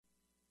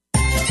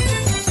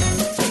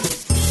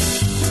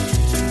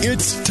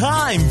It's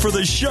time for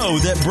the show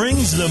that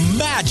brings the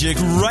magic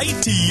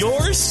right to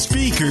your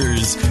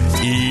speakers.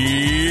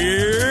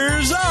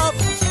 Ears up!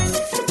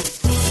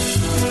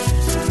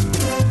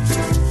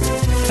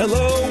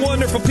 Hello,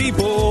 wonderful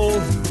people.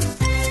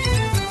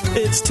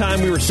 It's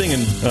time. We were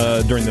singing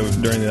during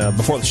the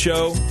before the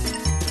show.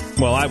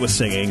 Well, I was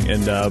singing,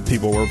 and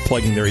people were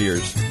plugging their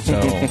ears. So,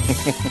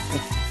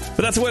 but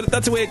that's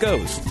the way it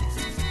goes.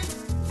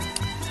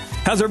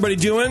 How's everybody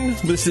doing?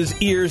 This is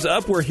Ears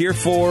Up. We're here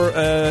for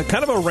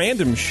kind of a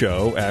random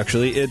show,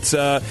 actually. It's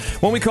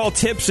one we call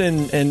Tips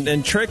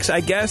and Tricks,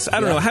 I guess. I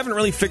don't know. I haven't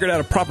really figured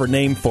out a proper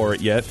name for it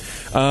yet.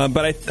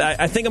 But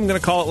I think I'm going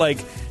to call it,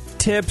 like,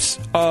 Tips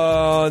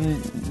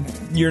on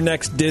your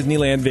next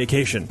Disneyland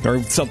vacation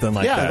or something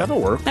like that. Yeah, that'll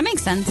work. That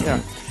makes sense.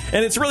 Yeah.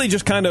 And it's really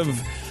just kind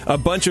of a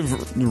bunch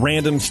of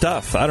random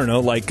stuff. I don't know,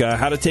 like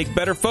how to take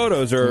better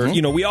photos or,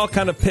 we all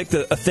kind of picked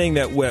a thing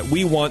that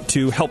we want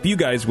to help you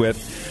guys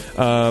with.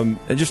 And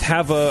just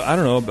have I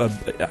don't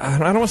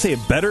want to say a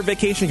better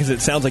vacation because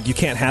it sounds like you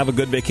can't have a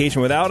good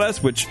vacation without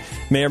us, which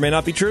may or may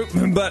not be true.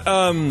 But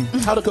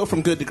how to go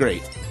from good to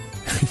great.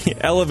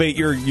 Elevate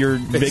your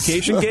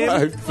vacation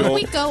game. Well,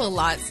 we go a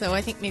lot, so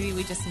I think maybe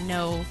we just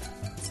know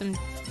some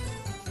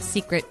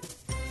secret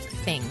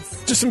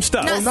things. Just some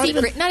stuff. Not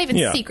even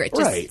secret.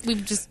 Just, right.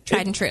 We've just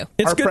tried and true.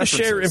 It's Our good preferences.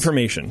 to share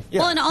information.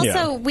 Well, and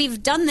also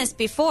we've done this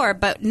before,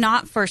 but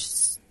not for,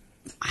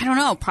 I don't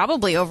know,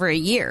 probably over a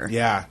year.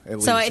 Yeah. At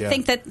least, So I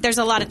think that there's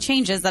a lot of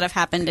changes that have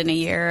happened in a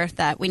year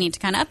that we need to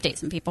kind of update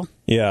some people.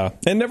 Yeah,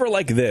 and never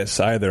like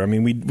this either. I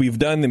mean, we've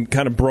done them,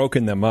 kind of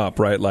broken them up,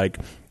 right? Like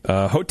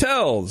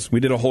hotels. We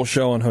did a whole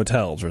show on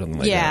hotels or something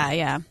like that.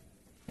 Yeah.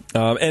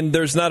 And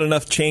there's not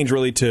enough change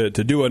really to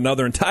do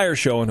another entire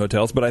show on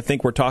hotels, but I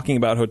think we're talking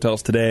about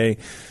hotels today.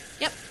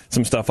 Yep.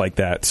 Some stuff like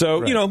that. So,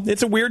 Right.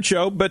 it's a weird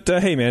show, but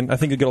hey, man, I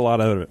think you'll get a lot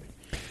out of it.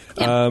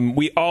 Yep.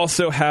 We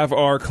also have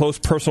our close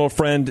personal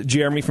friend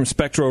Jeremy from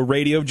Spectro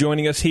Radio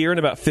joining us here in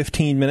about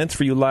 15 minutes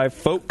for you live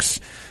folks.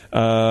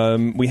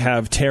 We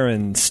have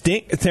Taryn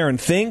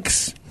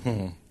Thinks.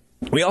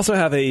 We also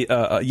have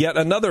a yet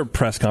another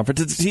press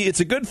conference. It's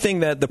a good thing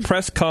that the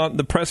press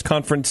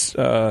conference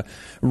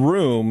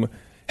room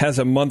has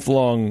a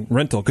month-long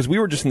rental, because we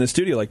were just in the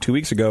studio like 2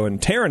 weeks ago,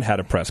 and Taryn had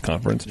a press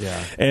conference.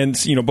 Yeah. And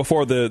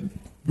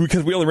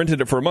because we only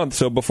rented it for a month,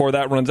 so before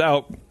that runs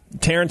out,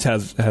 Terrence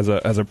has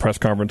a press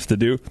conference to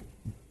do.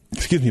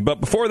 Excuse me,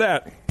 but before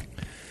that,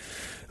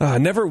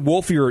 never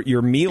wolf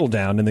your meal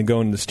down and then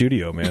go into the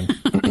studio, man.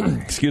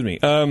 Excuse me.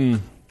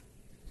 Find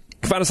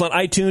us on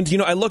iTunes.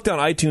 I looked on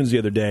iTunes the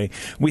other day.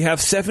 We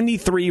have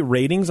 73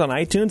 ratings on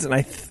iTunes, and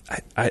I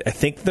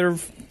think they're.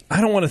 I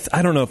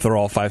don't know if they're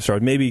all 5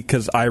 stars. Maybe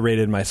because I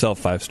rated myself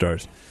 5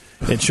 stars.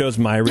 It shows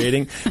my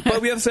rating,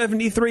 but we have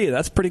 73.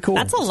 That's pretty cool.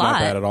 That's a lot. Not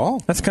bad at all.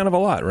 That's kind of a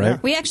lot, right? Yeah.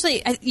 We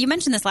actually, you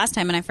mentioned this last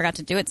time, and I forgot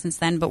to do it since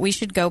then, but we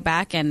should go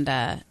back and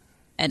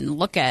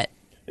look at.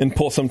 And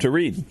pull some to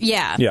read.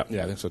 Yeah. Yeah,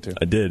 Yeah, I think so too.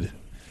 I did.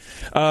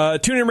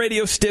 TuneIn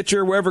Radio,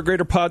 Stitcher, wherever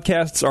greater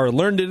podcasts are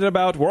learned it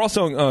about. We're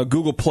also on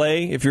Google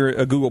Play. If you're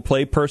a Google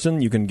Play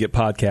person, you can get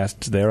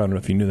podcasts there. I don't know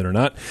if you knew that or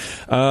not.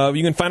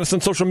 You can find us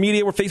on social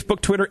media. We're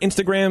Facebook, Twitter,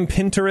 Instagram,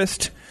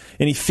 Pinterest.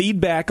 Any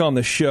feedback on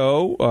the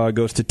show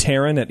goes to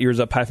Taryn at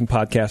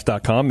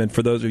earsup-podcast.com. And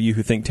for those of you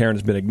who think Taryn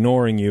has been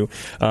ignoring you,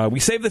 we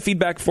save the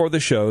feedback for the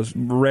shows.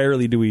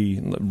 Rarely do we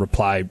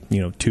reply,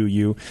 to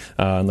you,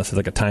 unless it's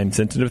like a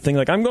time-sensitive thing.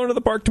 Like, I'm going to the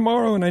park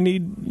tomorrow and I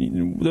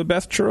need the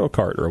best churro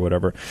cart or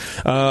whatever.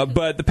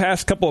 But the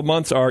past couple of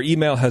months, our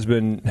email has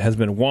been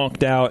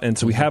wonked out, and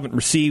so we haven't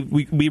received.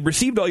 We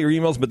received all your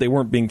emails, but they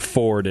weren't being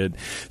forwarded.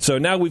 So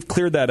now we've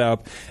cleared that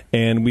up,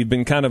 and we've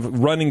been kind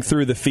of running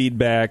through the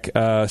feedback.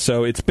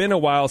 So it's been a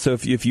while. So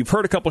if you've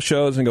heard a couple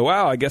shows and go,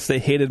 wow, I guess they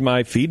hated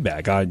my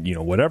feedback,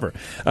 whatever.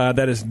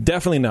 That is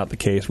definitely not the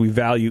case. We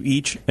value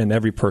each and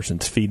every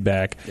person's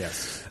feedback,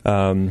 Yes.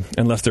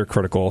 unless they're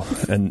critical,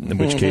 and in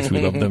which case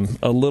we love them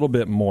a little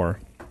bit more.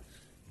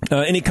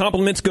 Any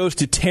compliments goes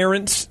to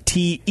Terrence,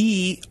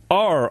 Terrrence,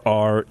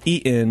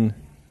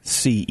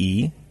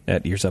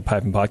 at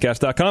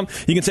earsup-podcast.com.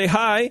 You can say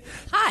hi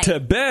to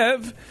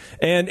Bev,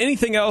 and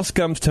anything else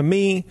comes to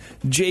me,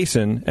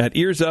 Jason, at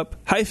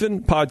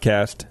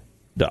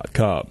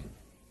earsup-podcast.com.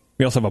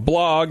 We also have a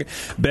blog.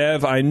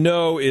 Bev, I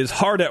know, is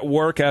hard at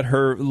work at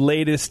her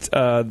latest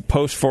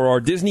post for our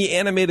Disney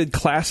Animated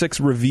Classics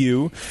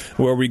review,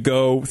 where we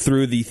go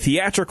through the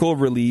theatrical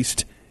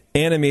released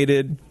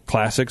animated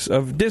classics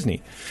of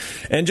Disney,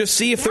 and just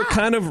see if they're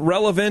kind of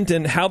relevant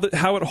and how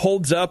it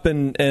holds up,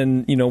 and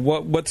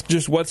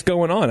what's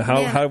going on,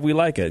 how we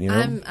like it.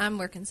 I'm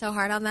working so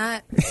hard on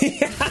that.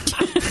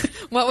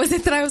 What was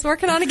it that I was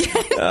working on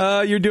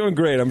again? You're doing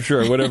great, I'm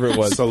sure. Whatever it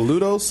was.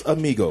 Saludos,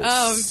 amigos.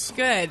 Oh,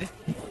 good.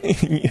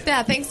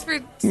 Yeah, thanks for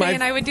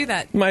saying I would do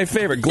that. My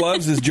favorite,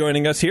 Gloves, is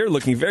joining us here,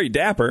 looking very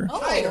dapper.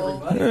 Hi,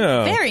 everybody.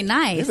 Yeah. Very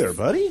nice. Hey there,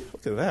 buddy.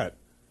 Look at that.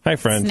 Hi,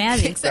 friend.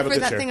 Snazzy. Except for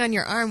good that chair. thing on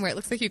your arm where it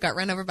looks like you got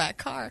run over by a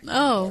car.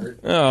 Oh.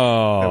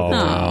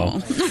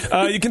 Oh.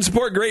 You can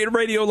support great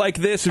radio like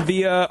this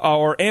via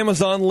our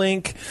Amazon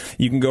link.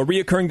 You can go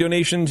reoccurring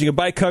donations. You can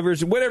buy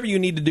covers, whatever you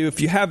need to do.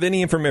 If you have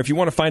any information, if you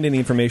want to find any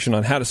information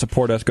on how to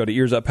support us, go to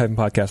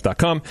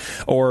earsup-podcast.com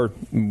or,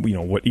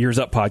 what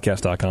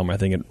earsuppodcast.com. I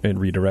think it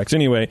redirects.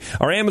 Anyway,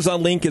 our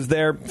Amazon link is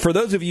there. For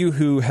those of you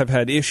who have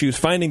had issues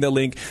finding the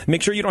link,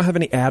 make sure you don't have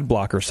any ad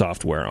blocker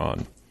software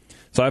on.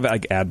 So I have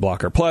like Ad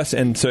Blocker Plus,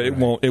 and so it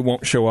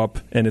won't show up,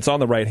 and it's on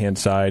the right hand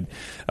side.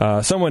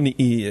 Someone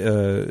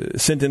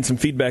sent in some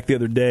feedback the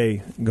other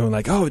day, going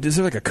like, "Oh, is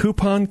there like a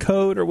coupon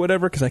code or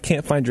whatever?" Because I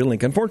can't find your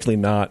link. Unfortunately,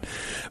 not.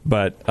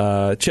 But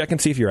check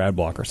and see if your Ad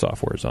Blocker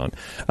software is on.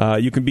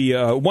 You can be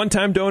a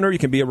one-time donor. You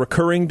can be a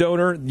recurring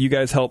donor. You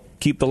guys help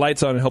keep the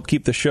lights on and help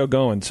keep the show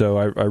going. So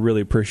I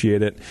really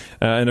appreciate it.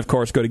 And of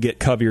course, go to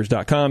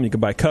getcoviers.com. You can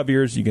buy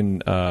Coviers. You can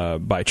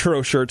buy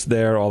churro shirts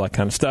there. All that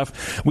kind of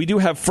stuff. We do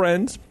have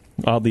friends.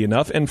 Oddly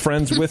enough, and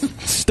friends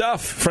with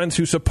stuff, friends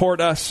who support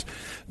us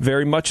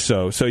very much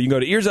so. So you can go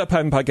to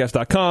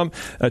earsup-podcast.com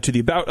to the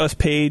About Us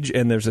page,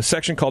 and there's a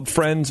section called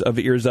Friends of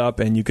Ears Up,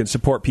 and you can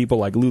support people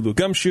like Lulu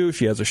Gumshoe.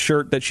 She has a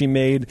shirt that she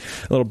made,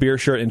 a little beer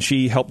shirt, and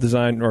she helped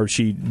design, or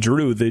she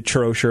drew the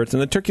churro shirts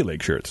and the turkey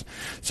leg shirts.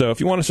 So if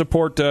you want to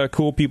support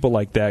cool people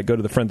like that, go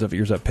to the Friends of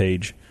Ears Up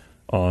page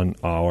on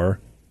our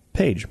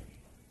page.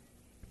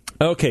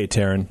 Okay,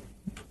 Taryn.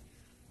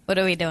 What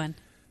are we doing?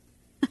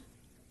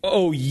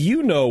 Oh,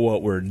 you know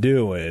what we're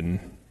doing.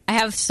 I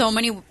have so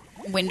many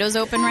windows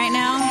open right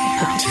now.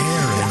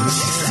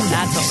 Oh.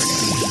 That's what we're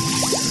doing.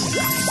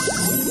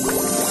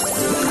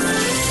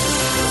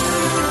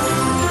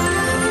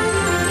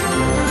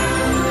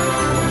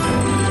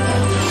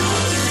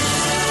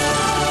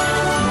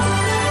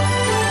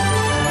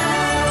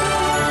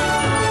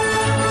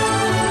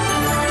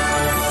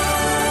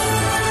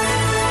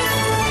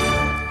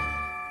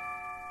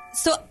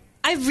 So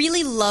I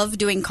really love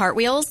doing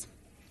cartwheels.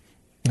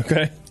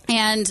 Okay.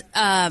 And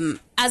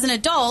as an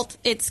adult,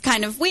 it's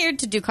kind of weird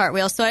to do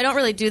cartwheels, so I don't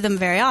really do them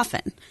very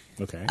often.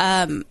 Okay.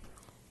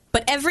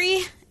 But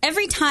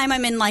every time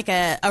I'm in like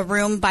a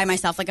room by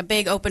myself, like a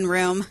big open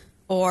room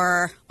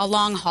or a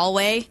long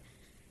hallway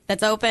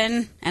that's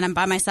open and I'm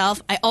by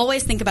myself, I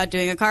always think about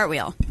doing a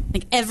cartwheel,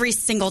 like every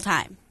single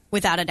time,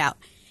 without a doubt.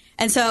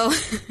 And so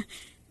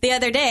the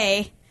other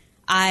day,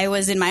 I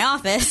was in my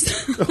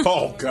office.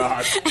 Oh,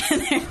 God.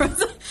 And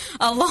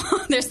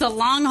there's a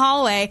long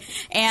hallway,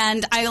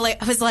 and I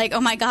was like,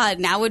 oh my God,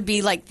 now would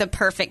be like the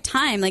perfect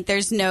time. Like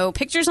there's no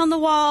pictures on the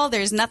wall.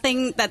 There's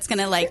nothing that's going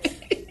to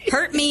like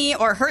hurt me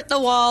or hurt the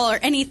wall or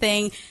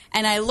anything.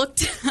 And I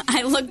looked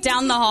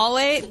down the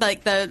hallway,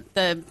 like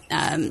the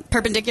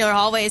perpendicular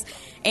hallways,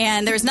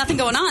 and there was nothing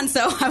going on.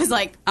 So I was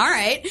like, all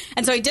right.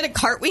 And so I did a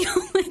cartwheel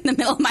in the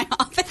middle of my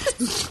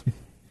office.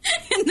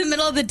 In the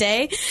middle of the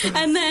day.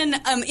 And then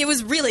it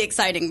was really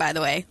exciting, by the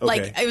way. Okay.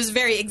 Like, it was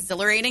very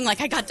exhilarating. Like,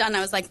 I got done,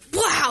 I was like,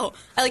 wow!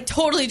 I, like,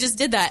 totally just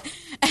did that.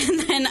 And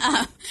then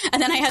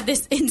I had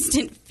this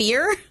instant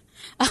fear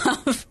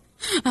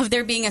of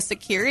there being a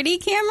security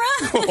camera.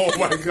 Oh,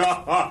 my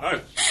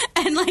God.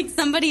 And, like,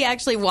 somebody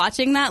actually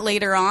watching that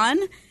later on.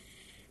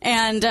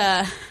 And,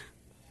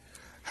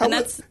 How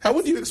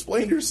would you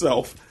explain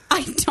yourself?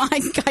 I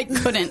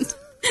couldn't.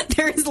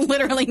 There is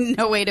literally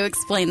no way to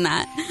explain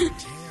that.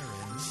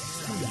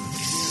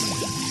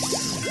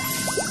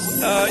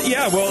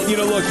 Yeah, well,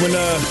 look, when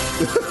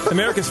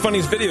America's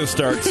Funniest Video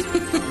starts,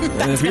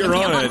 and if you're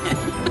on it...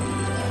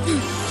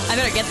 I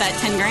better get that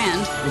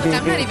 $10,000.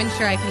 I'm not even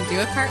sure I can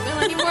do a cartwheel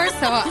anymore,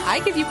 so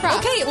I give you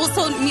props. Okay, well,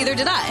 so neither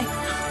did I.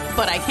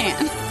 But I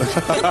can.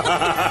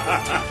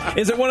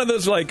 Is it one of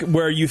those, like,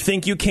 where you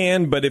think you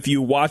can, but if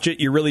you watch it,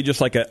 you're really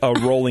just like a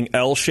rolling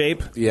L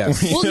shape?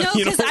 Yes. Well, no,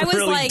 you 'cause don't I was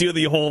really like- do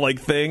the whole,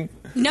 like, thing?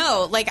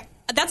 No, like,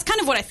 that's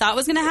kind of what I thought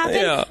was going to happen.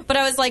 Yeah. But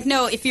I was like,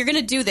 no, if you're going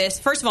to do this,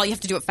 first of all, you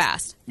have to do it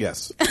fast.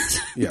 Yes.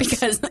 Yes.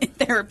 Because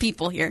there are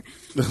people here.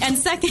 And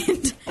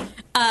second,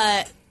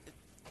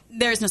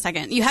 there's no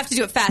second. You have to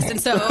do it fast.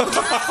 And so...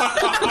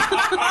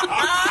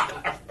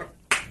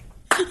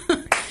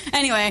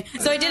 Anyway,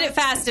 so I did it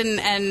fast, and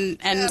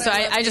so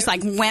I just,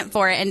 like, went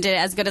for it and did it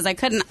as good as I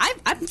could. And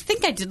I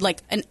think I did,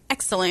 like, an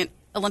excellent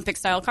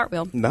Olympic-style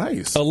cartwheel.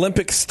 Nice.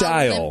 Olympic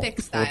style.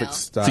 Olympic style.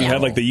 So you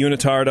had, like, the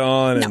unitard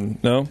on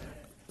and... No?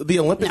 The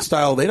Olympic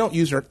style, they don't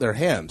use their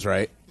hands,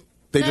 right?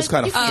 They just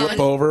kind of you flip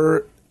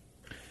over.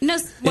 No,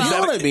 well, You know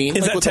what I mean?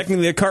 Is Like that with the-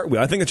 technically a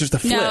cartwheel? I think it's just a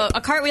flip. no, a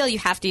cartwheel you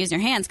have to use your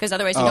hands because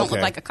otherwise you Oh, don't okay.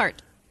 look like a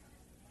cart.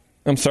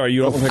 I'm sorry,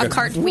 you don't look like A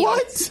cartwheel.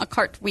 What? A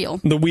cartwheel.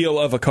 The wheel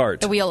of a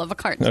cart. The wheel of a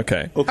cart.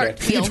 Okay. Okay.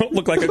 You Cartwheel. don't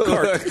look like a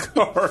cart.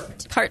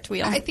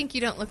 Cartwheel. I think you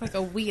don't look like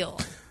a wheel.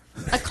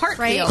 A cart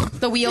Right? wheel.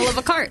 The wheel of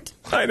a cart.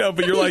 I know,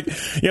 but you're like,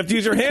 you have to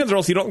use your hands or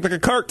else you don't look like a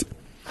cart.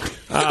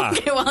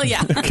 Okay, well,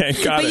 yeah. Okay,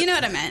 got but it. you know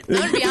what I meant. I'm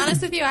going to be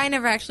honest with you, I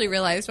never actually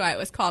realized why it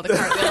was called a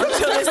cartwheel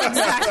until this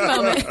exact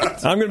moment.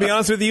 I'm going to be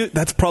honest with you,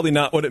 that's probably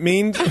not what it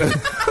means. Yeah,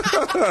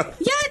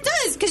 it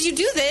does, because you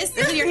do this,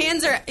 and then your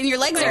hands are, and your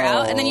legs are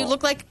out, and then you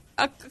look like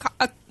a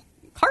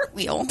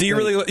cartwheel. Do you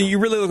really? You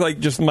really look like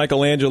just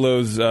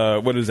Michelangelo's.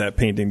 What is that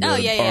painting? The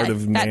Art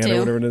of that Man too. or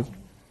whatever it is.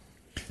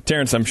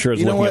 Terrence, I'm sure is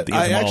You know looking at what? the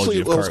I etymology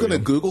actually of was going to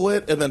cartwheel. Google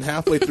it, and then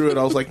halfway through it,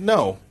 I was like,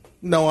 no,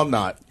 I'm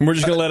not. We're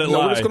just going to let it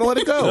lie. We're just going to let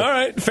it go. All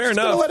right, fair Just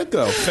enough. gonna let it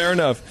go. Fair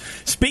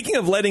enough. Speaking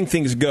of letting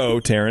things go,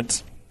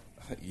 Terrence.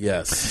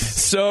 Yes.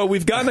 So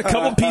we've gotten a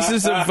couple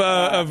pieces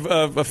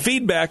of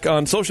feedback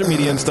on social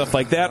media and stuff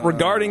like that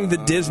regarding the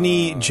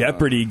Disney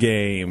Jeopardy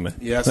game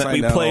Yes, that I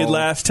we know. played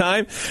last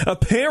time.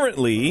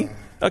 Apparently,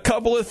 a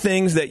couple of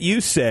things that you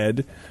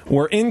said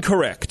were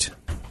incorrect.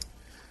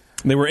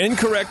 They were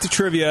incorrect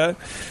trivia.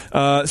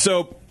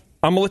 So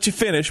I'm gonna let you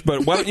finish,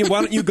 but why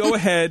don't you go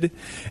ahead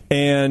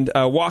and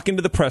walk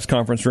into the press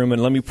conference room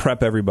and let me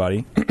prep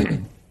everybody.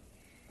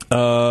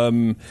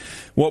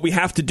 What we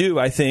have to do,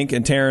 I think,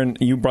 and Taryn,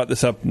 you brought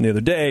this up the other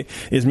day,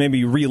 is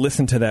maybe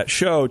re-listen to that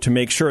show to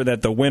make sure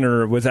that the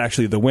winner was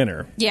actually the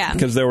winner. Yeah.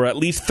 Because there were at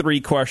least 3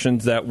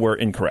 questions that were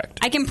incorrect.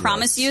 I can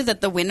promise you that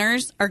the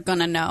winners are going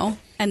to know,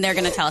 and they're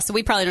going to tell us. So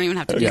we probably don't even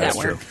have to do that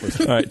work.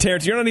 All right,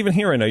 Terrence, you're not even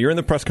here right now. You're in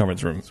the press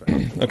conference room.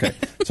 Okay,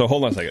 so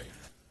hold on a second.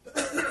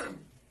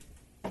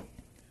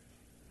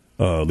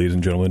 Ladies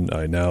and gentlemen,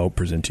 I now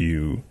present to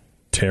you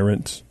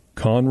Terrence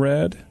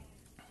Conrad.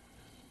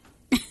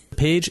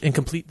 Page and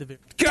complete the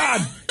video.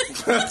 God!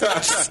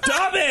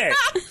 Stop it!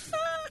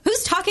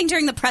 Who's talking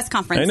during the press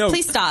conference? I know.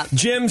 Please stop.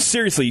 Jim,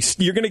 seriously,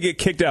 you're going to get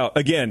kicked out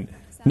again.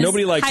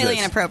 Nobody likes Highly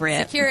this.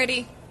 inappropriate.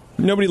 Security.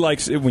 Nobody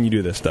likes it when you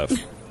do this stuff.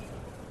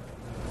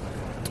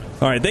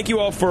 All right, thank you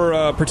all for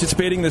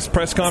participating in this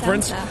press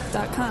conference.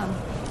 Soundstaff.com.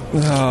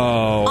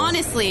 Oh,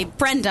 Honestly,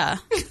 Brenda.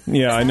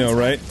 yeah, I know,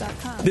 right?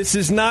 Soundstaff.com. This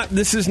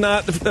is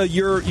not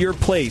your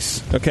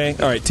place. Okay,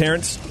 all right,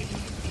 Terrence,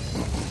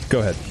 go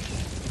ahead.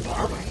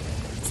 Soundstaff.com.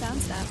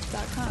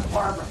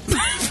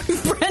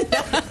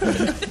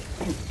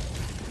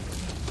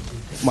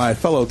 My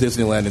fellow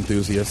Disneyland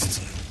enthusiasts.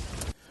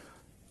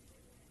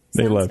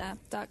 They left.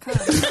 Soundstaff.com.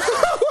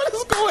 What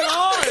is going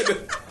on?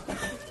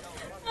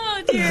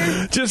 Oh,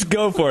 dear. Just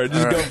go for it.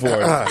 Just go for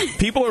it.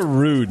 People are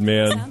rude,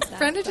 man.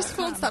 Brenda just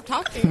won't stop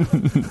talking.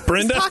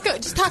 Brenda?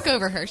 Just talk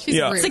over her. She's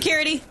Yeah. rude.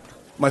 Security.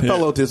 My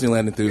fellow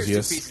Disneyland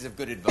enthusiasts. Pieces of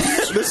good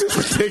advice. This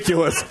is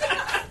ridiculous.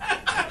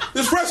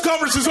 This press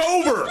conference is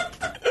over.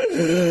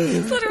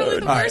 Literally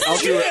the worst I'll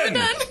thing do you've it. ever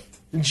done.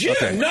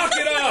 Jim, knock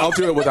it I'll off.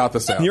 do it without the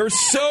sound. You're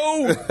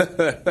so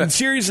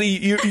seriously.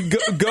 You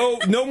go.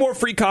 No more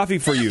free coffee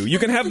for you. You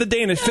can have the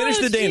Danish. Finish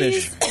the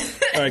Danish.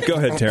 All right, go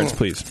ahead, Terrence,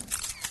 please.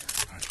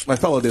 My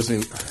fellow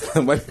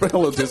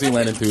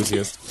Disneyland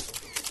enthusiasts.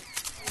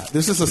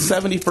 This is the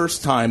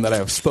 71st time that I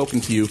have spoken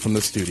to you from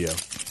the studio,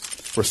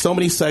 where so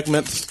many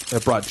segments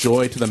have brought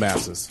joy to the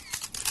masses.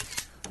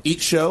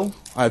 Each show,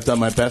 I've done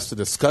my best to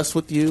discuss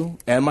with you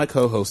and my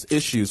co-hosts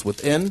issues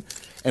within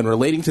and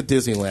relating to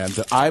Disneyland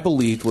that I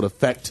believed would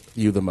affect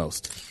you the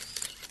most.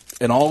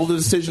 In all of the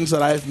decisions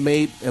that I've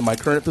made in my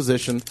current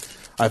position,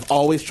 I've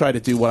always tried to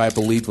do what I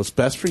believed was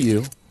best for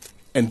you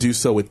and do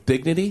so with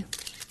dignity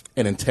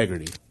and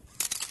integrity.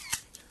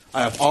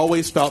 I have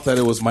always felt that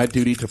it was my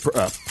duty to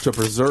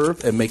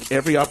preserve and make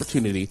every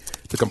opportunity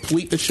to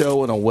complete the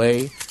show in a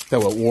way that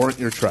would warrant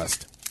your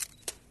trust.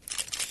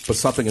 But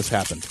something has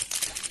happened.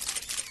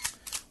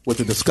 With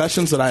the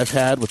discussions that I've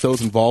had with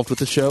those involved with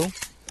the show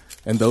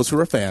and those who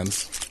are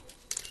fans,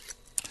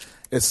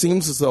 it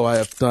seems as though I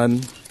have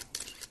done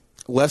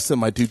less than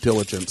my due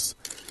diligence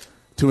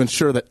to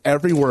ensure that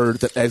every word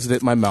that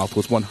exited my mouth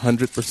was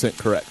 100%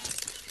 correct.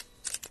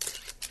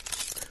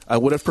 I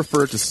would have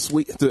preferred to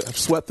have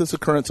swept this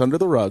occurrence under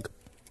the rug,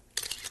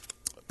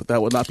 but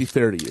that would not be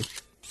fair to you.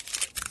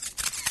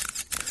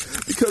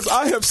 Because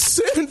I have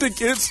sinned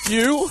against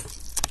you,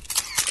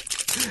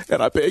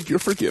 and I beg your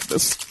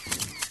forgiveness.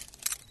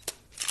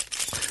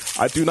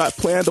 I do not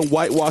plan to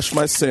whitewash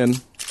my sin.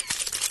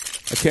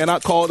 I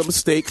cannot call it a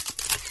mistake,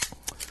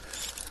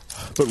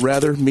 but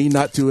rather me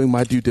not doing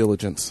my due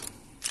diligence.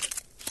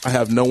 I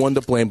have no one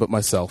to blame but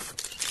myself.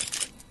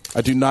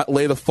 I do not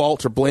lay the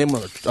fault or blame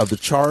of the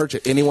charge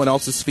at anyone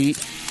else's feet,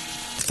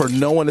 for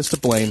no one is to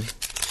blame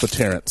but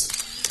Terrence.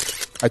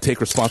 I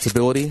take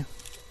responsibility.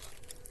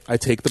 I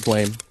take the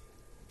blame.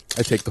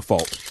 I take the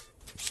fault.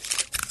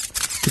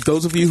 To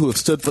those of you who have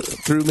stood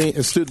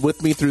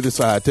with me through this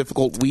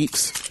difficult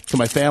weeks, to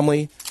my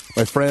family,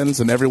 my friends,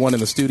 and everyone in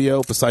the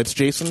studio besides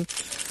Jason,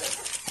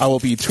 I will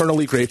be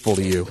eternally grateful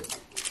to you.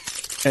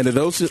 And to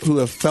those who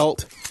have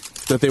felt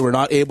that they were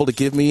not able to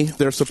give me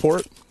their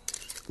support,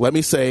 let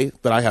me say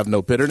that I have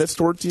no bitterness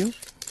towards you,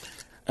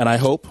 and I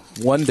hope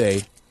one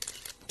day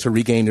to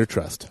regain your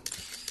trust.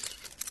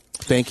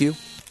 Thank you,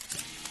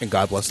 and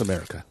God bless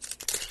America.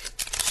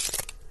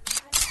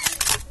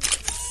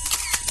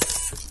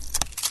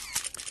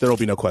 There will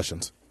be no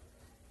questions.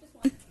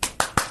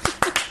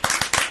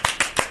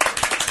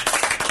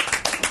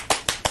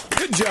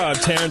 Good job,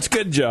 Terrence.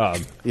 Good job.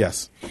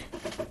 Yes.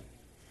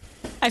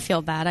 I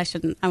feel bad.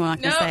 I'm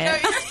not going to say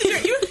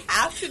it. You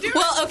have to do it.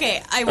 Well,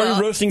 okay, I Are will.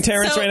 we roasting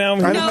Terrence right now?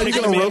 How are you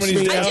Kicking gonna him roast when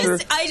he's me down? after-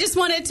 I just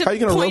wanted How are you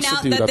to gonna point roast a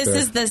out dude that up this there?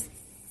 is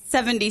the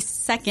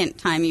 72nd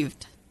time you've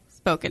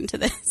spoken to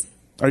this.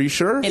 Are you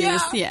sure? It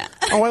is, yeah.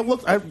 Oh,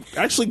 I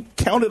actually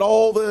counted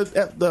all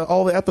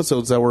the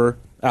episodes that were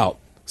out.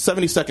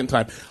 72nd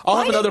time. I'll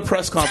have another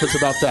press conference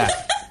about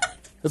that.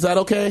 Is that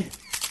okay?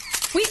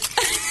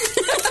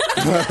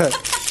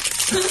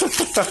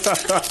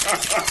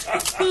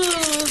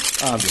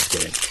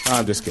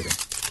 I'm just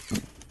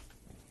kidding.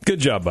 Good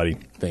job, buddy.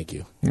 Thank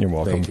you. You're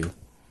welcome. Thank you.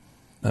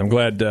 I'm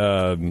glad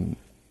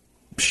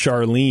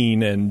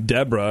Charlene and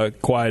Deborah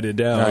quieted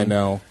down. I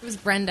know. It was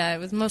Brenda. It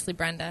was mostly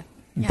Brenda.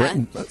 Yeah,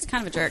 it's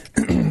kind of a jerk.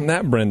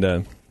 That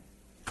Brenda.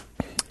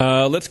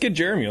 Let's get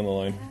Jeremy on the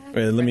line.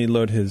 Let me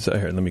load his.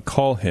 Here, let me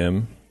call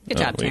him. Good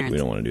job, wait, Terrence. we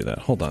don't want to do that.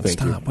 Hold on. Thank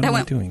Stop. you. What That am I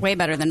went doing? way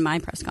better than my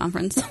press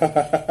conference.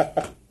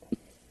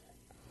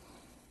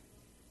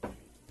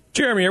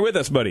 Jeremy, you're with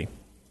us, buddy.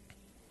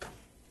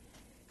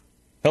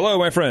 Hello,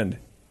 my friend.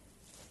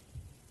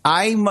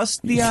 I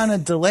must be on a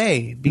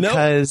delay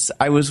because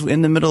I was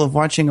in the middle of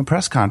watching a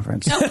press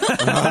conference.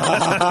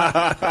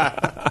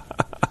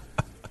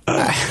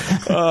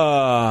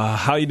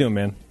 How you doing,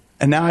 man?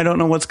 And now I don't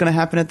know what's going to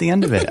happen at the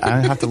end of it.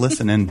 I have to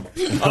listen in.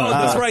 Oh,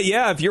 that's right.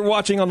 Yeah, if you're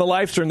watching on the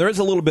live stream, there is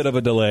a little bit of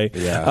a delay.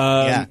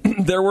 Yeah.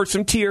 There were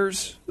some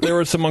tears, there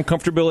was some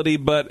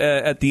uncomfortability, but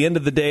at the end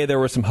of the day, there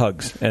were some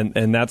hugs,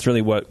 and that's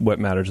really what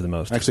matters the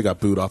most. I actually got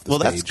booed off the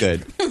Well, stage. that's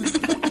good.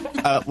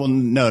 Well,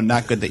 no,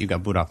 not good that you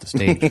got booed off the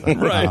stage. But,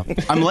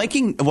 Right. I'm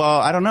liking. Well,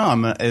 I don't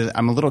know.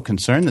 I'm a little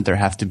concerned that there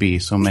have to be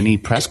so many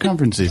press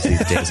conferences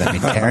these days. I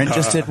mean, Aaron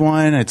just did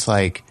one. It's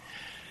like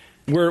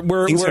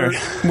We're Things are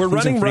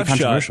running pretty roughshod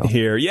controversial.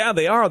 here. Yeah,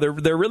 they are.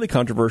 They're really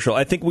controversial.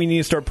 I think we need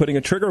to start putting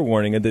a trigger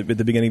warning at the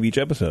beginning of each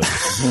episode.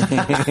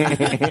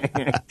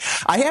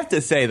 I have to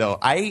say, though,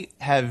 I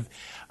have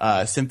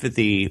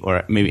sympathy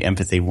or maybe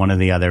empathy, one or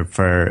the other,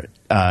 for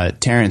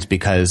Terrence,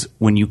 because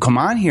when you come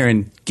on here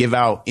and give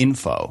out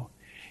info,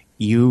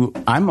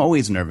 I'm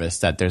always nervous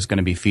that there's going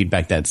to be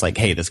feedback that's like,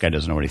 hey, this guy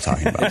doesn't know what he's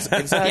talking about.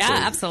 Exactly. Yeah,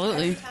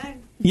 absolutely.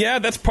 Yeah,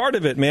 that's part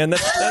of it, man.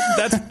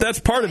 That's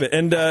part of it,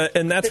 and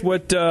that's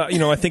what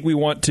I think we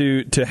want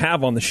to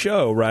have on the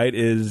show, right?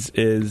 Is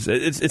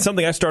it's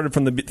something I started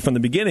from the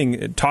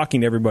beginning talking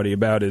to everybody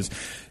about. Is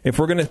if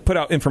we're going to put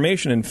out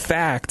information and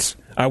facts,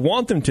 I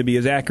want them to be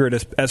as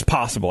accurate as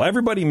possible.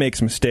 Everybody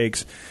makes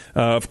mistakes,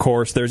 of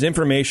course. There's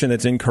information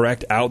that's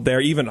incorrect out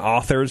there. Even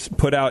authors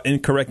put out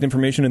incorrect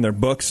information in their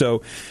books.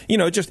 So,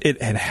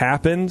 it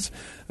happens.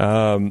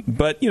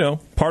 But,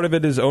 part of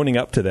it is owning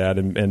up to that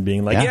and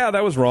being like, yeah,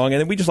 that was wrong.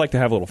 And then we just like to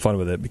have a little fun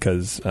with it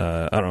because,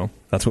 I don't know,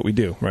 that's what we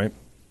do, right?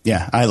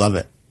 Yeah, I love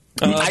it.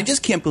 I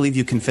just can't believe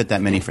you can fit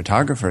that many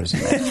photographers in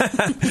there.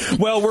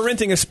 Well, we're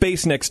renting a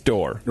space next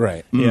door.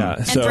 Right. Yeah.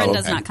 And So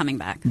Brenda's not coming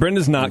back.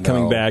 Brenda's not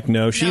coming back.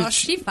 No, No,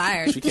 she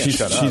fired.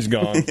 she's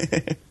gone.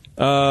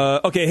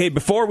 Okay, hey,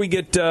 before we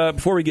get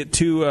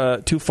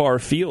too far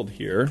afield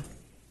here,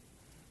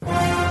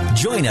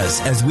 Join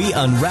us as we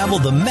unravel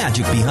the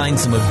magic behind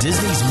some of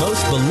Disney's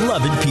most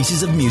beloved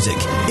pieces of music.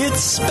 It's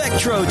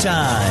Spectro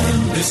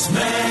time. This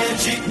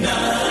magic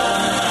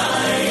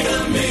night,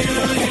 a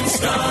million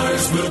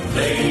stars will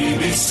play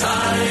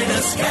beside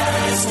us,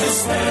 cast a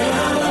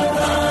spell of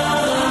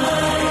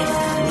light.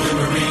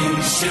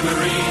 Glimmering,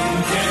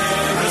 shimmering,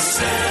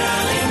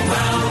 carouseling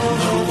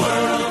round the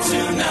world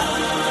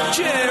tonight.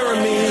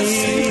 Jeremy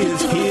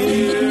is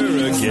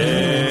here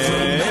again.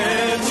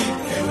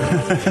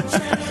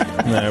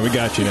 No, we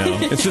got you now.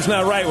 It's just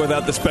not right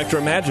without the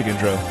Spectrum Magic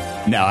intro.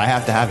 No, I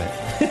have to have it.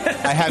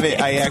 I have it.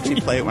 I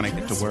actually play it when I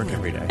get to work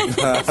every day.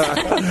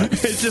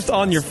 It's just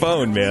on your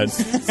phone, man.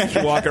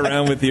 You walk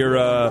around with your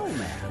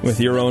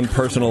own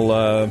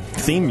personal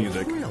theme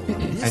music.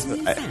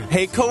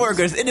 Hey,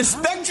 coworkers, it is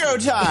Spectro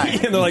time.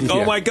 And they're like,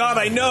 oh my God,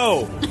 I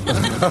know.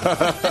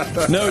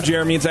 No,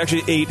 Jeremy, it's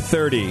actually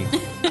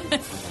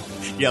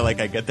 8:30. Yeah, like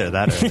I get there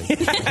that early.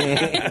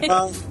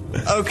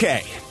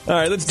 Okay. All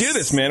right, let's do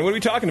this, man. What are we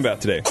talking about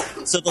today?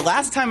 So the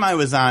last time I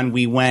was on,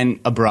 we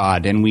went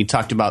abroad and we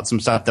talked about some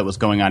stuff that was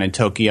going on in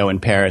Tokyo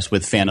and Paris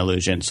with Fan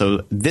Illusion.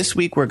 So this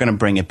week we're going to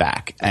bring it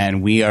back,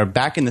 and we are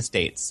back in the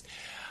States.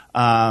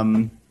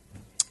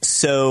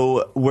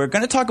 So we're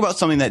going to talk about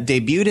something that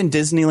debuted in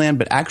Disneyland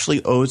but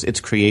actually owes its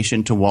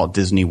creation to Walt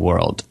Disney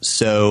World.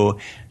 So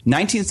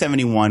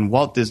 1971,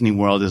 Walt Disney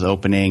World is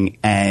opening,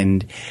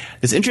 and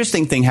this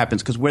interesting thing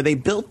happens because where they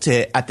built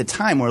it, at the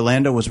time,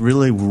 Orlando was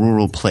really a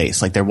rural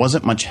place. Like, there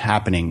wasn't much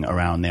happening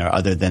around there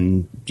other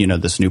than,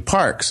 this new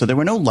park. So there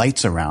were no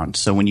lights around.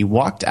 So when you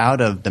walked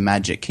out of the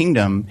Magic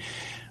Kingdom,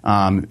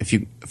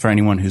 for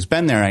anyone who's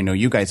been there, I know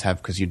you guys have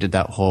because you did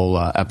that whole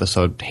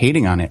episode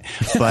hating on it.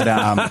 But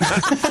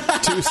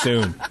Too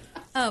soon.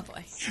 Oh,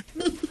 boy.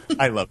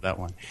 I love that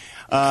one.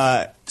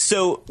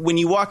 So when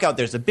you walk out,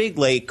 there's a big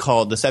lake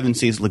called the Seven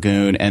Seas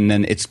Lagoon, and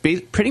then it's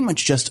pretty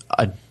much just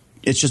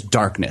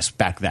darkness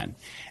back then.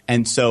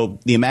 And so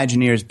the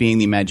Imagineers, being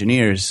the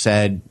Imagineers,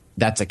 said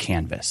that's a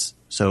canvas,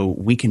 so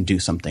we can do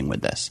something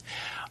with this.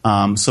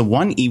 So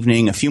one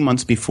evening, a few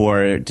months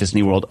before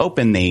Disney World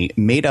opened, they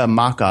made a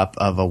mock-up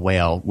of a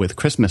whale with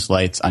Christmas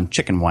lights on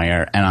chicken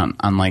wire and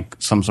on like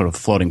some sort of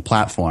floating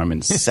platform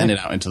and sent it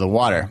out into the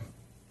water.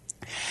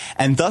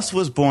 And thus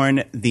was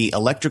born the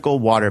electrical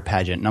water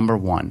pageant, number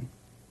 1.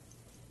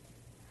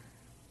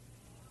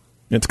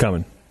 It's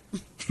coming.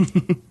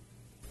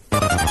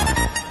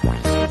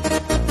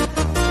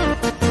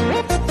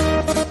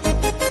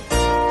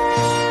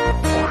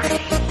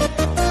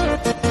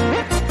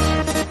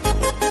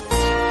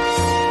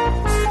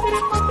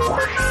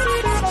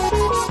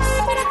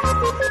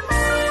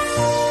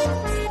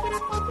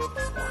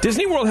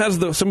 Disney World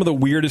has some of the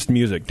weirdest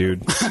music,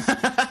 dude.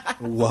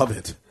 Love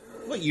it.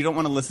 What, you don't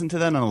want to listen to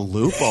that on a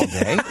loop all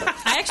day?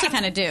 I actually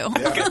kind of do.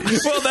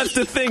 Well, that's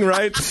the thing,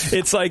 right?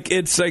 It's like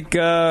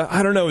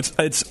I don't know.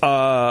 It's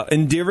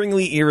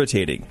endearingly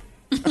irritating.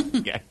 Yeah,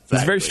 exactly.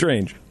 It's very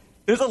strange.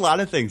 There's a lot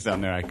of things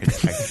down there I could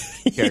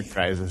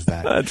characterize as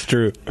that. That's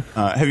true.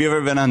 Have you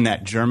ever been on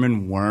that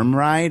German worm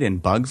ride in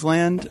Bugs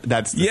Land?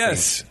 That's the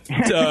Yes,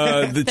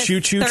 the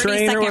choo-choo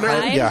train or 30-second whatever.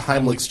 ride? Yeah,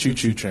 Heimlich's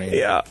choo-choo train.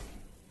 Yeah.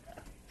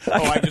 Oh,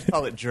 I just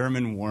call it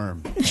German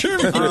worm.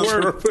 German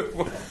worm.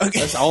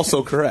 That's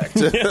also correct.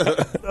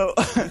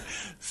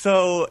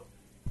 So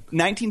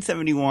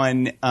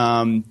 1971,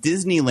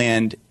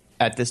 Disneyland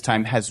at this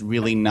time has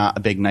really not a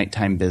big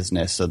nighttime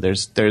business. So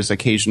there's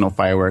occasional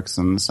fireworks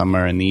in the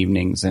summer and the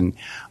evenings, and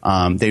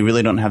they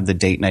really don't have the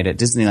date night at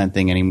Disneyland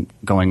thing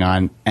going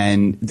on.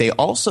 And they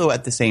also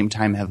at the same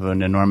time have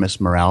an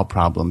enormous morale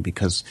problem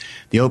because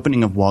the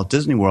opening of Walt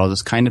Disney World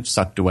has kind of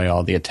sucked away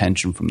all the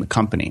attention from the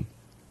company.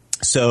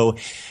 So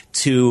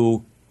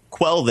to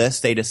quell this,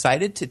 they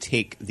decided to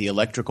take the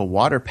electrical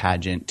water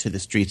pageant to the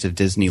streets of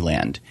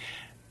Disneyland,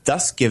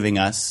 thus giving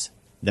us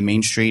the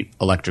Main Street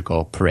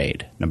Electrical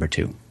Parade, number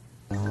 2.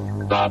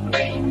 The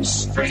Main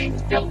Street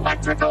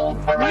Electrical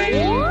Parade.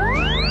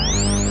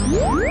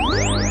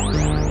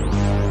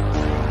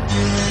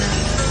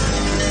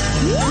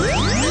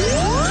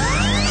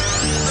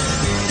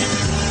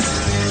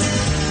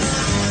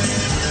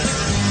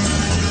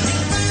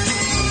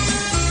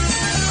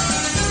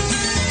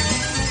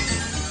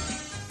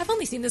 I've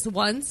only seen this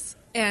once,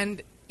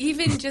 and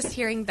even just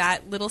hearing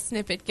that little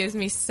snippet gives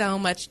me so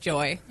much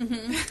joy.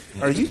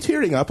 Are you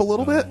tearing up a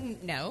little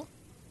bit? No.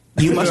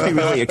 You must be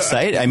really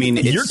excited. I mean,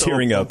 it's You're so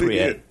tearing up.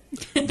 appropriate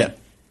that-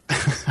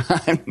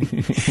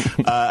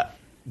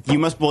 you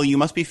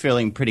must be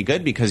feeling pretty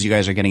good because you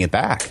guys are getting it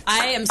back.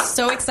 I am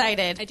so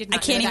excited. I did I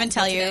not can't know even that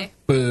tell till you. today.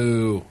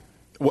 Boo.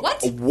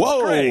 What?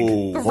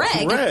 Whoa.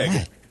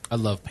 Greg. I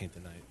love Paint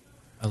the Night.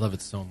 I love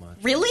it so much.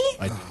 Really?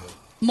 I do.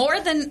 More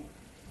than...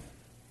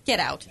 Get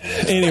out.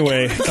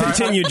 Anyway,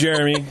 continue,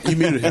 Jeremy. You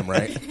muted him,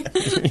 right?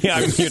 Yeah,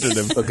 I muted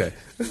him. Okay.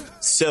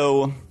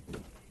 So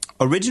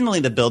originally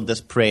to build this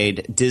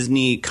parade,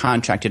 Disney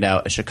contracted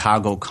out a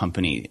Chicago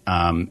company.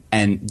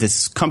 And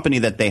this company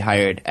that they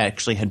hired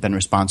actually had been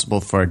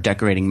responsible for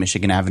decorating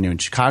Michigan Avenue in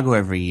Chicago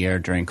every year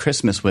during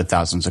Christmas with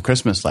thousands of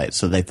Christmas lights.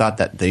 So they thought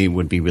that they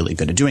would be really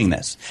good at doing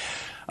this.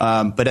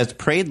 But as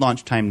parade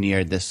launch time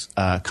neared, this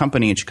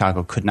company in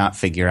Chicago could not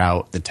figure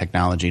out the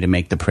technology to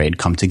make the parade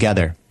come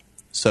together.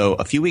 So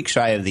a few weeks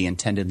shy of the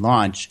intended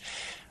launch,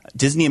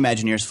 Disney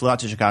Imagineers flew out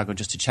to Chicago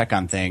just to check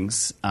on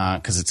things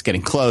because it's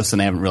getting close and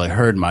they haven't really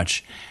heard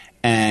much.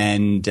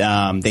 And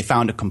they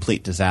found a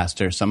complete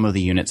disaster. Some of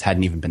the units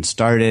hadn't even been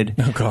started.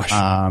 Oh,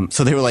 gosh.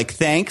 So they were like,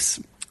 thanks.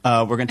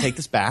 We're going to take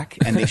this back.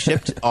 And they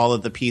shipped all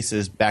of the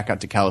pieces back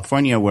out to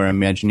California where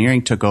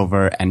Imagineering took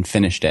over and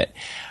finished it.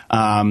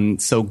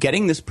 So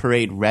getting this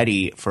parade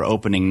ready for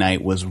opening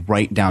night was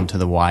right down to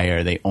the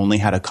wire. They only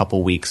had a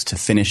couple weeks to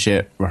finish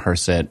it,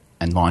 rehearse it,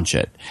 and launch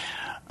it.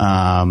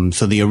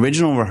 So the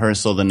original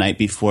rehearsal the night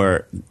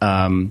before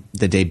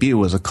the debut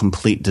was a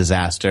complete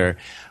disaster.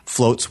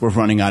 Floats were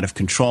running out of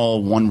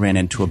control. One ran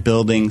into a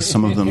building.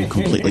 Some of them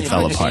completely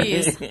fell apart.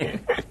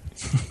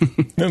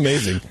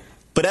 Amazing.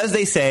 But as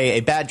they say,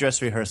 a bad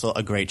dress rehearsal,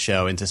 a great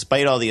show. And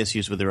despite all the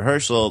issues with the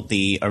rehearsal,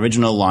 the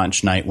original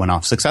launch night went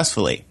off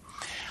successfully.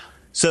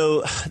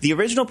 So the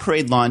original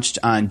parade launched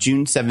on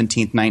June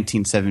 17th,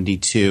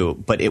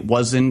 1972, but it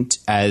wasn't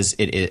as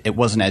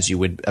you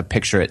would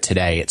picture it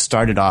today. It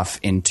started off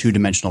in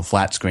two-dimensional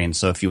flat screens.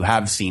 So if you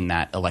have seen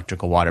that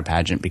electrical water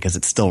pageant, because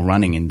it's still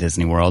running in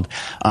Disney World,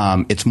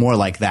 it's more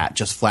like that,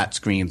 just flat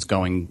screens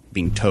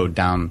being towed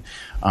down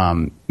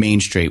Main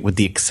Street, with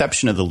the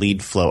exception of the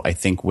lead float, I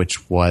think,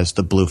 which was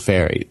the Blue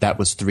Fairy. That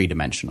was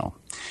three-dimensional.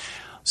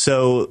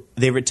 So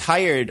they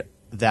retired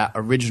that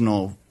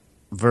original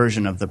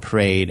version of the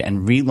parade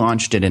and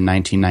relaunched it in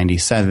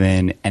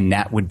 1997, and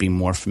that would be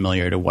more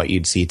familiar to what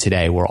you'd see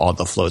today, where all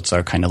the floats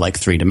are kind of like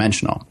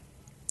three-dimensional.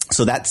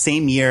 So that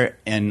same year,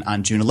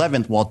 on June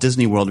 11th, Walt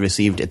Disney World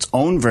received its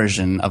own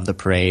version of the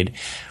parade,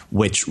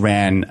 which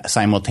ran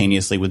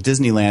simultaneously with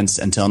Disneyland's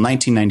until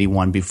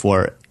 1991,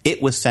 before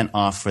it was sent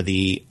off for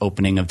the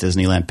opening of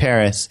Disneyland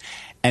Paris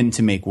and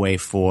to make way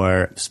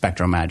for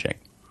SpectroMagic.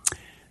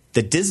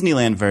 The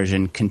Disneyland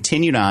version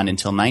continued on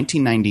until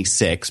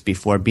 1996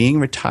 before being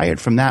retired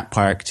from that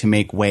park to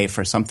make way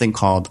for something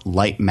called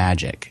Light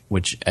Magic,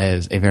 which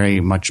is a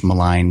very much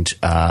maligned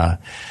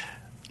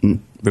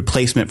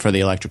replacement for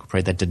the electrical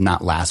parade that did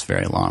not last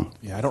very long.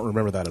 Yeah, I don't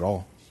remember that at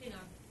all.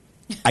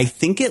 I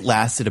think it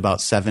lasted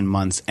about 7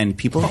 months, and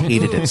people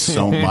hated it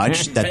so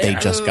much that they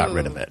just got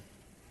rid of it.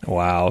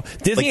 Wow,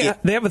 Disney,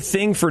 they have a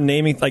thing for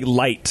naming like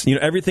light.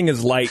 Everything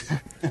is light.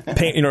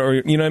 Paint, or,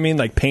 you know what I mean?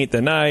 Like paint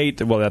the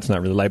night. Well, that's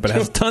not really light, but it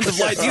has tons of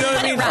lights. You know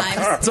what I mean?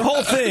 It's a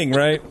whole thing,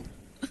 right?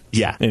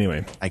 Yeah.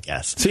 Anyway, I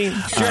guess. See,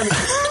 Jeremy.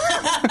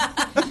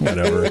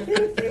 Whatever.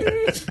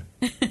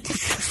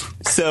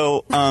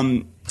 So,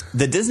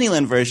 the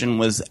Disneyland version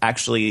was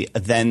actually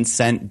then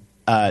sent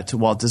to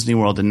Walt Disney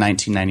World in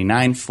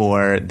 1999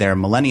 for their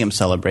Millennium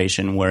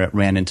Celebration, where it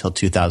ran until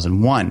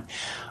 2001.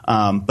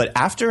 But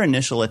after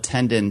initial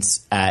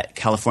attendance at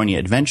California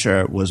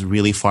Adventure was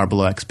really far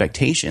below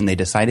expectation, they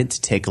decided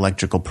to take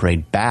Electrical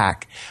Parade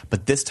back,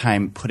 but this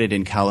time put it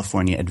in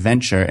California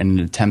Adventure in an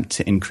attempt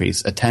to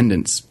increase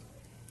attendance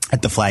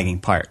at the flagging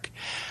park.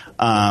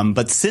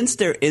 But since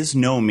there is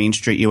no Main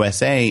Street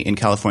USA in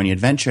California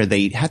Adventure,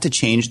 they had to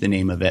change the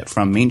name of it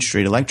from Main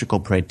Street Electrical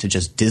Parade to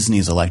just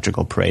Disney's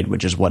Electrical Parade,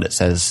 which is what it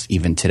says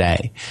even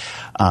today.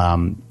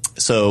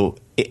 So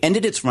it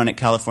ended its run at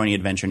California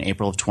Adventure in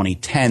April of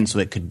 2010, so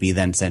it could be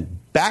then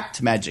sent back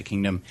to Magic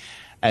Kingdom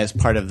as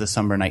part of the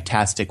Summer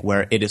Nightastic,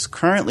 where it is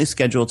currently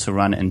scheduled to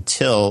run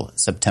until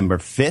September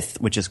 5th,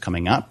 which is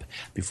coming up,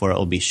 before it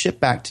will be shipped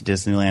back to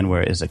Disneyland,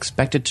 where it is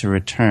expected to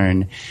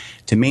return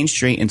to Main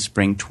Street in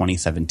spring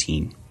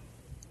 2017.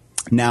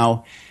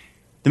 Now,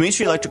 the Main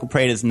Street Electrical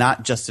Parade is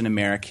not just an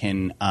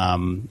American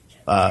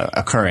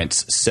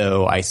occurrence.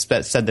 So I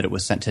said that it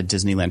was sent to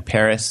Disneyland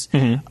Paris,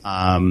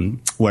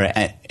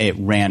 where it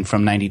ran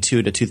from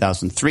 92 to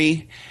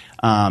 2003.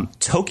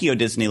 Tokyo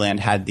Disneyland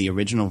had the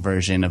original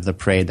version of the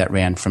parade that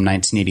ran from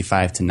 1985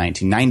 to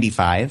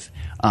 1995,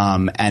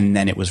 and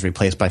then it was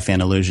replaced by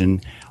Fan Illusion,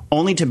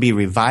 only to be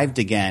revived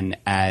again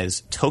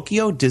as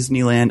Tokyo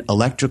Disneyland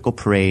Electrical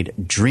Parade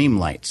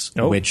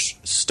Dreamlights, which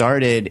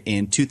started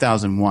in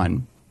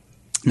 2001.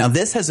 Now,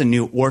 this has a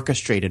new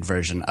orchestrated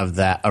version of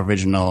that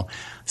original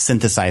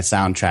synthesized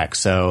soundtrack,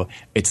 so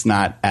it's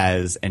not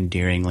as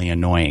endearingly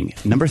annoying.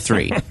 Number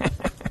 3.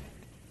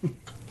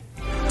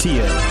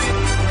 Tia.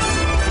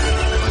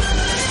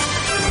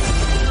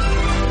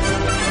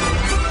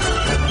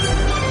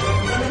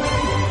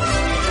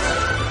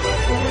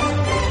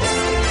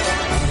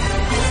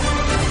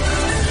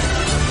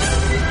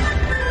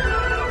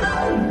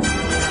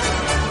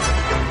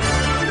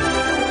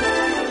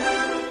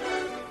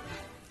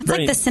 It's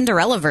like the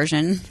Cinderella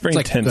version. Very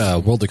It's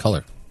like World of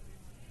Color.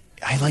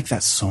 I like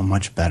that so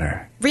much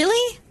better.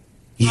 Really?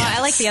 Yes. Oh,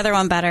 I like the other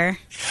one better.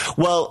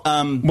 Well,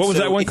 what was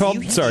that one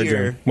called? Sorry,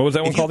 Jim. What was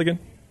that one called again?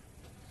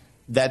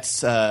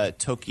 That's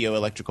Tokyo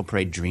Electrical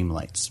Parade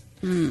Dreamlights.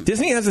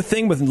 Disney has a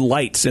thing with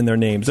lights in their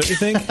names, don't you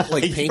think?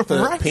 Like paint the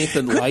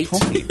light.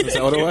 Is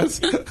that what it was?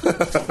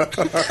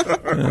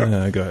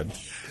 Go ahead.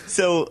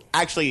 So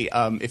actually,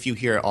 if you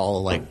hear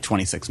all like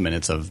 26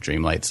 minutes of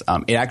Dreamlights,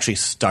 it actually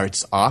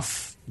starts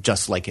off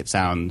just like it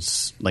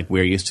sounds like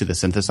we're used to the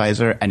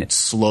synthesizer, and it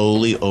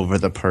slowly over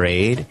the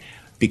parade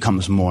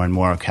becomes more and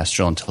more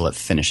orchestral until it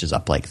finishes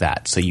up like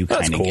that. So you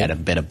kind of get a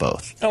bit of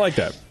both. I like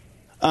that.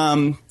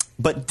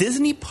 But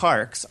Disney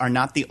parks are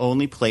not the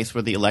only place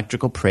where the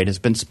Electrical Parade has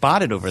been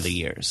spotted over the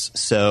years.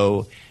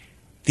 So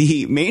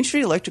the Main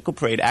Street Electrical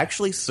Parade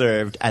actually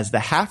served as the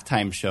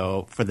halftime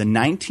show for the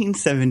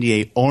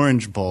 1978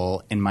 Orange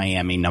Bowl in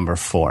Miami, number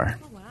 4.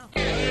 Oh, wow.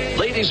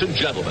 Ladies and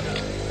gentlemen,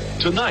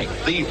 tonight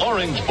the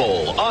Orange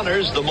Bowl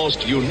honors the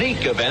most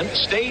unique event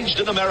staged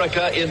in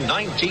America in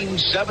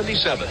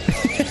 1977.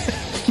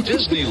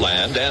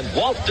 Disneyland and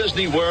Walt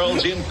Disney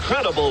World's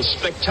incredible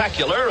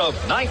spectacular of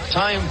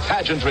nighttime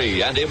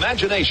pageantry and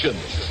imagination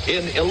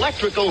in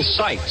electrical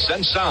sights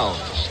and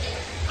sounds.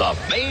 The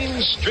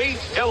Main Street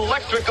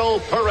Electrical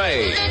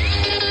Parade.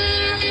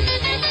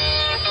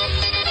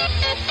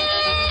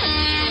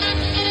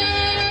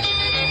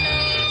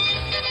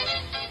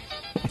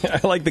 I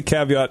like the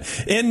caveat.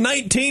 In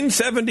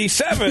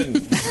 1977,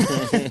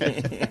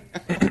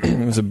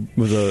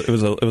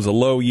 it was a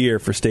low year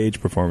for stage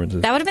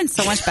performances. That would have been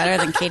so much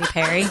better than Katy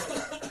Perry.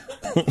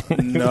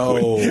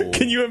 No.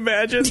 Can you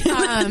imagine?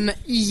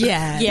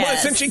 Yeah. Well,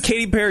 essentially,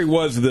 Katy Perry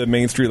was the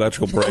Main Street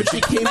Electrical Parade.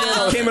 She came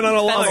in on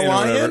a lion.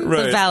 lion?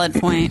 Right. A valid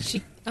point.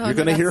 You're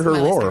going to hear her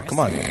roar. Come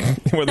on.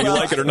 Whether you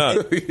like it or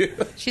not.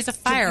 She's a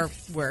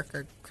firework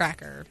or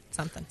cracker or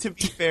something. To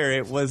be fair,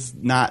 it was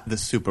not the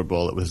Super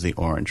Bowl; it was the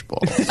Orange Bowl.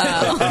 That's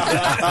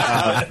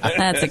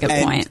a good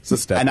point. It's a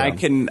step And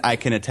down. I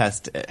can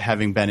attest,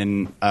 having been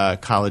in a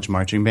college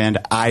marching band,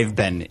 I've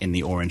been in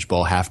the Orange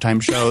Bowl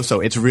halftime show, so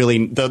it's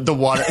really the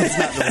water. It's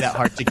not really that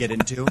hard to get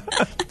into.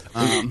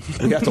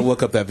 We have to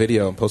look up that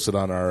video and post it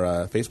on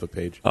our Facebook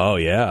page. Oh,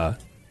 yeah.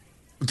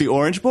 The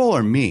Orange Bowl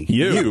or me?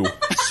 You.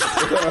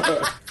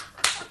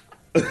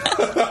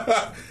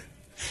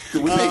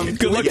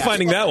 Good luck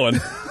finding that one.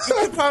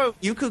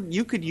 You could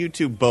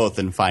YouTube both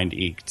and find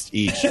each.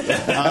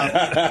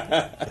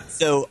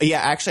 So yeah,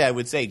 actually, I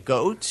would say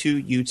go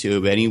to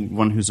YouTube.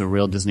 Anyone who's a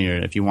real Disney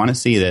nerd, if you want to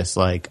see this,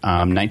 like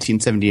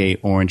 1978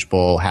 Orange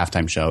Bowl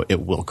halftime show,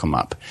 it will come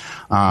up.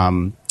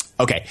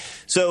 Okay,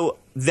 so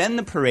then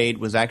the parade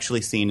was actually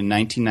seen in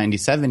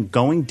 1997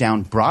 going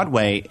down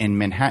Broadway in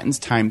Manhattan's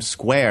Times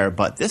Square,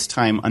 but this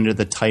time under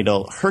the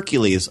title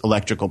Hercules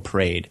Electrical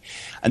Parade.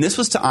 And this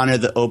was to honor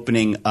the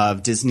opening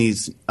of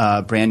Disney's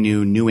brand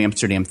new New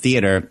Amsterdam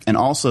Theater and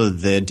also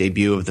the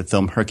debut of the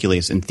film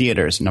Hercules in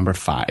theaters, number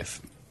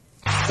 5.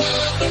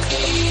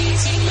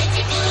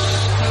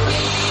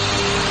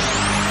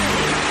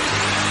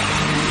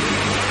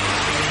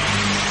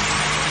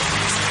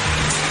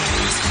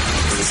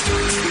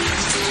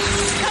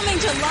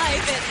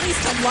 At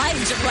least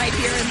alive right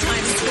here in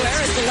Times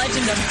Square is the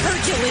legend of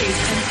Hercules,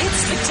 and it's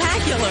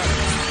spectacular.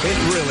 It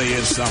really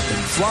is something.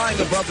 Flying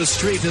above the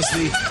street is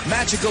the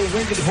magical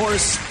winged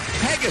horse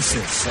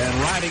Pegasus, and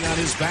riding on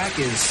his back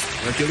is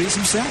Hercules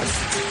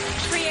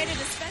himself. Created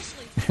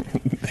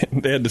especially.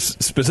 They had to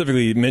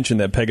specifically mention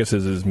that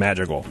Pegasus is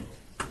magical.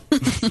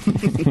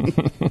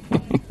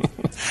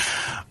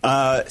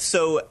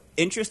 So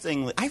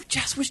interestingly, I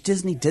just wish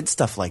Disney did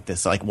stuff like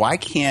this. Like, why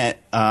can't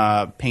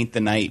Paint the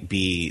Night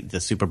be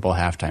the Super Bowl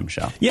halftime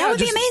show? Yeah, that would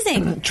be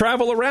amazing.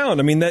 Travel around.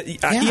 I mean,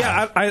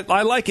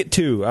 I like it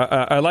too.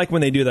 I like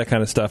when they do that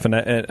kind of stuff, and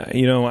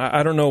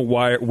I don't know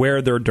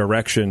where their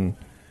direction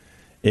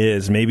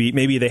is.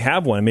 Maybe they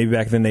have one. Maybe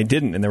back then they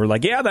didn't, and they were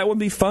like, yeah, that would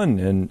be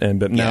fun,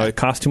 but now it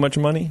costs too much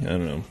money. I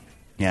don't know.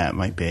 Yeah, it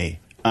might be.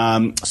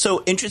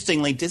 So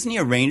interestingly, Disney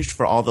arranged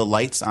for all the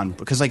lights on,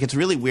 because it's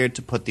really weird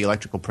to put the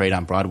electrical parade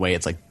on Broadway.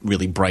 It's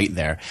really bright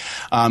there.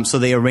 So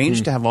they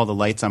arranged to have all the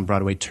lights on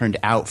Broadway turned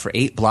out for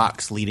 8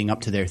 blocks leading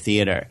up to their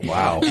theater.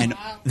 Wow. And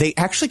they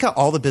actually got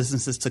all the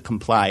businesses to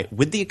comply,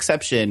 with the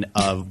exception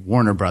of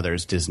Warner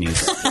Brothers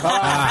Disney's.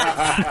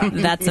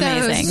 That's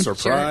amazing.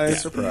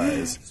 Surprise,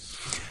 surprise.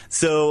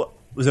 So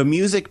the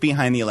music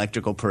behind the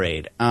electrical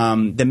parade.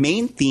 The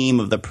main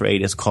theme of the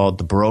parade is called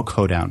the Baroque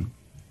Hoedown.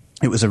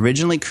 It was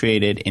originally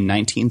created in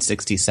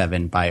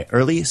 1967 by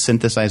early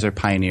synthesizer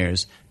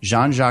pioneers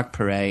Jean-Jacques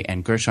Perret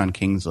and Gershon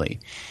Kingsley,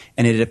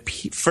 and it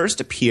first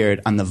appeared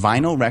on the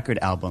vinyl record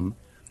album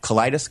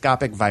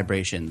Kaleidoscopic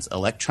Vibrations,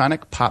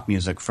 Electronic Pop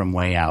Music from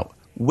Way Out,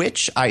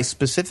 which I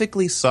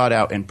specifically sought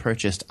out and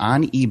purchased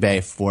on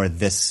eBay for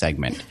this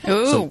segment.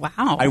 Oh,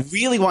 wow. I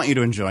really want you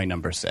to enjoy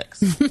number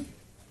 6.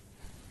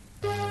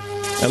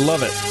 I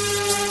love it.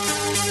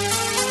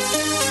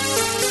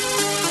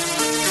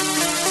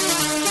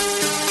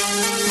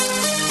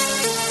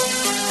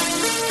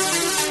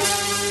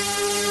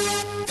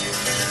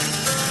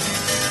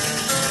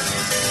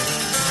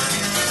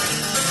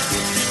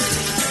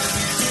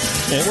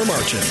 And we're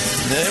marching.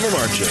 And we're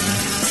marching.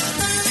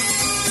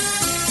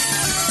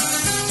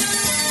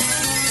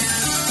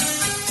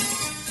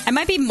 I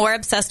might be more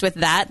obsessed with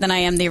that than I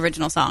am the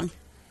original song.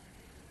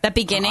 That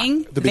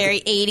beginning,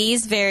 very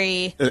 80s,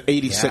 very...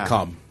 80s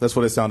sitcom. That's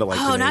what it sounded like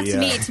to me. Not to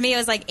me. To me, it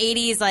was like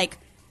 80s, I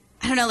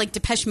don't know, like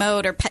Depeche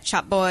Mode or Pet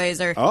Shop Boys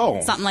or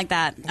something like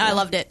that. I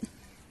loved it.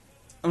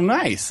 Oh,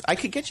 nice. I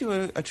could get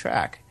you a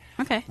track.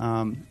 Okay.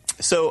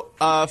 So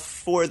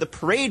for the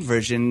parade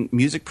version,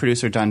 music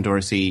producer Don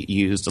Dorsey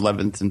used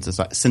 11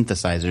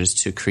 synthesizers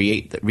to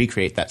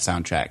recreate that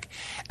soundtrack.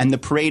 And the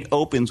parade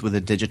opens with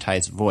a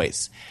digitized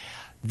voice.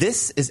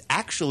 This is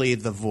actually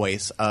the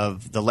voice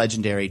of the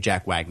legendary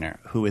Jack Wagner,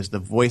 who was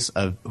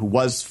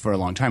for a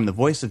long time the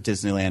voice of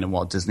Disneyland and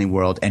Walt Disney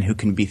World, and who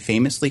can be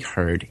famously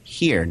heard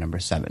here, number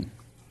 7.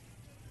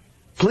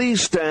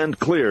 Please stand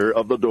clear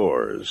of the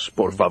doors.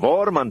 Por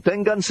favor,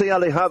 manténganse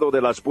alejado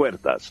de las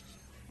puertas.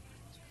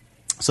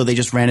 So they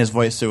just ran his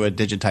voice through a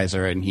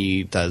digitizer, and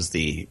he does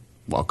the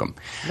welcome.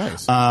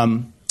 Nice.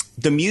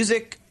 The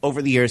music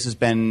over the years has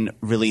been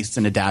released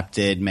and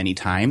adapted many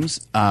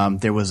times.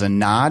 There was a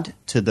nod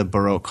to the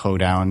Baroque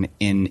Hoedown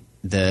in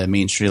the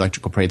Main Street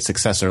Electrical Parade's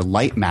successor,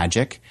 Light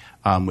Magic,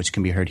 which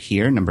can be heard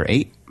here, number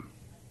 8.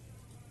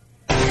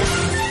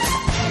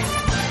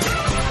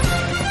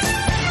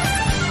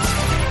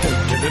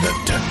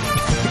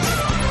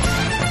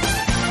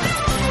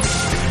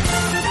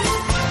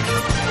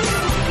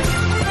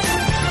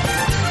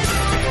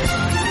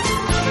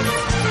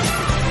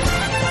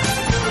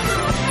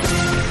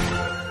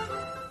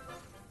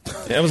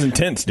 That was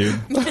intense, dude.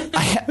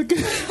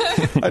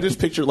 I just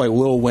pictured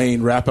Lil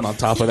Wayne rapping on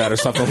top of that or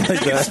something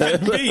like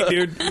that. Beat,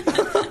 dude.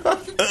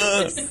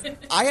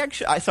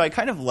 I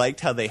kind of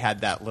liked how they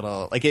had that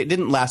little, it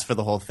didn't last for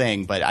the whole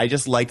thing, but I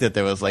just liked that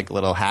there was a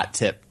little hat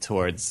tip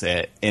towards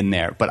it in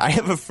there. But I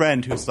have a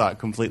friend who saw it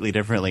completely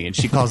differently, and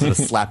she calls it a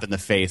slap in the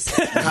face.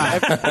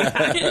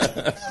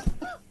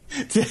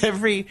 To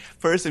every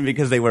person,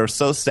 because they were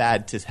so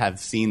sad to have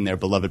seen their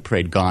beloved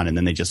parade gone, and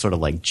then they just sort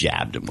of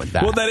jabbed him with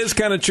that. Well, that is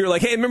kind of true.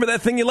 Hey, remember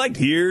that thing you liked?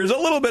 Here's a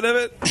little bit of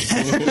it.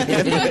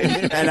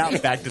 And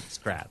out back to the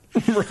scrap.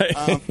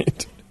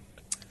 Right.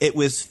 It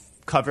was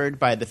covered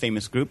by the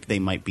famous group They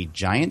Might Be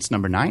Giants,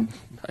 number 9.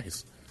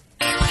 Nice.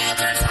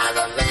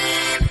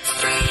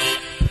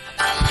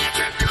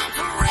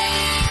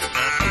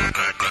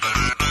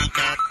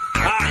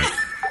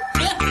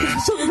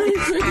 It's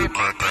amazing.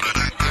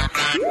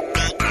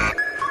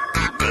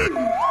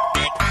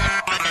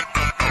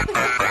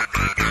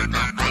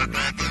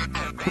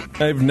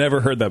 I've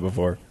never heard that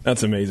before.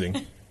 That's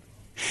amazing.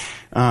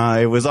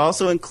 It was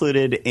also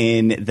included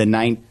in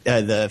the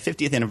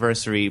 50th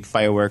anniversary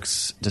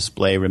fireworks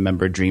display,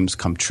 Remember Dreams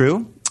Come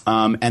True.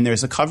 And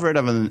there's a cover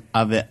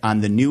of it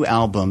on the new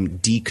album,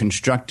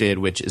 Deconstructed,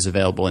 which is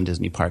available in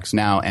Disney Parks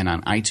now and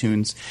on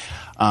iTunes.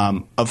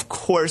 Of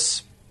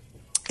course,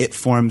 it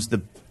forms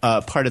the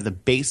part of the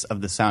base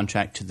of the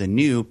soundtrack to the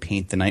new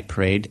Paint the Night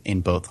Parade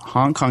in both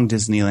Hong Kong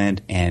Disneyland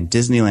and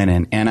Disneyland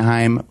in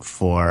Anaheim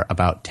for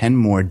about 10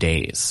 more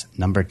days.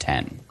 Number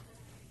 10.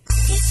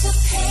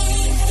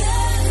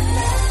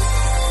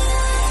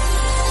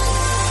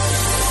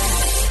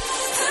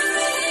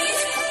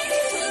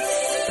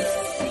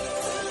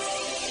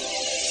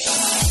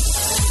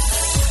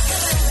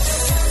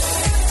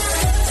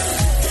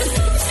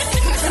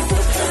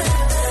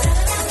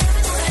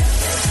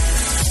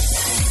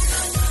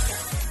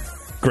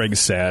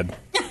 Greg's sad.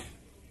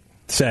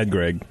 Sad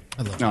Greg.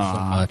 I love it so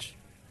much.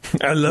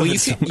 I love Well, it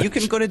so much. you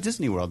can go to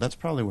Disney World. That's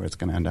probably where it's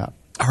going to end up.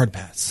 Hard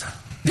pass.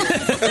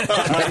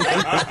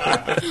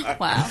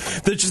 Wow.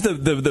 There's just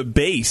the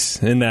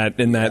bass in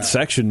that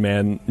section,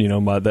 man. You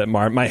know,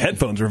 my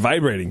headphones were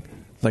vibrating.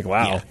 It's like,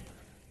 wow. Yeah.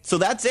 So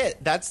that's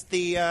it. That's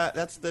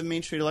the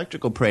Main Street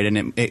Electrical Parade,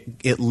 and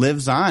it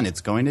lives on.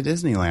 It's going to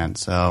Disneyland.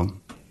 So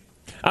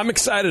I'm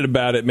excited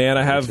about it, man.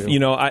 I have,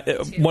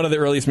 one of the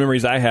earliest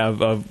memories I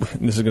have of,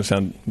 this is going to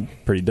sound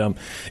pretty dumb,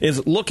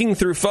 is looking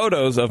through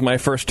photos of my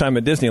first time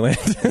at Disneyland.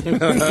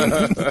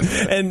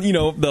 And,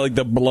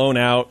 the blown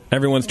out,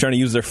 everyone's trying to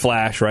use their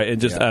flash, right? It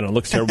just, I don't know,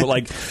 looks terrible. But,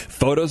 like,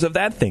 photos of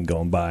that thing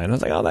going by. And I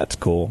was like, oh, that's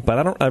cool. But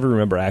I don't ever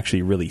remember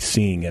actually really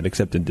seeing it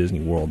except in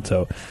Disney World.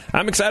 So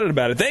I'm excited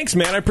about it. Thanks,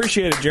 man. I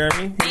appreciate it,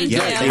 Jeremy. Thank you.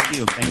 Thanks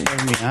for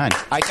having me on.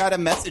 I got a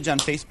message on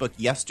Facebook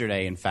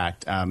yesterday, in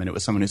fact, and it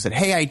was someone who said,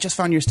 hey, I just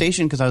found your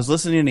station because I was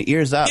listening to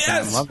Ears Up,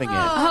 and I'm loving it.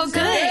 Oh, good.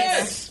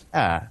 Yes.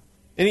 Yeah.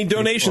 Any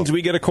donations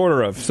we get a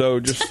quarter of.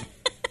 So just,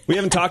 we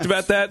haven't talked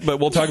about that, but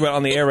we'll talk about it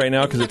on the air right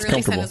now because it's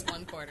comfortable.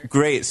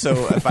 Great.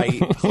 So if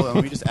hold on,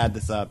 let me just add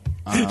this up.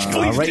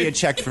 I'll write you a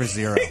check for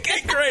 0.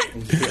 Okay,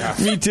 great. Yeah.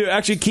 Me too.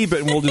 Actually, keep it,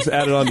 and we'll just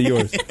add it on to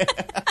yours.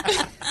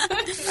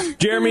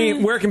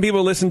 Jeremy, where can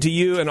people listen to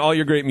you and all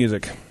your great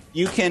music?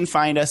 You can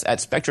find us at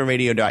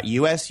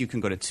spectraradio.us. You can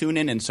go to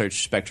TuneIn and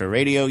search Spectra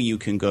Radio. You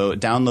can go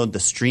download the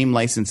Stream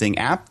licensing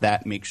app.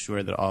 That makes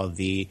sure that all of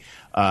the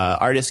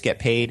artists get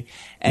paid.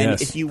 And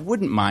if you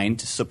wouldn't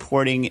mind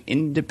supporting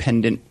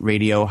independent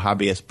radio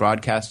hobbyist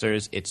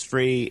broadcasters, it's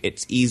free.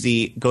 It's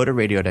easy. Go to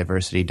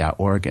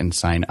radiodiversity.org and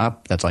sign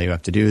up. That's all you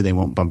have to do. They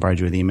won't bombard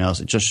you with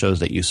emails. It just shows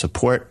that you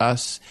support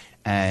us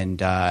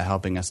and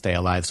helping us stay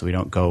alive so we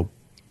don't go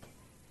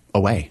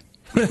away.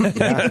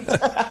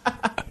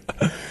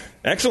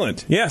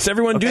 Excellent. Yes,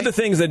 everyone do the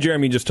things that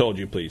Jeremy just told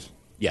you, please.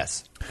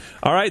 Yes.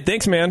 All right,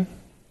 thanks, man.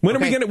 When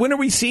are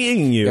we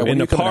seeing you in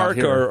the park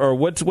or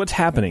what's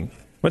happening?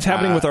 What's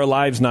happening with our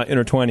lives not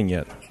intertwining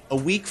yet? A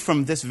week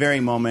from this very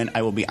moment,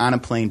 I will be on a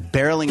plane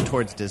barreling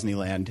towards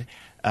Disneyland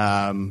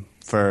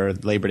for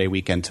Labor Day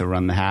weekend to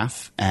run the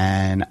half.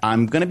 And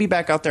I'm going to be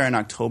back out there in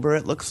October,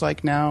 it looks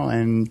like now,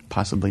 and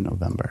possibly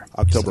November.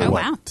 October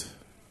what? Wow.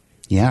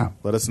 Yeah.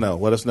 Let us know.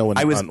 Let us know when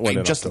I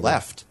when just October.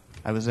 left.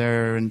 I was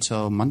there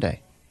until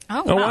Monday.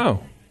 Oh,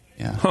 wow.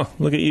 Yeah. Huh,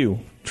 look at you.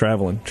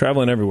 Traveling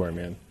everywhere,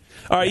 man.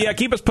 All right, yeah,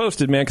 keep us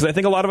posted, man, because I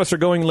think a lot of us are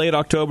going late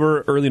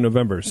October, early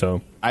November,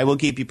 so. I will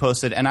keep you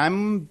posted, and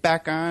I'm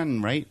back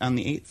on the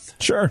 8th.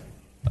 Sure.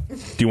 Do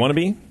you want to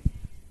be?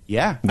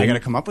 Yeah, I got to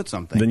come up with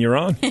something. Then you're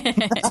on.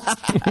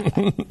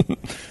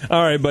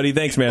 All right, buddy,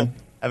 thanks, man.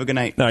 Have a good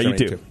night. No, you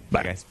too.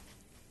 Bye, guys.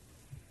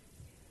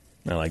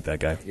 I like that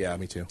guy. Yeah,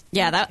 me too.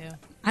 Yeah,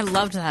 I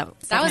loved that.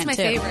 That was my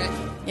too. favorite.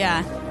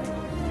 Yeah.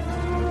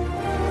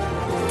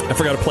 I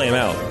forgot to play him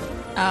out.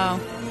 Oh.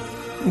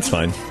 It's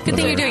fine. Good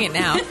thing you're doing it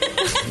now.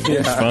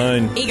 It's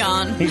fine. He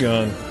gone. He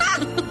gone.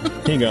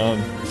 He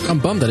gone. I'm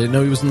bummed I didn't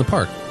know he was in the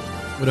park.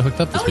 Would have hooked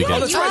up this weekend. Oh,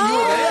 that's right. You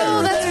were there.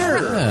 Oh, that's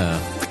right.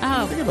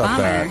 Yeah. Oh, Think about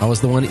bummer. that. I was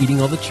the one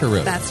eating all the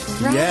churros. That's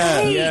right.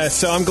 Yeah. Yeah,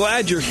 so I'm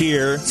glad you're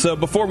here. So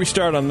before we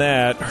start on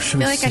that, or should I feel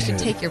we like I say should it?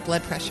 take your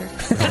blood pressure.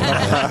 Still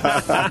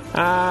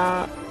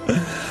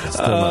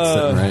not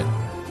sitting right.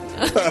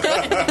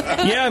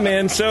 Yeah,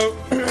 man. So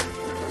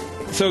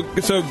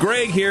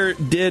Greg here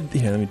did.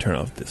 Here, let me turn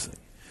off this thing.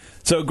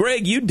 So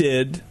Greg, you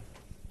did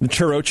the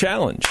churro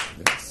challenge.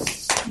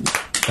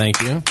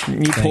 Thank you.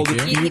 You pulled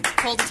Thank it. you. You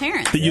pulled a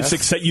Terrence.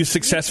 You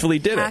successfully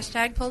did it.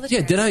 Hashtag pull the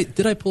Yeah, trigger.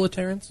 did I pull a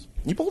Terrence?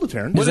 You pulled a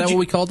Terrence. Is that what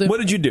we called it? What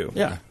did you do?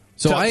 Yeah.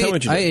 So Tell me I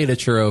what you did. ate a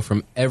churro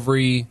from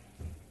every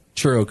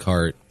churro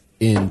cart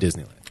in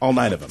Disneyland. All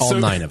 9 of them. All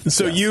 9 of them.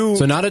 So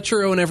So not a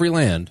churro in every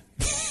land,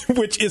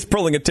 which is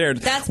pulling a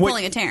Terrence. That's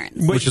pulling a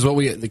Terrence. which is what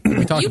we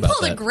talked You about.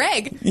 pulled a that.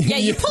 Greg. Yeah,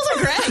 you pulled a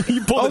Greg.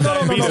 You pulled Oh, a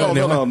diabetes.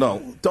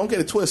 no. Don't get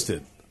it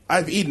twisted.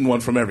 I've eaten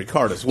one from every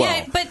cart as well.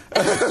 Yeah, but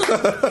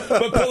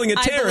But pulling a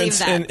I believe Terrence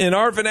that. in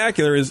our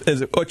vernacular is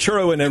a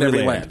churro in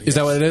every land. Is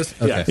that what it is?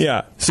 Okay.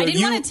 Yeah. So I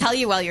didn't want to tell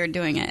you while you were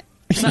doing it.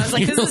 So I was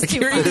like, this is too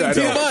much.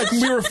 Too much.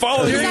 We were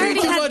following He's you.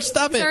 already Too had, much,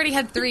 stop he's it. already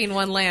had 3 in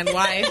one land.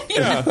 Why?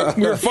 Yeah.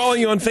 We were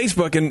following you on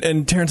Facebook, and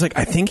Taryn's like,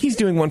 I think he's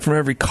doing one from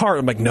every cart.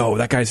 I'm like, no,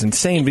 that guy's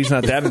insane, but he's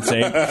not that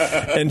insane.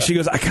 And she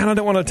goes, I kind of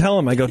don't want to tell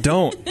him. I go,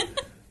 don't.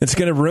 It's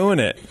going to ruin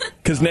it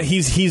because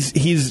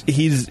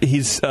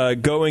he's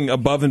going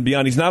above and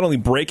beyond. He's not only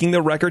breaking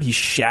the record, he's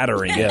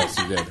shattering it. Yes,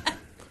 you did.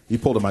 You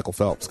pulled a Michael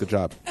Phelps. Good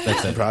job.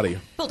 I'm proud of you.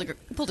 Pulled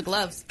the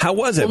gloves. How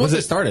was it? Well, Was once it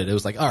it? started, it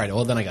was like, all right,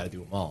 well, then I got to do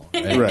them all.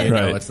 Right? Right, You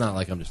know, right. It's not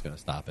like I'm just going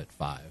to stop at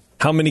 5.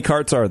 How many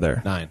carts are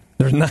there? 9.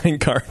 There's 9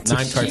 carts.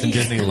 9 carts in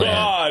Disneyland.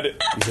 God.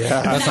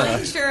 Yeah.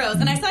 Churros,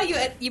 and I saw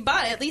you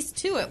bought at least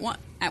 2 at one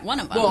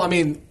of them. Well, I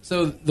mean,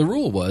 so the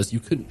rule was you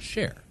couldn't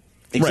share.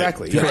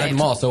 Exactly. You Yeah. had them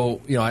all.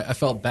 So, you know, I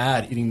felt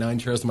bad eating 9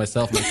 churros to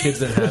myself. My kids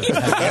didn't have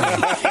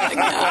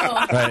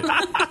Right.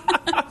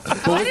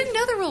 Oh, I didn't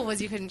know the rule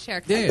was you couldn't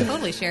share. 'Cause I Yeah.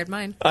 totally shared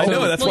mine. I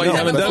know, that's why you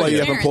haven't That's done why it you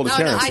yet. haven't pulled a No,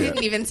 Terrence I yet.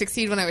 didn't even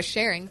succeed when I was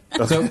sharing.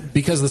 So,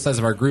 because of the size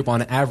of our group,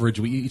 on average,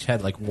 we each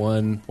had like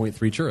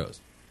 1.3 churros.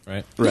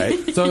 Right?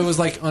 Right. So it was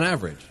like on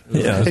average.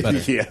 It was better.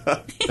 Yeah.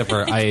 Except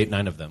for I ate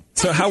 9 of them.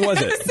 So how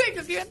was it?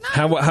 Because you had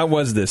 9. How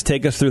was this?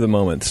 Take us through the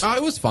moments.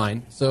 It was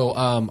fine. So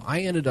I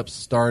ended up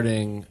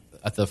starting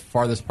at the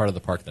farthest part of the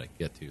park that I could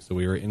get to. So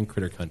we were in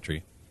Critter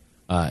Country,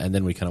 and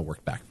then we kind of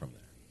worked back from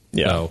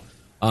there. Yeah.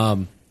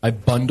 So I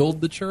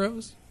bundled the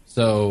churros.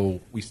 So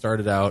we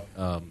started out,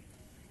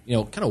 you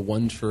know, kind of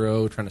one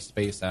churro, trying to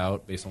space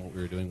out based on what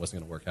we were doing. Wasn't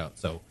going to work out.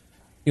 So,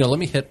 you know, let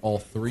me hit all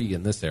 3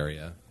 in this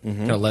area,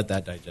 kind of let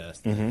that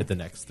digest, and hit the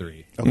next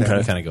 3.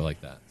 Okay. Kind of go like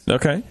that. So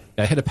Okay.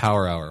 I hit a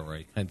power hour where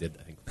I kind of did,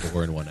 I think,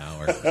 4 in 1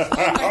 hour.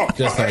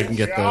 Just so I can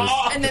get those.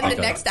 And then the back up.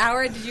 next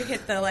hour, did you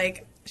hit the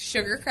like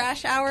sugar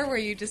crash hour where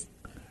you just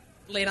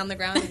laid on the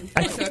ground and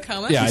fell into a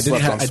coma? Yeah, I didn't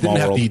slept on have Small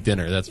to World. eat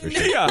dinner. That's for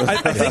sure. Yeah,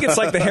 I think it's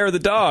like the hair of the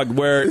dog,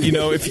 where you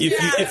know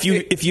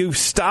if you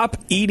stop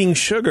eating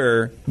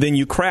sugar, then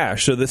you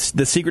crash. So the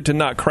secret to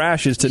not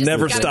crash is to just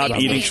never gotta stop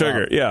maintain eating it.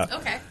 sugar. Yeah,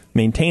 Okay.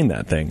 maintain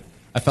that thing.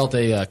 I felt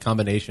a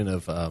combination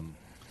of,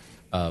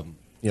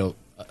 you know,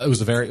 it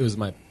was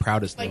my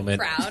proudest Like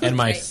moment proud, and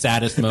my right.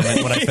 saddest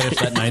moment when I finished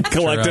that 9th churro.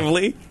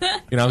 Collectively,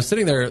 You know, I was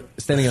standing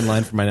in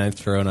line for my 9th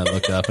churro, and I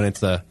looked up, and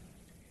it's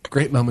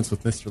great moments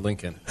with Mr.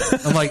 Lincoln.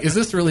 I'm like, is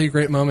this really a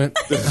great moment?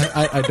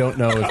 I don't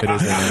know if it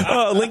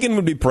is. Lincoln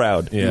would be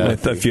proud. Yeah.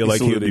 I feel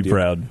like he would be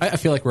proud. I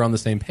feel like we're on the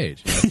same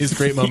page. You know, his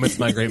great moments,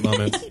 my great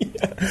moments.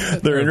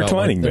 They're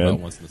intertwining, they're man.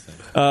 about once and the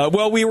same.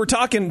 Well, we were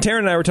talking. Taryn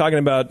and I were talking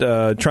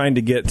about trying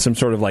to get some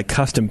sort of like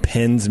custom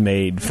pins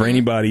made for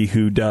anybody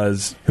who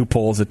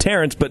pulls a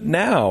Terrence. But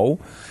now,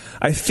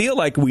 I feel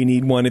like we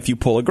need one if you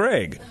pull a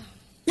Greg,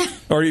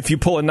 or if you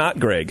pull a not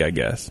Greg, I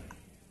guess.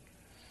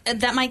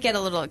 That might get a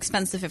little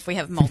expensive if we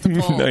have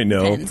multiple I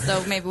know. pins,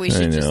 so maybe we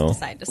should just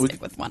decide to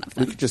stick with one of We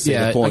them. could just say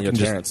Yeah, that pulling I a can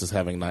just- Terrence is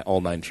having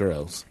all 9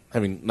 churros.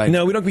 Having 9.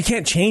 No, we don't. We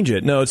can't change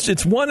it. No,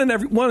 it's one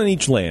in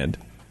each land.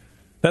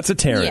 That's a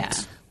Terrence.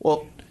 Yeah.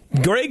 Well,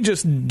 Greg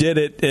just did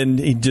it, and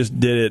he just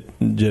did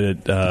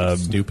it.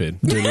 Stupid.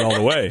 Did it all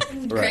the way.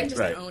 Greg just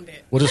right. owned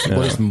it. We'll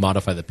just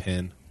modify the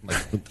pin. Like,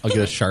 I'll get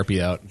a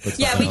Sharpie out. And put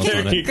Yeah, we something else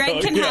on can. it.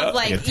 Greg can have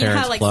like Like a you know how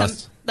Terrence like Plus.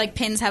 some like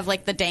pins have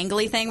like the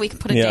dangly thing. We can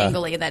put a Yeah.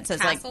 dangly that says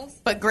like. Tassels?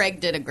 But Greg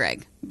did a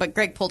Greg. But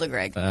Greg pulled a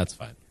Greg. That's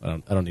fine.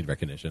 I don't need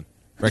recognition.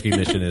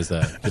 Recognition is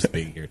just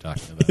being here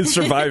talking about. He's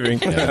surviving.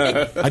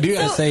 Yeah. I do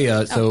gotta say,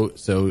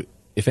 so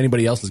if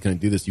anybody else is going to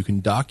do this, you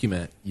can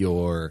document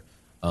your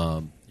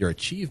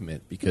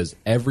achievement because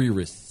every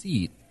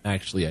receipt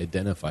actually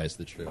identifies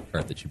the true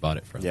cart that you bought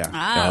it from. yeah.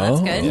 Ah, that's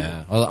good.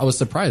 Yeah, well, I was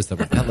surprised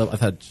that I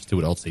thought just it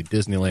would all say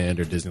Disneyland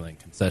or Disneyland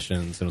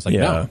concessions, and it was like,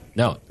 Yeah.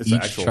 no, It's the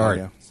each actual chart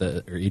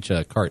one, or each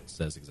cart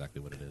says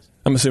exactly what it is.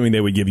 I'm assuming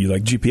they would give you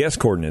like GPS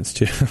coordinates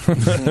too.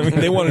 I mean,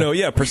 they want to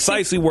know,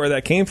 precisely where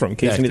that came from in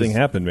case Yeah, anything 'cause-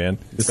 happened, man.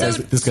 This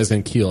guy's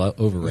going to keel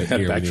over right here.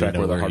 We need to Backtrack know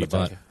where the where heart he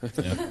bought.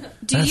 attack. Yeah.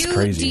 Do That's you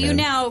crazy, do you man.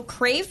 now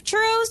crave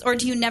churros or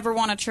do you never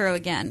want a churro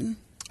again?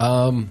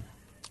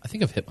 I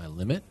think I've hit my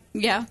limit.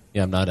 Yeah.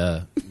 Yeah, I'm not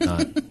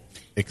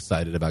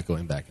excited about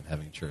going back and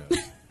having churros.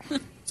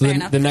 So Fair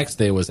enough. the next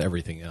day was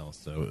everything else.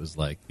 So it was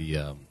like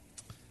the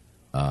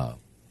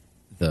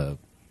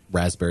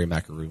raspberry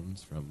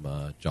macaroons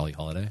from Jolly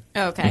Holiday.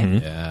 Oh, okay.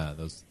 Mm-hmm. Yeah,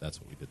 that's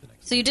what we did the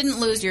next. So you didn't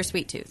lose your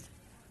sweet tooth.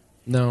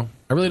 No,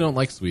 I really don't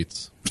like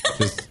sweets.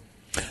 Just,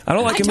 I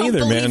don't like I him don't either,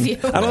 man. believe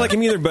you. I don't like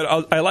him either,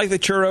 but I like the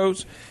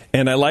churros,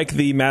 and I like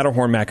the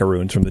Matterhorn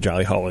macaroons from the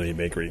Jolly Holiday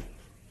Bakery.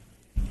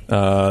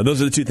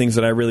 Those are the two things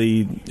that I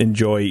really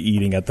enjoy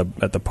eating at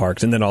the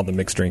parks, and then all the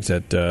mixed drinks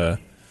at Trader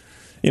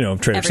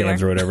Everywhere.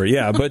 Sam's or whatever.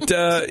 Yeah, but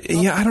I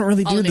don't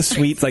really All do the the mixed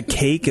sweets like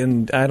cake,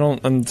 and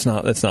that's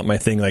not my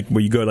thing. Like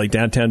where you go to like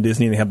downtown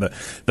Disney and they have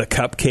the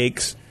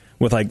cupcakes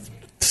with like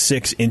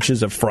 6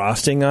 inches of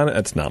frosting on it.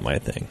 That's not my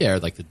thing. yeah, or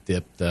like the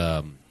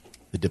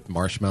dipped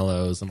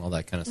marshmallows and all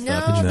that kind of No,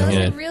 stuff. those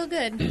Yeah. are real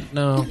good.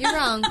 No, You're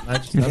wrong.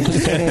 I'm just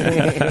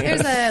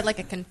There's a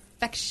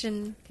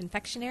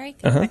confectionery.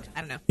 I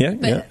don't know. Yeah,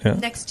 but yeah.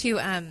 next to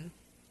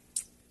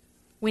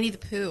Winnie the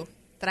Pooh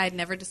that I had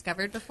never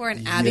discovered before,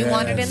 and Abby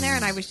wandered in there,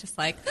 and I was just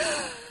like,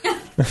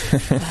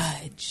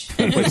 Fudge.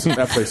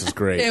 That place is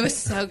great. It was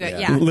so good.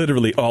 Yeah.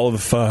 Literally all of the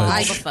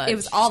fudge. It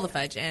was all the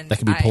fudge, and That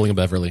could be Pulling a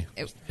Beverly.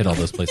 Hit all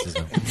those places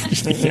now.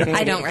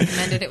 I don't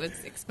recommend it. It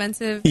was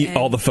expensive. Eat and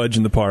all the fudge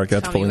in the park.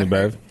 That's Tell me Pulling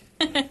the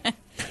what Bev.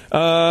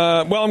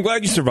 Well, I'm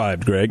glad you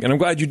survived, Greg, and I'm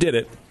glad you did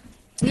it.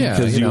 Yeah,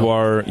 because you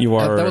are.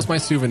 That was my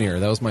souvenir.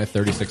 That was my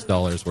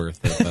 $36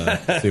 worth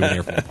of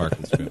souvenir from the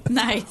park.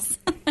 Nice.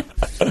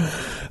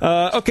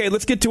 Okay,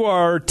 let's get to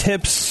our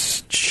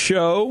tips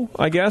show.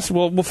 I guess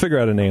we'll figure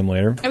out a name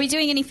later. Are we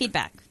doing any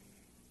feedback,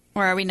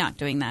 or are we not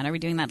doing that? Are we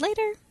doing that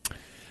later?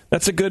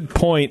 That's a good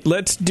point.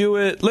 Let's do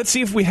it. Let's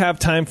see if we have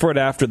time for it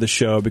after the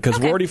show because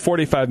we're already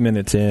 45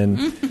 minutes in.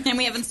 And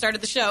we haven't started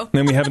the show.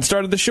 And we haven't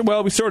started the show.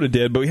 Well, we sort of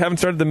did, but we haven't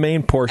started the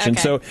main portion.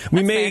 Okay. So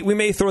we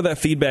may throw that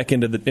feedback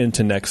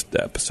into next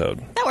episode.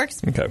 That works.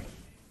 Okay.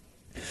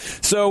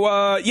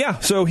 So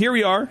so here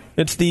we are.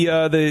 It's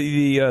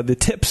the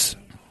tips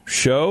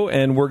show,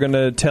 and we're going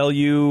to tell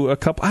you a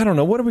couple. I don't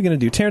know. What are we going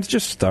to do? Terrence,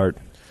 just start.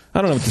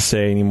 I don't know what to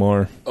say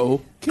anymore.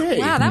 Okay.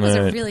 Wow, that was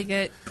All a right. really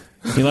good.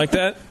 You like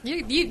that?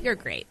 You're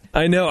great.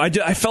 I know.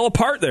 I fell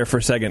apart there for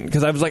a second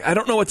because I was like, I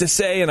don't know what to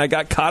say, and I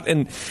got caught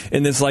in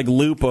this like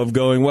loop of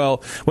going,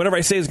 well, whatever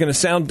I say is going to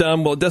sound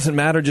dumb. Well, it doesn't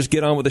matter. Just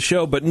get on with the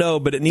show. But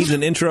it needs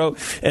an intro,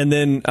 and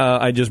then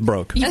I just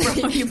broke. You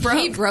broke. He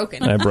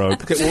broken. I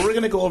broke. Okay, well, we're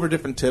going to go over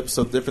different tips,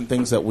 so different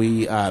things that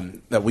we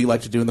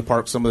like to do in the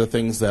park. Some of the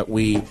things that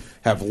we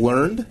have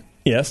learned.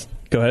 Yes.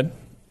 Go ahead.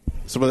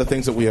 Some of the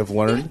things that we have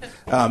learned,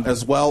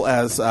 as well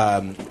as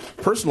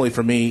personally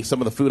for me,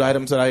 some of the food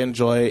items that I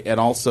enjoy,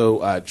 and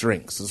also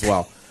drinks as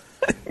well.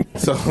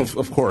 So,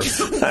 of course.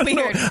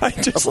 Weird.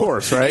 Of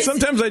course, right?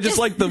 Sometimes I just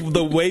like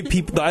the way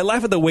people... I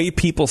laugh at the way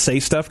people say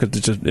stuff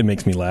because it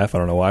makes me laugh. I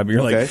don't know why, but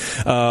you're like...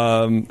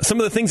 some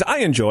of the things I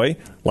enjoy,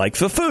 like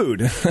the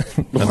food. I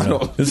don't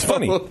know. It's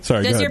funny.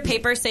 Sorry, Does go your ahead.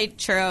 paper say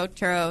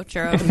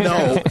churro?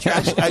 No,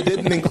 actually, I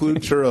didn't include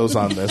churros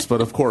on this,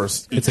 but of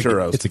course,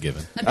 churros. It's a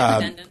given.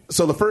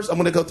 So the first, I'm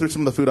going to go through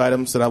some of the food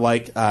items that I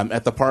like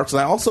at the parks, and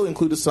I also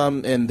included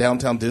some in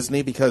Downtown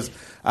Disney because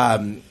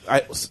a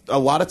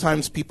lot of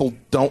times people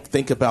don't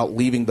think about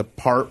leaving the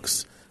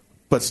parks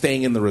but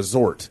staying in the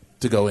resort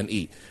to go and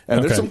eat.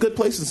 And there's some good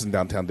places in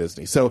Downtown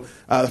Disney. So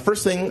the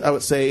first thing I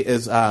would say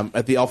is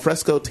at the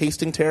Alfresco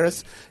Tasting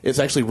Terrace. It's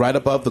actually right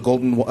above the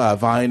Golden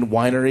Vine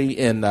Winery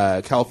in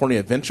California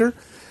Adventure.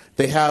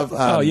 They have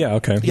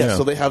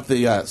so they have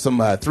the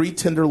some 3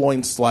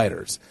 tenderloin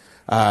sliders.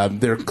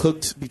 They're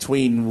cooked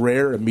between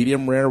rare and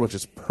medium rare, which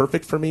is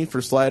perfect for me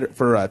for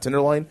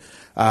tenderloin,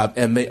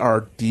 and they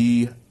are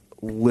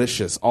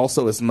delicious.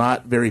 Also, it's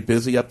not very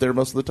busy up there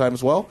most of the time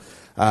as well.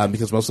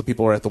 Because most of the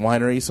people are at the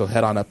winery, so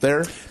head on up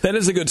there. That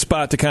is a good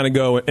spot to kind of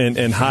go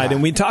and hide.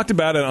 And we talked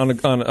about it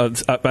on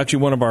actually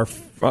one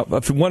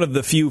of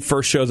the few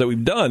first shows that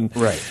we've done.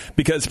 Right.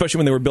 Because especially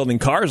when they were building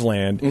Cars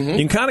Land, you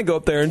can kind of go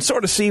up there and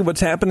sort of see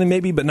what's happening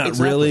maybe, but not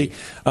really.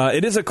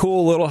 It is a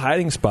cool little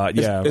hiding spot,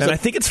 I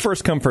think it's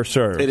first come, first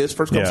serve. It is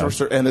first come, first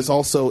serve. And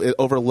it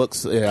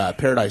overlooks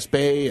Paradise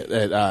Bay.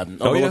 It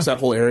overlooks that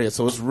whole area,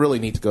 so it's really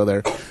neat to go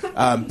there.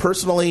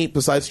 Personally,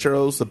 besides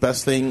churros, the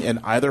best thing in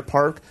either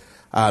park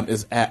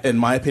in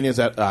my opinion, is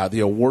at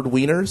the Award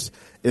Wieners.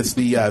 It's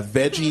the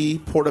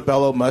veggie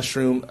portobello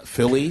mushroom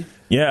Philly.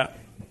 Yeah,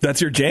 that's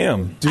your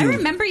jam. I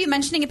remember you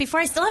mentioning it before.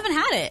 I still haven't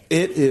had it.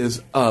 It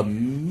is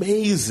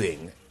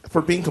amazing.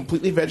 For being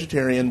completely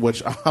vegetarian,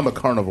 which I'm a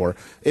carnivore,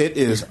 it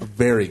is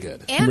very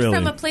good. And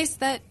from a place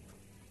that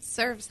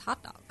serves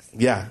hot dogs.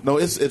 Yeah, no,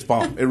 it's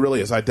bomb. It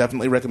really is. I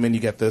definitely recommend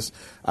you get this.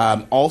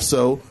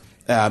 Also...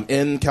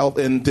 in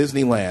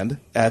Disneyland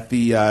at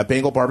the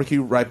Bengal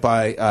Barbecue right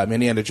by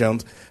Indiana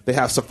Jones, they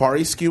have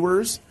safari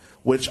skewers,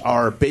 which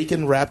are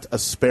bacon-wrapped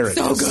asparagus.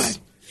 So good.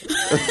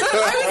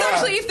 I was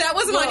actually, if that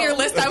wasn't on your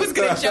list, I was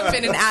going to jump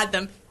in and add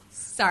them.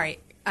 Sorry.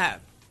 I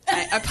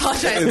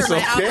apologize it's for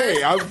my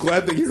okay. outburst. I'm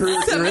glad that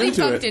you're Somebody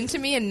into bumped it. into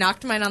me and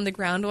knocked mine on the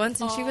ground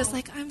once, and she was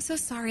like, I'm so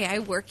sorry. I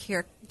work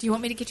here. Do you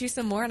want me to get you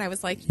some more? And I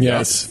was like,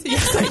 yes.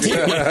 Yes,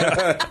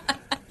 I do.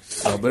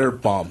 Oh, they're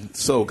bomb.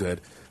 So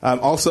good.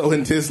 Also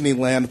in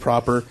Disneyland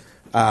proper,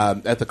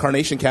 at the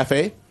Carnation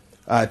Cafe,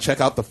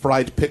 check out the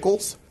fried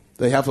pickles.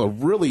 They have a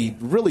really,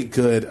 really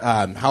good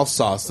house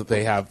sauce that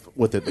they have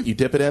with it that you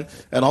dip it in.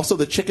 And also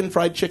the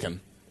fried chicken.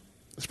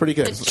 It's pretty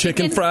good.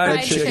 Chicken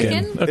fried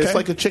chicken. Okay. It's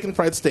like a chicken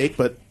fried steak,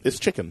 but it's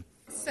chicken.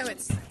 So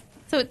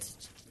it's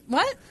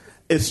what?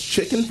 It's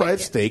chicken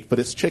fried steak, but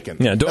it's chicken.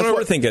 Yeah, don't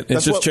overthink it.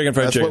 It's just chicken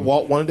fried chicken. That's what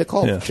Walt wanted to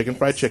call it, chicken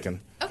fried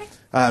chicken. Okay.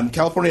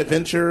 California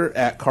Adventure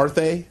at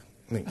Carthay.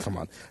 I mean, come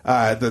on.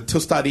 The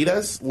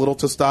tostaditas, little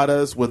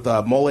tostadas with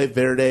mole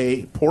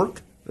verde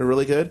pork. They're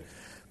really good.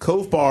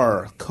 Cove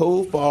Bar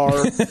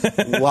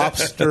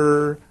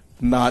lobster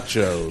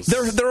nachos.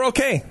 They're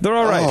okay. They're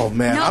all right. Oh,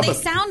 man. No, they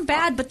sound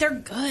bad, but they're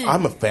good.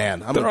 I'm a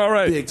fan. They're all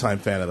right. Big-time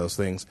fan of those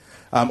things.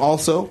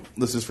 Also,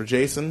 this is for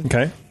Jason.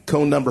 Okay.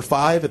 Cone number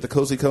 5 at the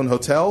Cozy Cone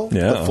Hotel.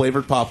 Yeah. The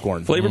flavored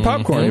popcorn. Flavored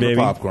popcorn, baby.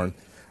 Popcorn.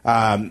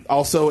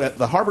 Also, at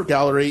the Harbor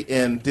Gallery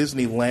in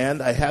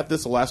Disneyland, I had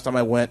this the last time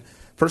I went.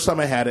 First time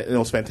I had it, and it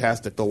was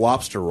fantastic. The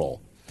lobster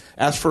roll.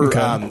 Asked for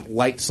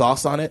light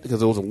sauce on it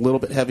because it was a little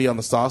bit heavy on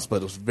the sauce, but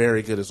it was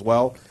very good as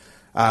well.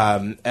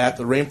 At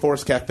the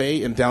Rainforest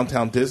Cafe in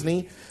downtown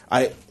Disney,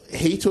 I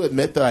hate to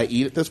admit that I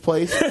eat at this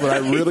place, but I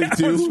really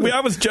do.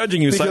 I was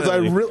judging you because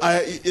silently.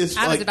 I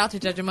was about to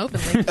judge him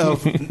openly.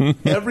 Of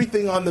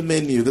everything on the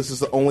menu, this is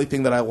the only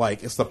thing that I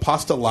like. It's the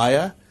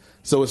pastalaya.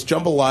 So it's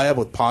jambalaya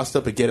with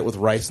pasta, but get it with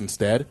rice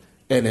instead,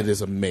 and it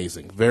is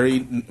amazing. Very,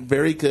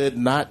 very good.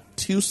 Not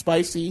too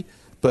spicy,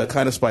 but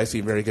kind of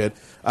spicy. Very good.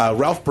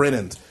 Ralph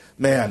Brennan's,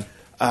 man.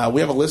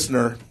 We have a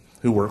listener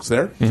who works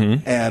there,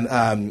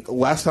 and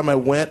last time I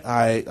went,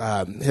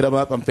 I hit him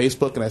up on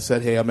Facebook and I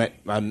said, "Hey, I'm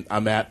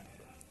at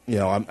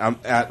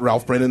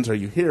Ralph Brennan's. Are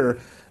you here?"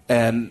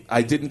 And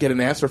I didn't get an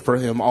answer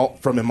from him.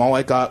 All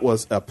I got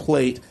was a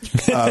plate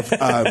of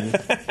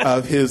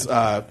his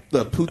the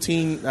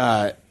poutine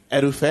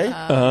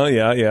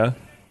etouffee. Yeah.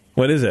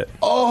 What is it?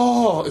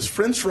 Oh, it's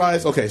French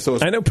fries. Okay, so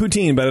I know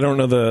poutine, but I don't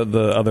know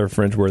the other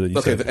French word that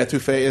you said. The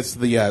etouffee is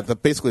the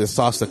basically the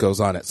sauce that goes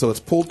on it. So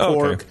it's pulled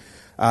pork.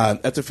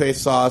 Etouffee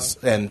sauce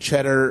and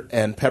cheddar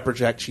and pepper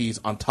jack cheese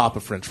on top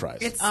of French fries.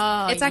 It's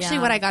actually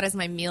what I got as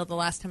my meal the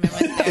last time I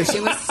went there.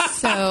 It was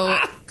so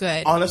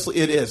good. Honestly,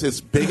 it is.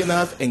 It's big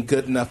enough and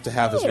good enough to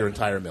have as your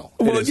entire meal.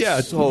 Well, it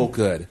is so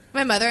good.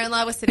 My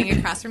mother-in-law was sitting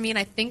across from me, and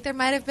I think there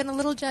might have been a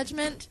little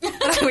judgment,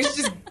 but I was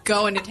just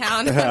going to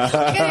town. Like,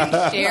 I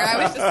didn't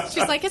share.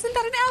 She's like, "Isn't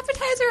that an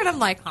appetizer?" And I'm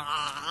like,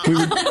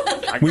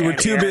 "Ah." We were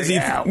too busy.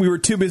 We were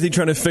too busy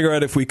trying to figure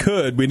out if we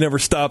could. We never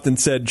stopped and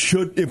said,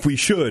 if we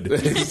should."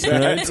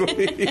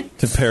 Exactly. Right?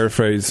 To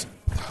paraphrase.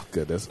 Oh,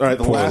 goodness. All right.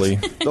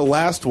 The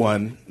last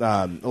one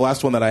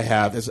that I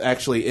have is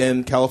actually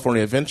in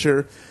California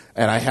Adventure,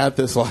 and I had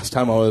this last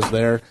time I was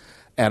there,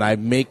 and I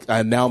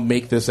now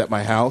make this at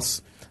my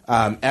house.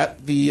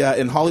 At the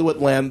in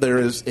Hollywoodland, there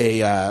is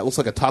a looks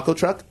like a taco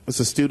truck. It's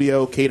a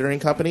studio catering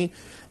company,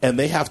 and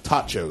they have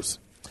tachos.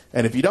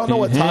 And if you don't know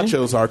what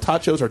tachos are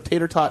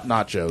tater tot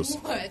nachos.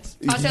 What?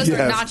 Tachos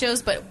are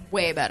nachos, but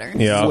way better.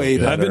 Yeah, way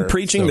better. I've been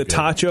preaching the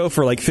tacho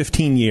for like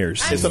 15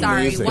 years. I'm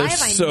sorry. Amazing. Why They're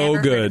have I so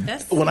never good. heard of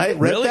this? When I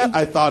read that,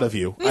 I thought of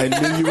you. I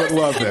knew you would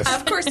love this.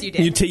 Of course you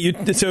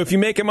did. So if you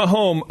make them at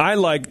home, I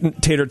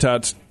like tater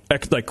tots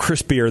like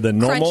crispier than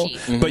normal,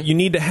 Crunchy. but you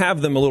need to have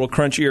them a little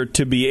crunchier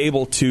to be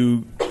able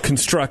to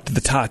construct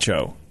the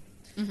tacho.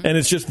 And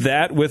it's just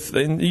that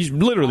and you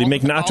literally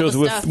make nachos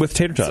with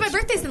tater tots. So my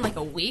birthday's in like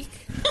a week.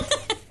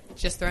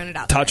 Just throwing it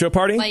out. Tacho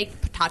party?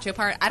 Like tacho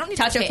party. I don't need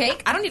tacho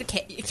cake. I don't need a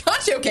cake.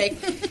 Tacho cake.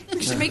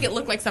 You should make it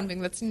look like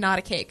something that's not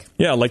a cake.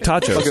 Yeah, like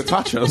tachos. Like a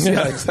tachos.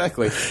 Yeah,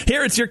 exactly.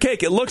 Here, it's your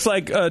cake. It looks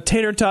like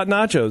tater tot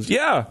nachos.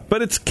 Yeah,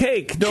 but it's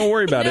cake. Don't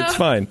worry about it. It's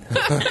fine.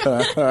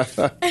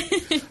 All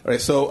right.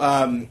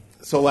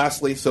 So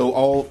lastly,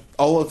 all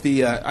of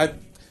the I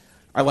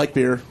like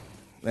beer.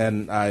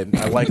 And I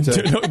like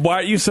to. Why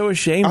are you so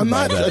ashamed? I'm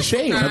not that?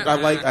 ashamed.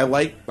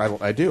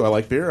 I do. I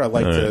like beer. I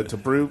like to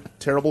brew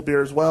terrible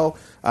beer as well.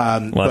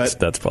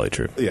 That's probably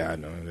true. Yeah, I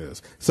know it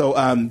is. So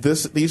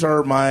these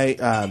are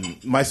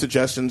my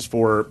suggestions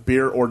for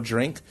beer or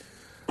drink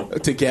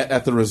to get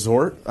at the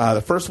resort. The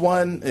first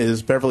one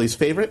is Beverly's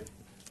favorite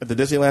at the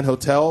Disneyland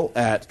Hotel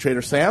at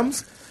Trader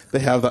Sam's. They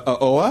have the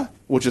Oa,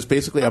 which is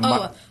basically a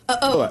There we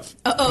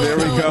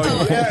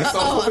go. Yes,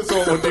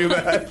 someone would do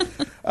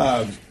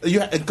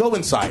that. Go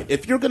inside.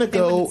 If you're going to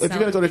go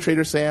to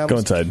Trader Sam's, go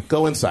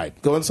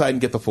inside. Go inside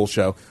and get the full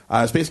show.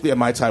 It's basically a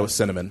Mai Tai with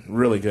cinnamon.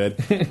 Really good.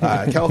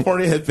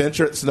 California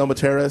Adventure at Sonoma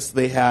Terrace.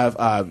 They have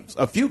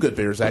a few good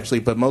beers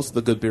actually, but most of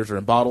the good beers are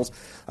in bottles.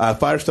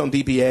 Firestone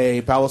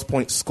DBA, Ballast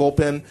Point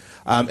Sculpin,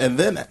 and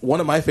then one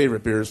of my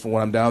favorite beers from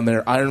when I'm down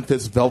there, Iron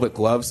Fist Velvet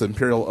Gloves,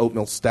 Imperial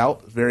Oatmeal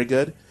Stout. Very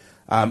good.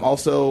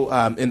 Also,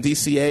 in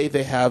DCA,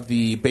 they have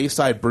the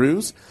Bayside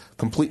Brews.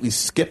 Completely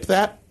skip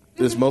that.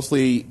 It's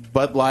mostly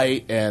Bud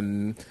Light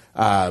and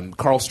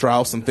Karl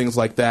Strauss and things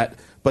like that.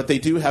 But they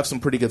do have some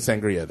pretty good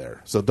sangria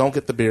there. So don't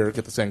get the beer,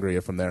 get the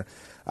sangria from there.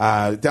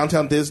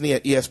 Downtown Disney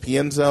at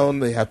ESPN Zone,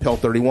 they have Pel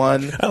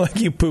 31. I like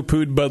you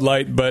poo-pooed Bud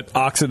Light, but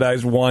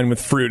oxidized wine with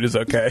fruit is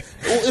okay.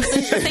 Well,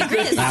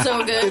 Sangria is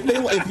so good.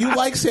 If you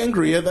like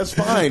sangria, that's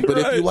fine. But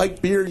if you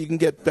like beer, you can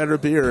get better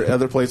beer at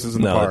other places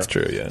in the bar. No, that's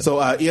true, yeah. So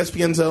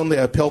ESPN Zone, they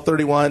have Pel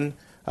 31,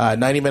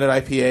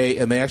 90-minute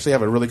IPA, and they actually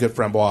have a really good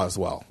framboise as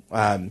well.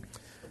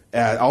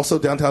 Also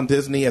downtown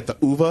Disney at the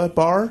Uva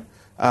Bar,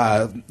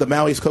 the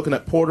Maui's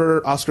Coconut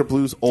Porter, Oscar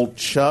Blues Old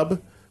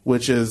Chub,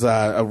 which is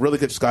a really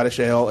good Scottish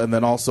ale, and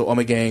then also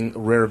Ommegang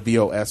Rare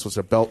VOS, which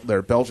are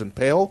their Belgian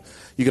Pale.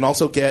 You can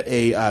also get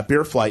a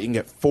beer flight. You can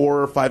get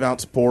 4 or 5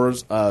 ounce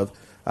pours of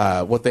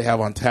what they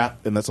have on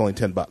tap, and that's only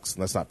 $10,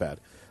 and that's not bad.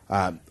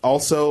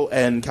 Also,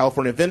 in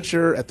California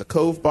Adventure at the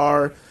Cove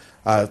Bar,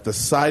 the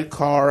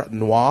Sidecar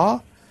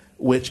Noir,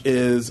 which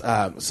is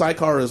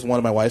Sidecar is one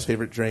of my wife's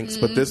favorite drinks,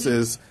 but this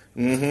is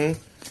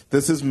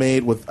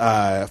made with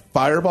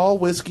Fireball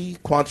whiskey,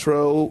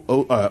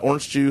 Cointreau,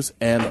 orange juice,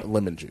 and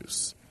lemon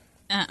juice.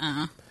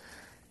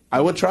 I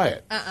would try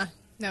it.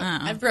 No,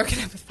 I've broken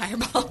up with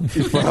Fireball.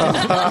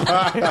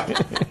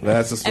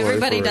 That's a story.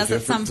 Everybody for does a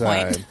at some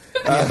different point.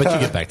 time. But you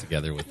get back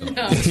together with them.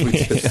 No,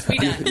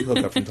 We hook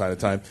up from time to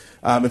time.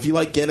 If you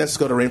like Guinness,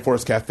 go to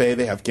Rainforest Cafe.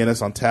 They have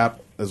Guinness on tap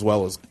as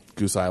well as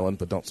Goose Island,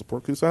 but don't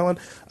support Goose Island.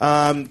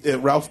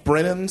 At Ralph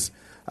Brennan's,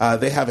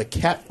 they have a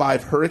Cat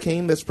 5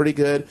 Hurricane that's pretty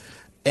good.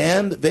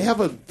 And they have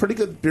a pretty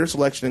good beer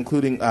selection,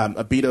 including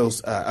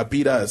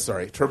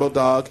Abita, Turbo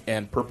Dog,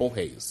 and Purple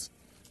Haze.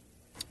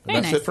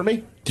 And that's it for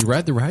me. Do you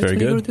ride the rides Very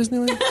when you good. go to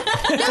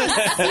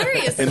Disneyland?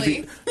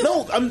 seriously.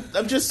 No,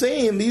 I'm just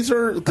saying these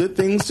are good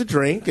things to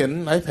drink,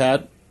 and I've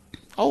had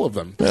all of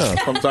them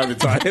from time to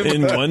time.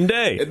 In one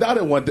day. Not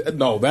in one day.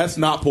 No, that's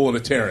not pulling a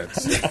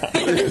Terrence.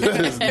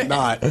 That is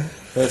not.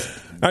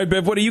 All right,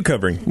 Bev, what are you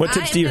covering? What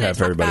tips do you have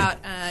for everybody?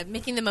 About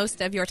making the most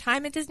of your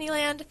time at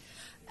Disneyland,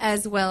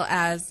 as well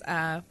as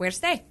where to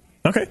stay.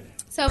 Okay.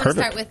 So I'm going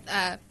to Perfect.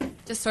 start with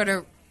just sort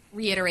of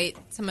reiterate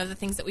some of the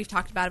things that we've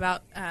talked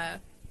about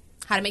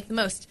how to make the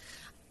most.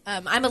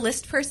 I'm a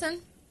list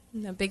person.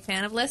 I'm a big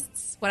fan of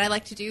lists. What I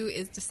like to do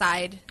is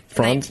decide the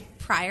Franz? night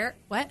prior.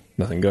 What?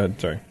 Nothing. Go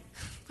ahead. Sorry.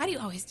 Why do you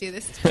always do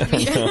this to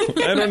me?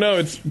 I don't know.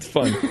 It's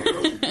fun.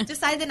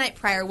 Decide the night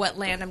prior what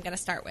land I'm going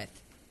to start with.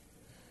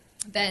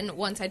 Then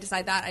once I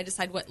decide that, I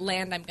decide what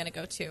land I'm going to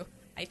go to.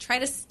 I try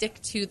to stick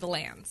to the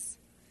lands,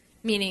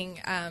 meaning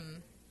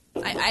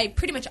I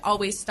pretty much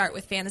always start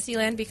with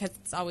Fantasyland because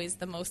it's always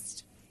the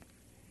most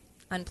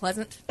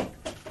unpleasant.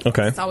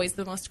 Okay. It's always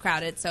the most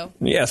crowded. So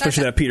Yeah,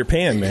 especially that Peter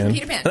Pan, man.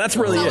 Peter Pan. That's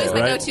really it's it, always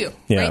my right? go-to.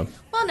 Yeah. Right?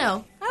 Well,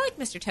 no, I like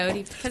Mr. Toad.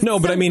 Because No,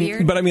 it's but so I mean,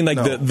 weird. like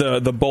No.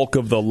 the bulk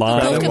of the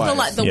line. Bulk of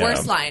Otherwise, the yeah.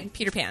 worst line,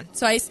 Peter Pan.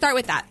 So I start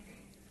with that,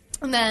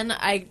 and then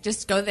I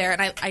just go there,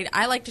 and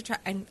I like to try,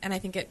 and I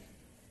think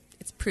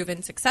it's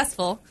proven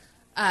successful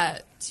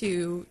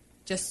to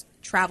just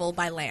travel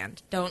by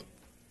land. Don't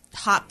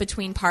hop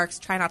between parks.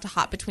 Try not to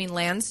hop between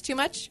lands too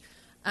much.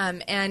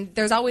 And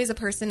there's always a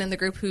person in the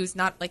group who's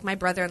not, like my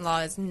brother-in-law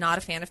is not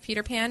a fan of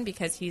Peter Pan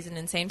because he's an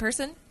insane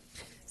person.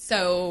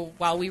 So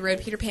while we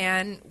rode Peter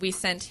Pan, we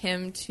sent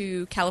him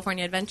to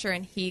California Adventure,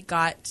 and he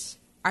got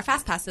our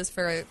fast passes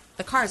for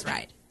the Cars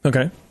ride.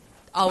 Okay.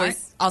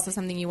 Always, also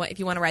something you want if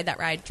you want to ride that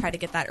ride. Try to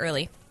get that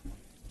early.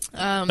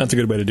 That's a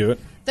good way to do it.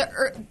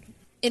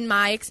 In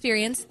my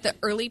experience, the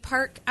early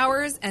park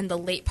hours and the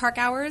late park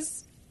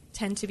hours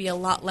tend to be a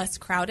lot less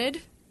crowded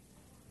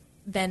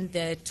than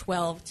the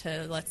 12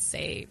 to, let's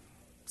say,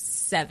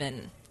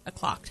 7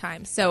 o'clock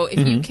time. So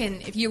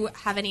if you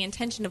have any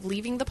intention of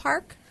leaving the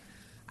park,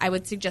 I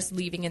would suggest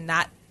leaving in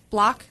that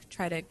block.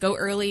 Try to go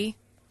early,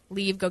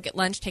 leave, go get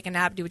lunch, take a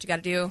nap, do what you got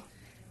to do,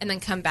 and then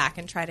come back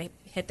and try to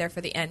hit there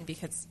for the end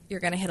because you're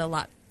going to hit a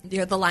lot.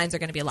 The lines are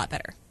going to be a lot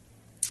better.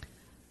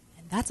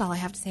 And that's all I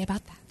have to say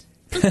about that.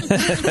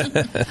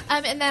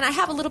 And then I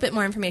have a little bit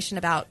more information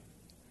about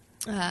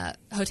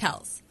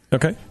hotels.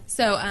 Okay.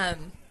 So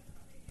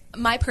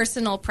my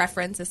personal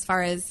preference as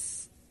far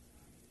as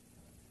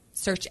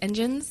search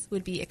engines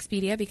would be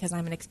Expedia because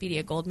I'm an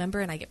Expedia Gold member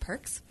and I get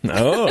perks.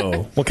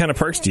 Oh, what kind of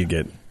perks do you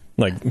get?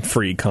 Like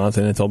free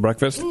continental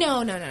breakfast?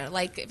 No.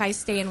 Like if I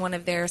stay in one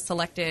of their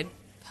selected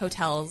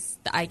hotels,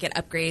 I get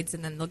upgrades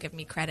and then they'll give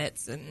me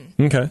credits. And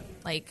Okay.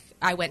 like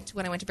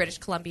when I went to British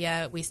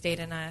Columbia, we stayed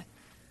in a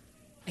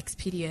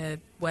Expedia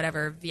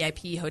whatever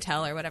VIP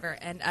hotel or whatever,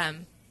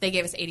 and they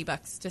gave us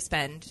 $80 to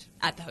spend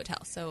at the hotel.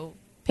 So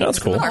paid That's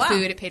for some cool. of our Oh, wow.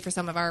 food, it paid for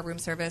some of our room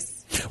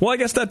service. Well, I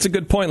guess that's a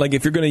good point. Like,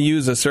 if you're going to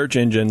use a search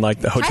engine like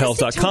the to stick to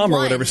hotels.com or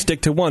one. whatever,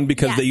 stick to one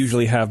because Yes. they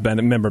usually have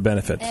member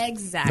benefits.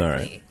 Exactly. All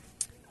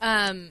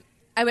right.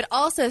 I would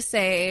also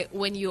say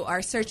when you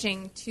are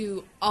searching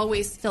to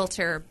always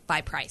filter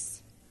by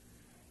price.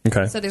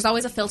 Okay. So there's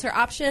always a filter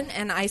option,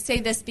 and I say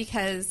this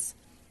because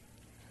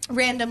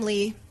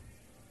randomly,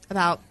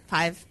 about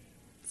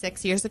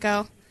 5-6 years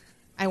ago,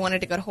 I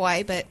wanted to go to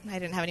Hawaii, but I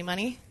didn't have any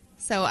money.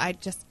 So I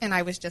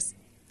was just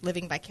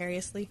living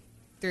vicariously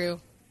through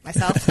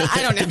myself.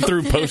 I don't know.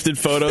 Through posted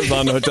photos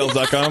on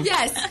hotels.com?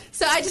 Yes.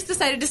 So I just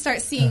decided to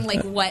start seeing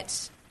like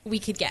what we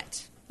could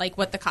get, like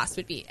what the cost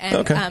would be, and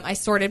Okay. I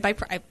sorted by.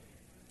 I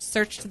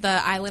searched the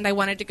island I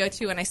wanted to go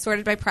to, and I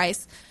sorted by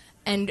price,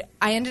 and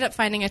I ended up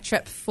finding a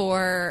trip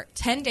for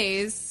 10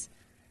 days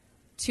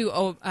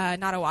to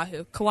not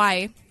Oahu,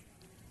 Kauai,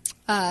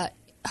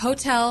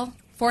 hotel,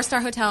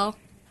 4-star hotel,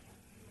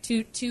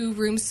 two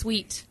room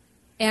suite,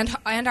 and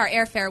our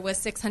airfare was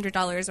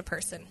 $600 a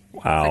person.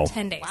 Wow. For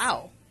 10 days.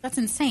 Wow. That's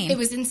insane. It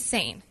was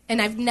insane,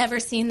 and I've never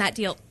seen that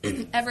deal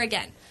ever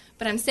again.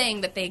 But I'm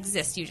saying that they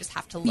exist. You just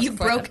have to look You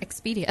for broke them.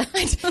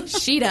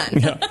 Expedia. She done.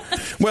 Yeah.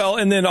 Well,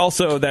 and then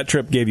also that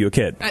trip gave you a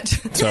kid.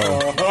 So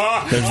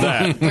there's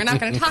that. We're not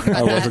going to talk I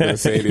about wasn't going to that.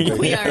 say anything.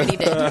 We already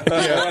did.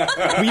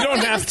 We don't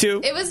have to.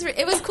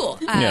 It was cool.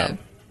 Yeah.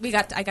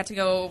 I got to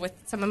go with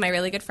some of my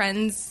really good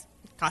friends.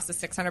 It cost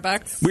us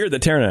 $600. Weird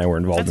that Tara and I were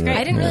involved in it.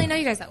 I didn't Yeah. really know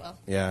you guys that well.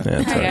 Yeah. Yeah,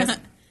 that's Hi, right.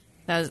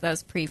 guys. That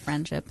was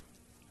pre-friendship.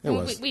 It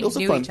was. We It was a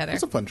knew fun, each other. It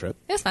was a fun trip.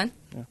 It was fun.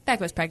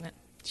 Becca was pregnant.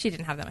 She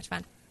didn't have that much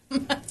fun.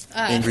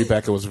 Angry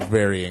Becca was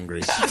very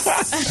angry. She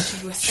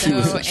was She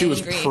was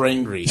angry.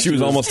 prangry. She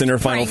was almost in her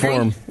final Angry.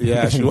 form.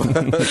 Yeah, she was.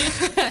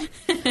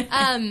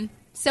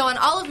 So on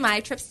all of my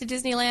trips to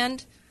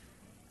Disneyland,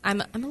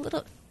 I'm a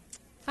little...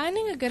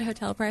 Finding a good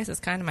hotel price is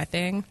kind of my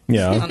thing.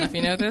 Yeah. I don't know if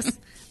you know this.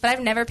 But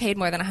I've never paid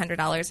more than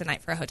 $100 a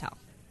night for a hotel.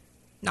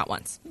 Not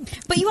once.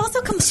 But you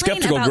also complain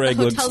Skeptical about Greg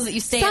the looks- hotels that you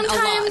stay in a lot.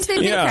 Sometimes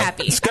they've been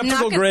crappy.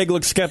 Skeptical Greg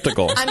looks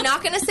skeptical. I'm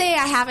not going to say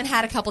I haven't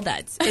had a couple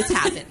duds. It's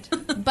happened.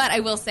 But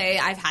I will say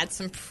I've had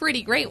some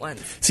pretty great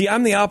ones. See,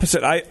 I'm the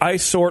opposite. I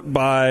sort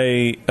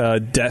by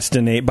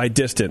by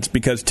distance,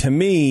 because to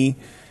me,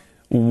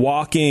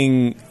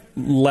 walking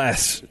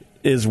less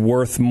is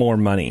worth more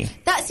money.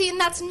 And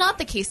that's not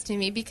the case to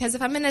me, because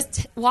if I'm going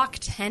to walk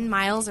 10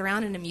 miles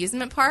around an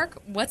amusement park,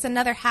 what's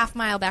another half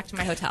mile back to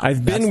my hotel?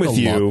 I've been with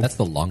you. That's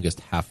the longest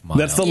half mile.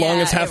 That's the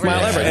longest half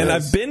mile ever, and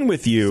I've been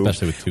with you.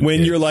 Especially with two when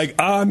kids. you're like,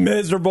 I'm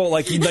miserable.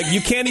 Like you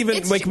can't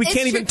even we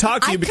can't even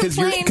talk to you because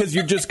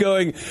you're just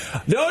going,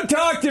 don't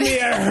talk to me.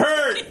 It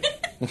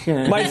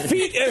hurt. My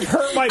feet. It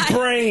hurt my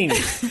brain.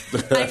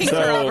 I can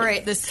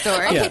corroborate this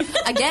story. Okay,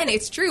 again,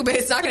 it's true, but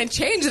it's not going to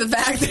change the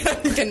fact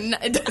that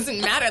it doesn't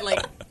matter.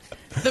 Like,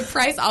 the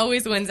price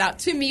always wins out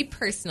to me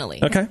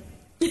personally. Okay.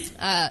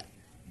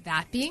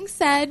 That being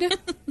said,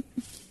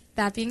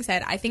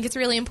 I think it's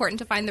really important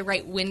to find the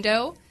right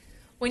window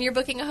when you're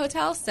booking a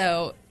hotel.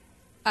 So,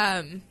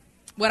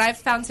 what I've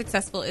found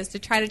successful is to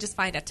try to just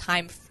find a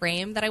time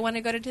frame that I want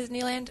to go to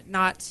Disneyland,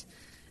 not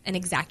an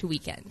exact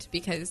weekend,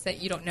 because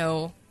that you don't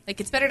know. Like,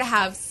 it's better to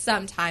have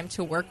some time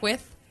to work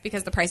with,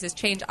 because the prices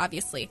change,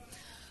 obviously.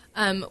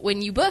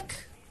 When you book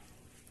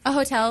a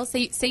hotel,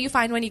 say you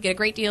find one, you get a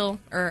great deal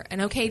or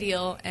an okay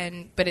deal,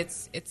 but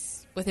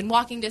it's within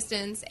walking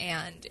distance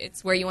and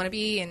it's where you want to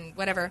be and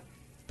whatever,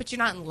 but you're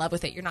not in love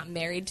with it, you're not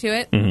married to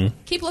it,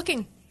 keep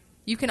looking.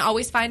 You can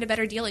always find a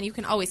better deal, and you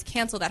can always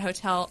cancel that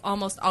hotel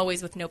almost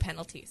always with no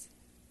penalties.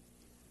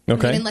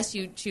 Okay. I mean, unless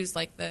you choose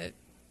like the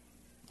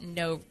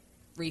no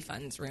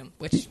refunds room,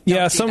 which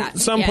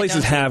some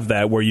places have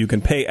that where you can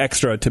pay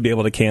extra to be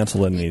able to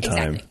cancel at any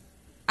time. Exactly.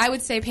 I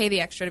would say pay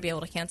the extra to be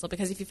able to cancel,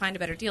 because if you find a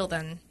better deal,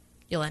 then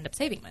you'll end up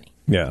saving money.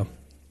 Yeah.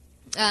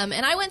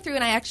 And I went through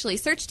and I actually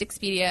searched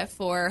Expedia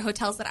for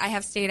hotels that I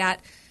have stayed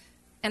at,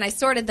 and I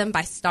sorted them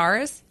by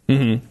stars.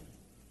 Mm-hmm.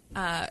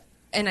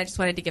 And I just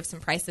wanted to give some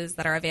prices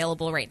that are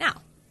available right now.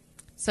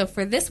 So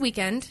for this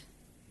weekend,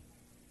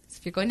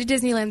 if you're going to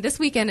Disneyland this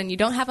weekend and you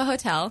don't have a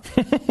hotel,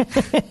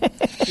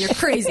 you're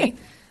crazy.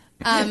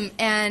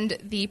 And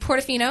the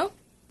Portofino,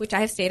 which I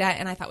have stayed at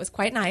and I thought was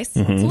quite nice,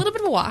 it's a little bit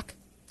of a walk,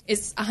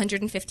 is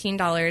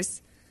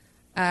 $115.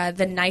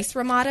 The nice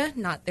Ramada,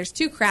 there's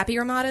two crappy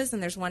Ramadas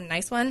and there's one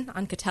nice one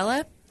on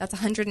Catella. That's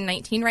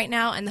 $119 right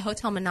now, and the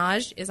Hotel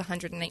Menage is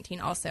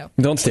 $119 also.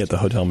 Don't stay at the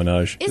Hotel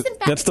Menage. Isn't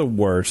bad. That's the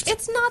worst.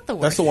 It's not the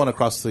worst. That's the one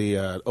across the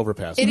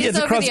overpass. It is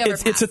over the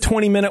overpass. It's a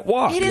 20-minute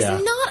walk. It is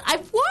not.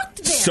 I've walked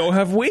there. So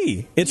have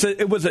we. It's a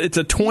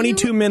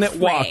 22-minute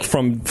walk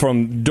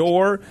from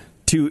door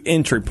to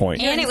entry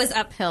point. And it was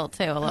uphill,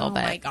 too, a little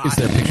bit. Oh, my God. Is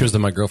there pictures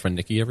of my girlfriend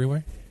Nikki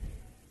everywhere?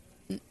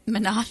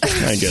 Menage.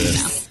 I get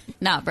it.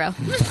 No, bro.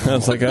 I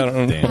was like, I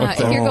don't know. If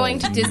you're going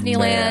to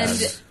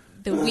Disneyland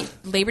the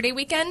Labor Day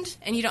weekend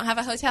and you don't have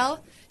a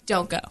hotel,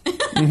 don't go.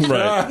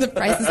 Right. The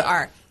prices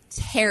are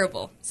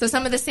terrible. So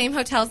some of the same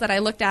hotels that I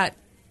looked at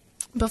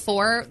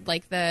before,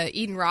 like the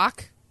Eden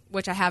Rock,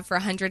 which I have for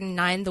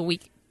 $109 the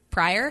week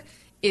prior,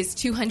 is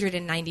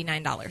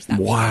 $299 that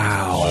week.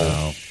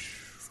 Wow.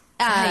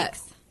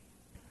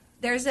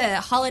 There's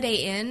a Holiday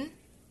Inn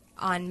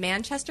on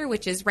Manchester,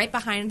 which is right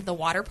behind the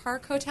Water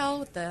Park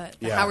Hotel, the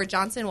Howard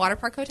Johnson Water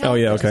Park Hotel. Oh,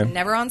 yeah, which okay. is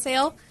never on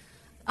sale.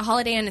 A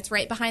Holiday Inn, it's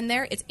right behind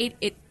there.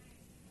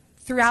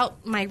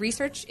 Throughout my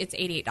research, it's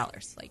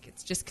 $88. Like,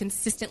 it's just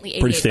consistently $88.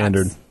 Pretty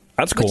standard.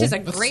 That's cool. Which is a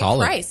That's great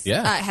solid. price.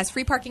 Yeah. It has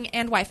free parking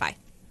and Wi-Fi.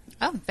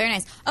 Oh, very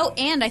nice. Oh,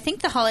 and I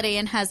think the Holiday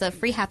Inn has a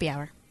free happy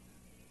hour.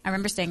 I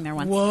remember staying there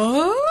once.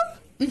 What?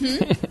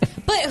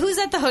 But who's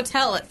at the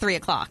hotel at 3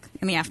 o'clock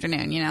in the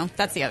afternoon, you know?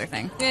 That's the other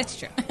thing. It's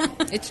true.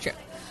 It's true.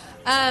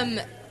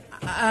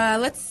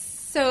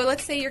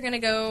 Let's say you're going to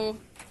go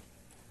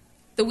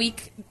the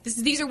week.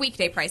 These are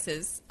weekday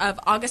prices of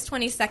August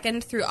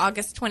 22nd through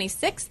August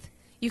 26th.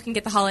 You can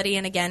get the Holiday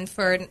Inn again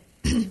for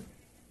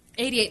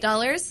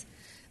 $88.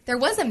 There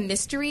was a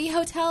mystery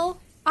hotel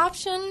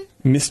option.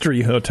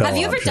 Mystery hotel. Have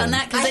you ever option. done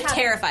that? Because it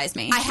terrifies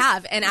me. I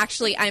have, and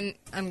actually, I'm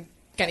going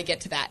to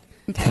get to that.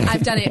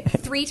 I've done it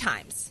 3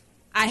 times.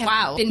 I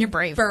have been you're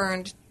brave.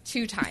 burned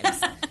 2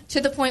 times to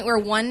the point where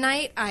one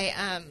night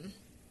I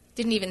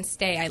didn't even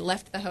stay. I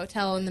left the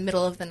hotel in the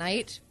middle of the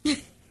night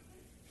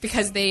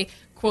because they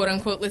quote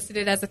unquote listed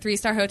it as a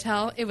 3-star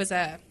hotel. It was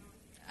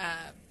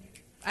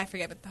I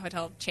forget what the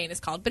hotel chain is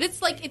called, but it's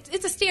like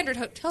it's a standard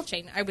hotel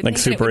chain. I would like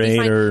think Super that it would be 8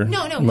 fine. or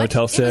no,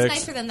 Motel 6. It was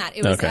nicer than that.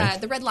 It was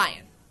the Red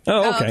Lion.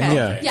 Oh, okay.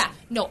 Yeah.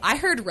 No, I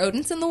heard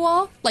rodents in the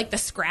wall, like the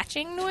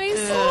scratching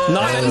noise.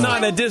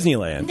 Not at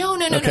Disneyland. No.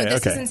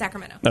 This is in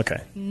Sacramento.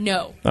 Okay.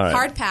 No. All right.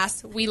 Hard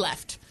pass. We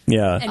left.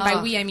 Yeah. And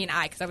by we, I mean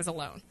I, because I was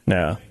alone.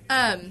 Yeah.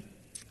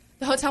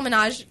 The Hotel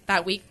Menage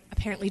that week,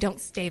 apparently don't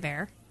stay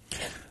there.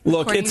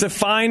 Look, it's a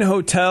fine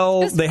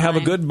hotel. They have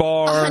a good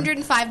bar.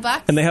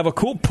 $105. And they have a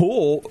cool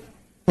pool.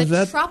 Was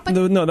that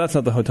no? That's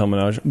not the Hotel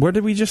Menage. Where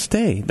did we just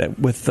stay? That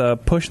with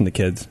Push and the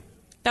kids.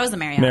 That was the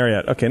Marriott.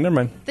 Marriott. Okay, never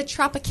mind. The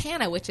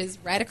Tropicana, which is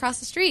right across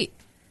the street,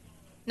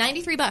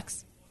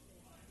 $93.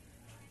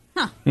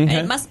 Huh? Okay.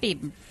 It must be.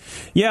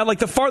 Yeah, like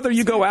the farther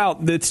you go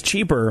out, it's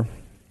cheaper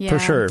for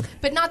sure.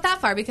 But not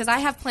that far because I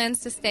have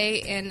plans to stay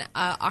in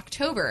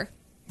October.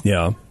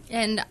 Yeah.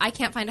 And I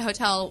can't find a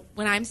hotel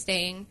when I'm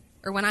staying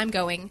or when I'm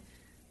going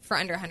for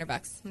under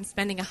 $100. I'm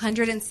spending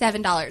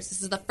 $107.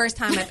 This is the first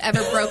time I've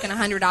ever broken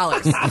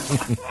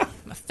 $100.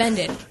 I'm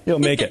offended. You'll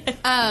make it.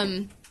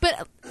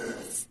 But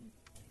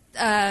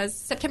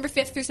September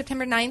 5th through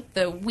September 9th,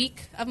 the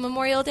week of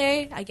Memorial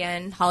Day,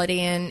 again, Holiday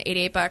Inn,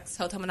 $88,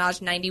 Hotel Menage,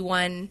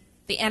 $91.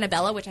 The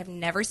Annabella, which I've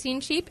never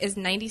seen cheap, is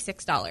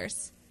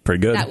 $96. Pretty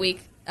good. That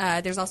week.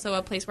 There's also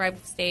a place where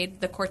I've stayed,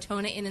 the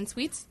Cortona Inn and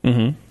Suites.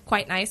 Mm-hmm.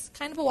 Quite nice.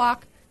 Kind of a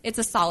walk. It's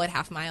a solid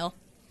half mile.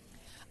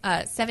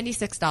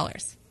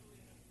 $76.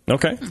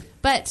 Okay.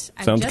 But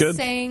I'm Sounds just good.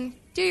 saying,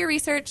 do your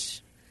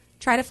research.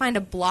 Try to find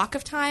a block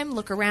of time.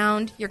 Look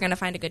around. You're going to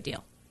find a good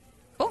deal.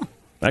 Cool.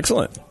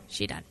 Excellent.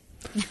 She done.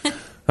 All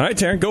right,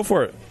 Taryn, go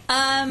for it.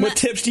 What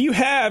tips do you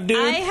have, dude?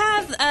 I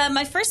have,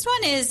 my first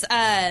one is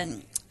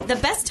the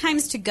best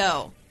times to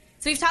go.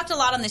 So we've talked a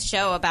lot on this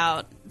show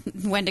about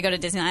when to go to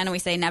Disneyland, and we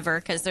say never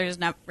because there's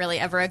not really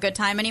ever a good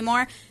time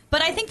anymore.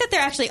 But I think that there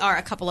actually are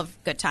a couple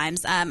of good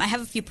times. I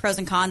have a few pros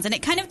and cons, and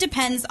it kind of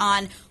depends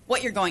on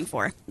what you're going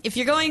for. If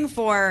you're going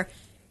for,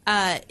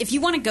 if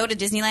you want to go to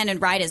Disneyland and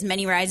ride as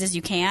many rides as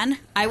you can,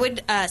 I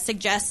would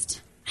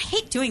suggest, I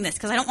hate doing this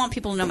because I don't want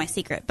people to know my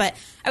secret, but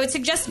I would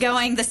suggest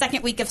going the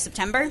second week of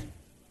September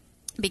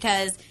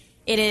because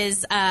it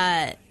is,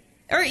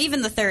 or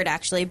even the third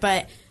actually,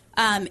 but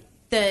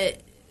the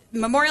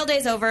Memorial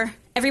Day's over.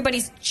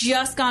 Everybody's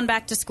just gone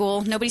back to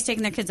school. Nobody's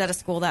taking their kids out of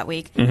school that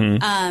week.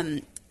 Mm-hmm.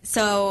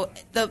 So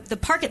the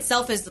park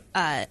itself is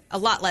a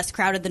lot less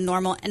crowded than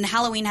normal, and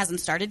Halloween hasn't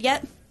started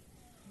yet.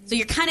 So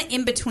you're kind of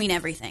in between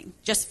everything.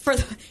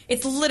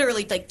 It's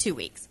literally like 2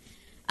 weeks.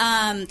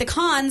 The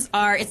cons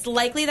are it's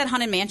likely that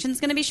Haunted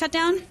Mansion's going to be shut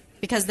down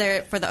because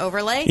they're for the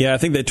overlay. Yeah, I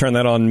think they turned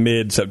that on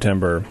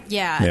mid-September.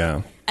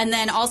 Yeah. And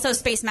then also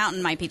Space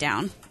Mountain might be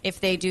down if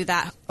they do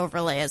that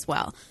overlay as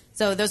well.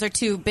 So those are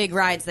two big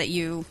rides that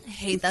you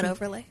hate that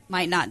overlay.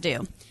 Might not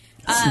do.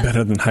 It's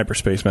better than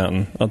Hyperspace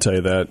Mountain, I'll tell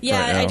you that. Yeah,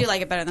 right now. I do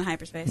like it better than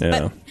Hyperspace.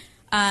 Yeah.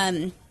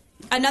 But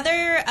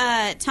another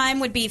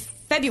time would be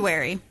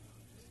February.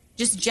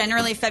 Just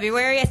generally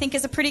February, I think,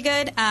 is a pretty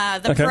good.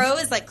 The pro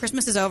is like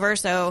Christmas is over,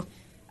 so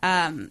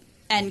and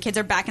kids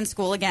are back in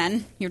school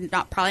again. You're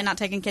probably not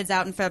taking kids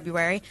out in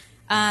February.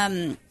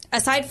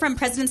 Aside from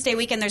President's Day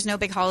weekend, there's no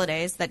big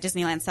holidays that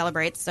Disneyland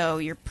celebrates, so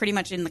you're pretty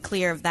much in the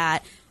clear of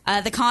that.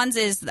 The cons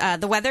is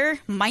the weather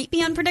might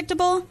be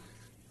unpredictable.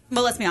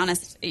 Well, let's be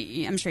honest.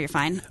 I'm sure you're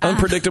fine.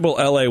 Unpredictable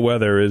LA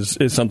weather is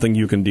something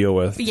you can deal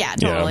with. Yeah,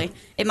 totally. Yeah.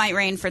 It might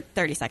rain for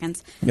 30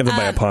 seconds. You have to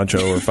buy a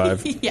poncho or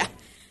 5. Yeah.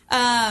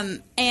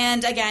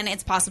 And again,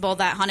 it's possible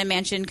that Haunted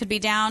Mansion could be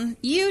down.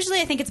 Usually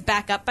I think it's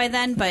back up by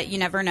then, but you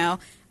never know.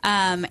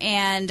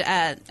 And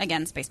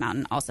again, Space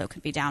Mountain also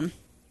could be down.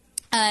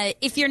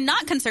 If you're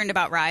not concerned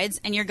about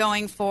rides and you're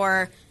going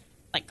for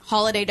like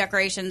holiday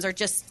decorations or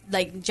just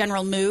like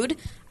general mood,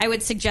 I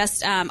would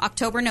suggest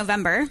October,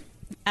 November,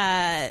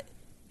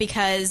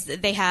 because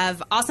they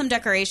have awesome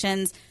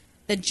decorations.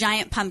 The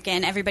giant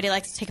pumpkin. Everybody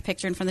likes to take a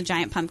picture in front of the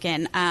giant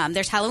pumpkin.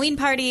 There's Halloween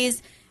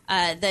parties.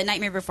 The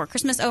Nightmare Before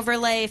Christmas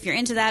overlay, if you're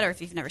into that or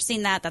if you've never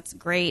seen that, that's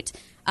great.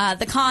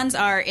 The cons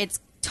are it's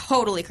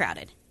totally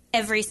crowded.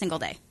 Every single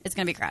day it's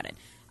going to be crowded.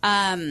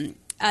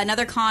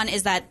 Another con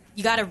is that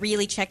you got to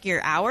really check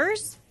your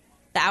hours,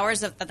 the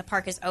hours that the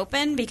park is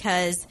open,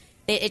 because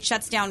it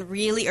shuts down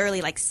really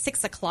early, like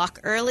 6 o'clock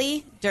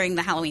early during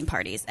the Halloween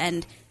parties.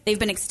 And they've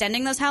been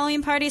extending those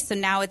Halloween parties, so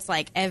now it's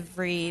like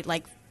every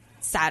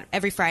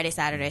Friday,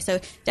 Saturday. So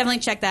definitely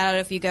check that out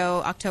if you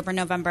go October,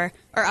 November,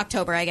 or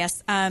October, I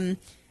guess. And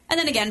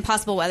then again,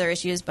 possible weather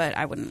issues, but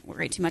I wouldn't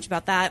worry too much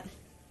about that.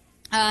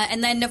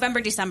 And then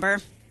November, December.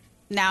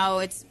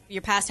 Now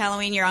you're past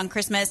Halloween, you're on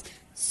Christmas.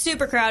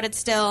 Super crowded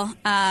still.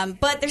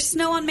 But there's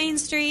snow on Main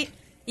Street.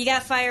 You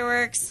got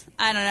fireworks.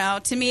 I don't know.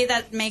 To me,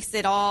 that makes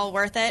it all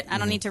worth it. I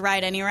don't need to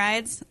ride any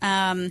rides.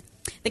 The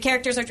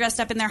characters are dressed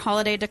up in their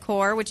holiday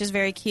decor, which is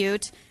very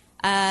cute.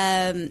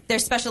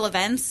 There's special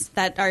events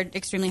that are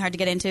extremely hard to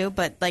get into,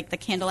 but like the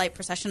candlelight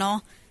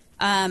processional.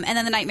 And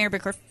then the Nightmare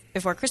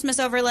Before Christmas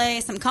overlay.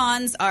 Some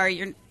cons are,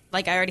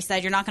 like I already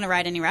said, you're not going to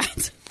ride any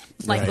rides.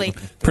 Likely.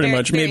 Right. Pretty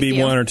much. Maybe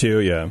few. 1 or 2,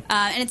 yeah.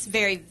 And it's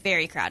very,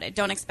 very crowded.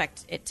 Don't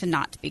expect it to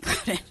not be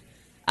crowded.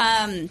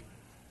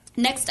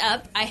 Next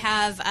up, I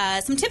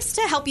have some tips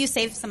to help you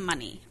save some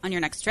money on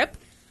your next trip.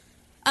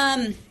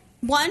 1,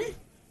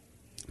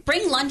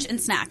 bring lunch and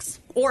snacks.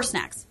 Or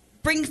snacks.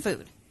 Bring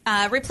food.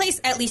 Replace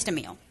at least a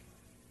meal.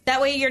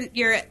 That way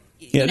you're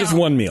just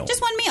one meal.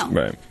 Just one meal.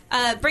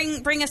 Right.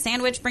 Bring a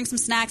sandwich, bring some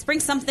snacks, bring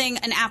something,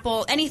 an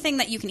apple, anything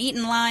that you can eat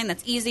in line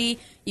that's easy.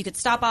 You could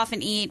stop off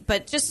and eat,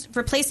 but just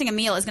replacing a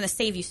meal is going to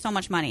save you so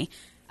much money.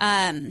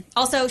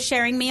 Also,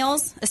 sharing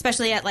meals,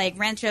 especially at like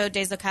Rancho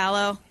de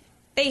Zocalo.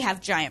 they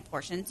have giant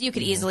portions. You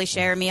could easily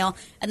share a meal,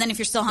 and then if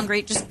you're still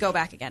hungry, just go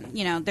back again.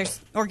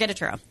 Or get a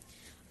churro.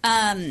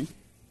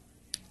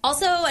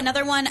 Also,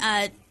 another one: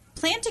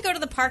 plan to go to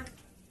the park,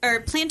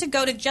 or plan to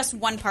go to just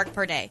one park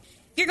per day.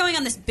 If you're going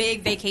on this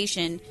big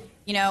vacation,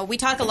 we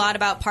talk a lot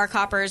about park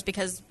hoppers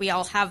because we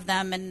all have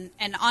them,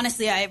 and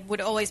honestly, I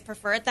would always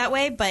prefer it that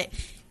way. But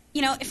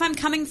if I'm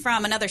coming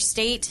from another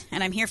state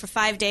and I'm here for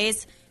 5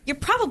 days, you're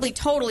probably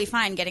totally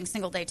fine getting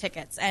single-day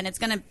tickets, and it's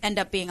going to end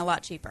up being a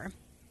lot cheaper.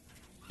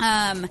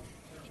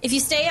 If you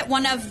stay at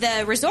one of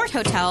the resort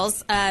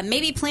hotels,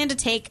 maybe plan to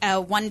take a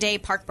one-day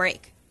park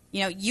break.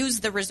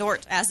 Use the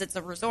resort as it's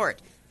a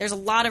resort. There's a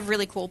lot of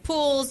really cool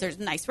pools. There's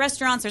nice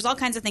restaurants. There's all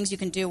kinds of things you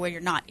can do where you're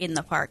not in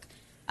the park.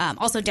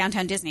 Also,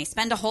 Downtown Disney.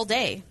 Spend a whole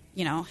day,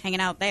 hanging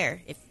out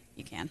there if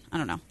you can. I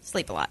don't know.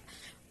 Sleep a lot.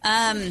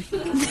 Some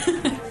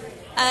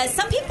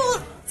people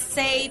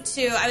say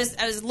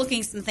I was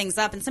looking some things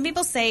up, and some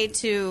people say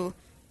to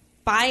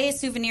buy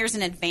souvenirs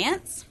in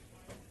advance,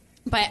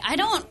 but I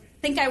don't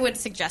think I would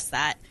suggest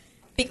that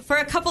for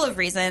a couple of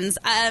reasons.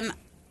 I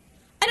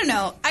don't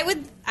know.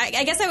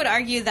 I guess I would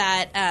argue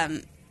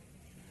that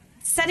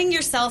setting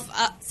yourself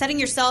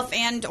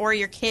and or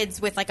your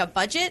kids with like a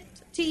budget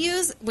to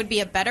use would be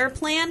a better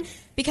plan,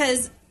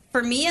 because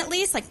for me at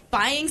least, like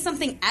buying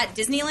something at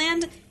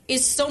Disneyland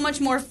is so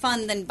much more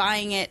fun than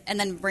buying it and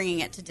then bringing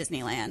it to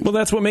Disneyland. Well,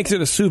 that's what makes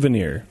it a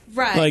souvenir.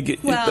 Right.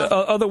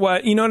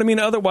 Otherwise, you know what I mean?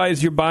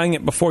 Otherwise, you're buying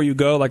it before you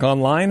go, like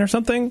online or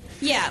something.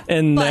 Yeah.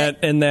 And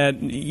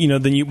then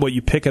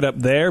you pick it up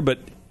there, but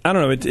I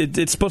don't know.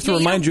 It's supposed to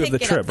remind you of the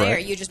trip, right? There,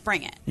 you just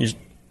bring it.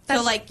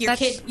 So, like your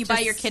kid, you buy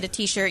your kid a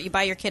T-shirt, you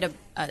buy your kid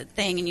a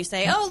thing, and you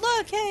say, "Oh,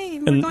 look, hey,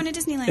 we're going to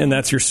Disneyland." And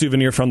that's your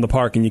souvenir from the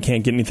park, and you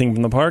can't get anything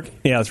from the park.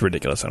 Yeah, that's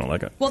ridiculous. I don't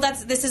like it. Well,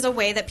 this is a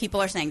way that people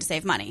are saying to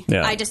save money.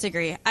 Yeah. I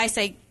disagree. I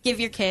say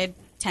give your kid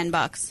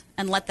 $10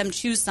 and let them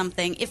choose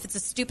something. If it's a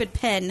stupid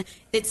pen,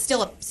 it's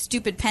still a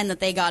stupid pen that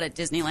they got at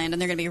Disneyland,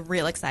 and they're going to be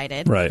real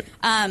excited. Right.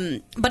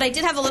 But I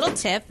did have a little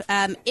tip.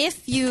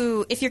 If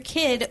your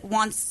kid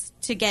wants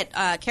to get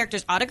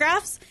characters'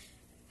 autographs,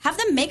 have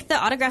them make the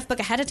autograph book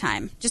ahead of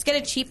time. Just get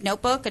a cheap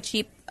notebook, a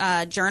cheap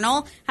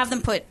journal. Have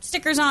them put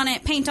stickers on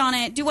it, paint on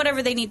it, do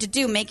whatever they need to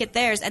do, make it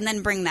theirs, and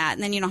then bring that.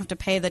 And then you don't have to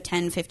pay the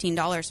 $10,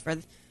 $15 for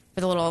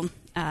the little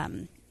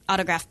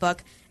autograph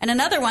book. And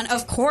another one,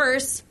 of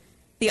course,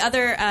 the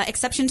other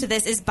exception to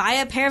this is buy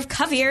a pair of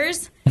Cove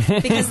ears,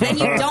 because then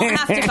you don't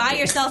have to buy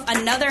yourself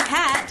another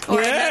hat or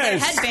another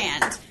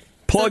headband.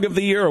 Plug of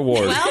the Year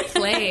award. Well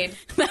played.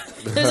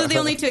 Those are the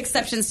only two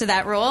exceptions to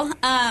that rule.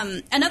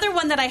 Another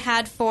one that I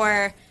had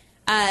for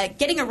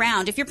getting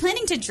around. If you're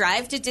planning to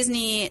drive to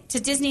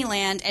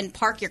Disneyland and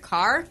park your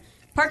car,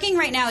 parking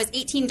right now is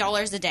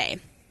 $18 a day.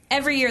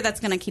 Every year that's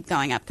going to keep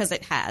going up because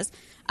it has.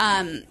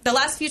 The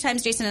last few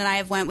times Jason and I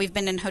have went, we've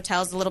been in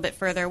hotels a little bit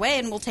further away,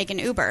 and we'll take an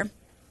Uber.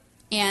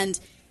 And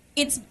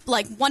it's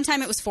like one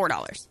time it was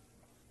 $4.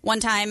 One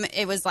time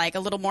it was like a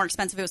little more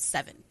expensive. It was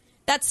 $7.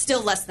 That's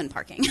still less than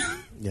parking.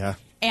 Yeah.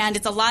 And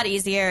it's a lot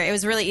easier. It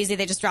was really easy.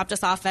 They just dropped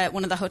us off at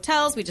one of the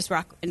hotels. We just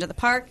walk into the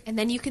park. And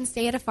then you can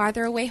stay at a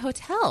farther away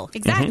hotel.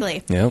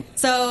 Exactly. Mm-hmm. Yep.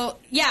 So,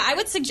 yeah, I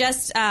would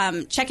suggest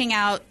checking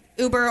out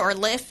Uber or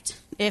Lyft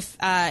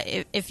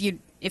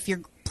if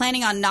you're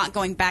planning on not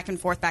going back and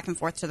forth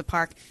to the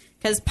park.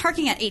 Because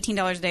parking at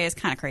 $18 a day is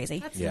kind of crazy.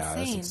 That's insane.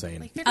 That's insane.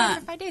 Like, if you're going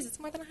for 5 days, it's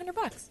more than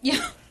 $100.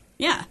 Yeah.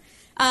 Yeah.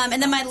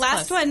 And then my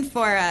last one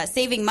for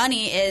saving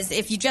money is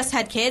if you just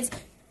had kids,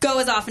 go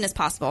as often as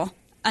possible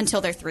until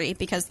they're 3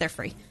 because they're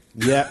free.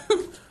 Yeah.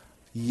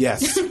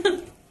 Yes.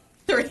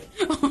 3.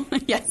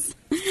 Yes.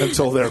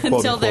 Until they're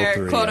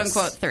quote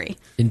unquote 3.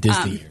 In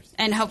Disney years.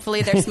 And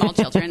hopefully they're small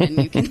children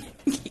and you can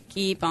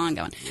keep on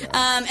going.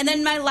 Yeah. And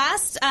then my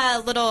last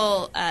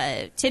little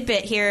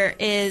tidbit here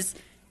is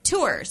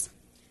tours.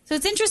 So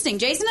it's interesting.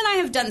 Jason and I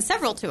have done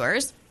several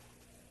tours.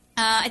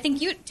 I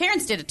think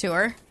Terrence did a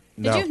tour.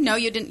 Did you? No,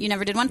 you didn't. You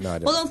never did one? No, I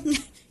didn't. Well,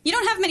 you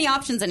don't have many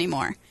options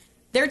anymore.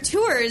 Their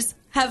tours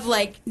have,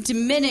 like,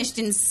 diminished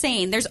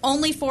insane. There's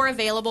only 4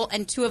 available,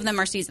 and 2 of them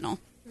are seasonal.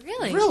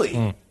 Really?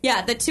 Really?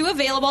 Yeah, the 2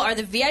 available are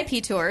the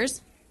VIP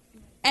tours.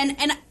 And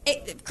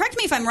correct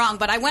me if I'm wrong,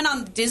 but I went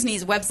on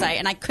Disney's website,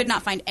 and I could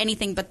not find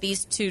anything but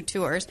these 2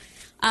 tours.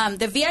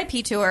 The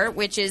VIP tour,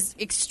 which is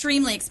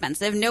extremely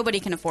expensive.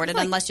 Nobody can afford it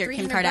like unless you're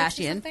Kim $300 or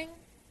Kardashian. something?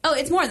 Oh,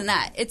 it's more than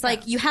that. It's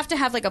like you have to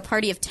have like a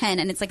party of 10,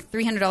 and it's like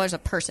 $300 a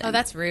person. Oh,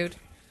 that's rude.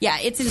 Yeah,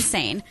 it's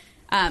insane.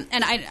 And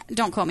I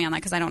don't quote me on that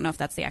because I don't know if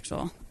that's the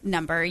actual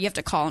number. You have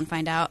to call and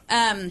find out.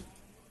 And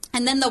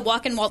then the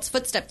Walk and Walt's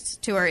Footsteps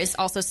tour is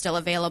also still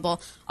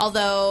available.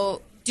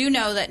 Although, do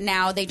know that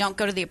now they don't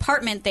go to the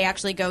apartment; they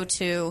actually go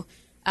to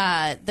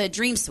the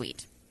Dream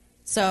Suite.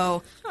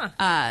 So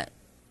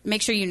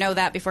make sure you know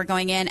that before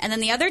going in. And then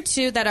the other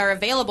 2 that are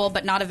available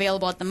but not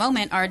available at the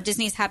moment are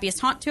Disney's Happiest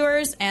Haunt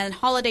tours and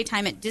Holiday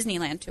Time at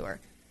Disneyland tour.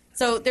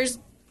 So there's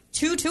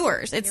 2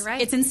 tours. It's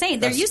it's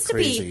insane. That's there used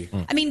crazy. to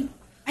be. I mean,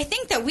 I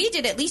think that we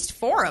did at least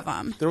 4 of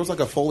them. There was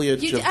like a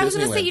foliage of I was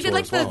going Disneyland to say, you did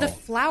like tour as the well.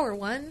 flower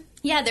one.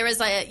 Yeah, there was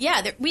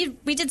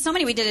we did so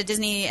many. We did a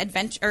Disney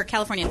Adventure or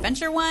California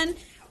Adventure one.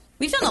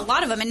 we've done a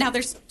lot of them, and now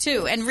there's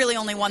 2, and really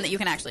only one that you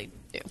can actually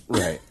do.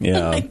 Right.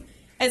 Yeah.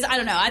 I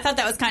don't know. I thought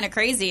that was kind of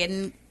crazy,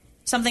 and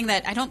something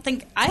that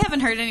I haven't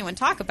heard anyone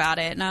talk about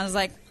it, and I was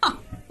like, huh,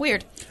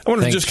 weird. I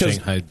wonder if Thanks, just because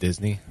Shanghai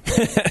Disney.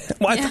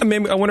 Well,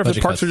 I wonder if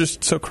the Budget parks cuts. are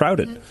just so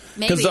crowded.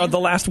 Maybe. Because the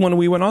last one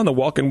we went on, the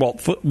Walk in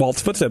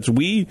Walt's Footsteps,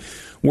 we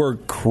were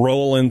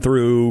crawling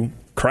through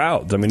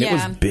crowds. I mean, it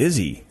was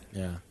busy.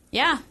 Yeah.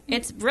 Yeah,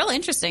 it's real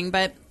interesting,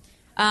 but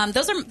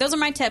those are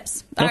my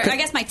tips. Okay. I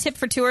guess my tip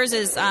for tours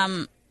is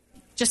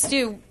just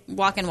do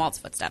Walk in Walt's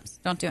Footsteps.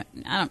 Don't do it.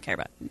 I don't care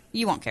about it.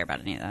 You won't care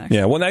about any of that.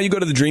 Yeah, well, now you go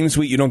to the Dream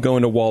Suite. You don't go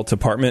into Walt's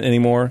apartment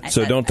anymore,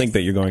 so don't think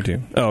that you're going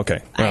to. Oh,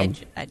 okay. I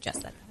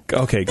just said.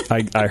 Okay,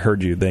 I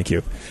heard you. Thank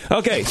you.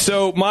 Okay,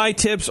 so my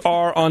tips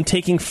are on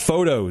taking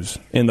photos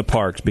in the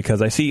parks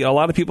because I see a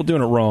lot of people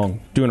doing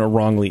it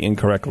wrongly,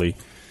 incorrectly.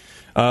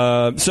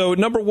 So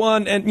number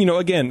one, and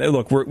again,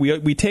 look,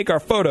 we take our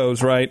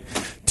photos, right,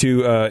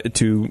 to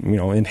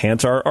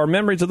enhance our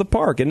memories of the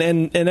park, and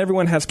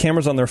everyone has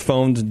cameras on their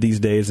phones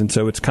these days, and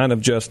so it's kind of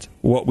just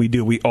what we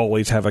do. We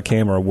always have a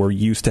camera. We're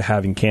used to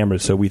having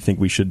cameras, so we think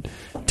we should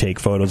take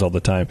photos all the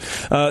time.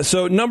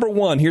 So number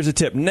one, here's a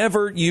tip: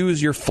 never use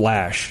your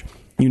flash.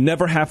 You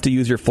never have to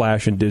use your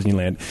flash in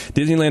Disneyland.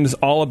 Disneyland is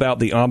all about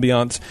the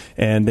ambiance,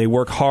 and they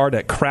work hard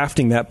at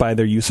crafting that by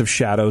their use of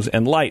shadows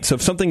and light. So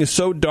if something is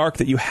so dark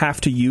that you have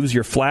to use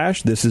your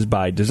flash, this is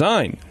by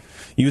design.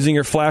 Using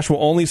your flash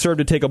will only serve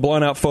to take a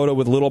blown-out photo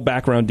with little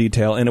background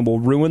detail, and it will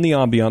ruin the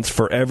ambiance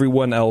for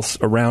everyone else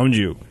around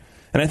you.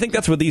 And I think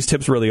that's what these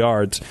tips really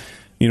are. It's,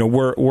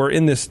 we're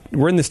in this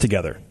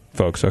together,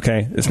 folks.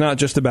 Okay, it's not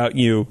just about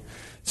you.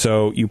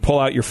 So you pull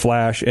out your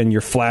flash and you're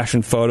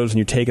flashing photos and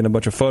you're taking a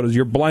bunch of photos.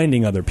 You're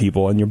blinding other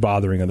people and you're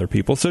bothering other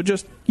people. So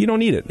you don't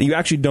need it. You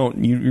actually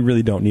don't. You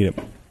really don't need it.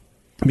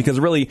 Because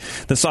really,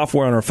 the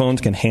software on our phones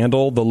can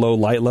handle the low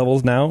light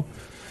levels now.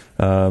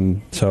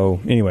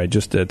 So anyway,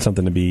 just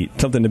something to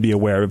be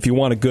aware of. If you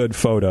want a good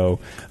photo,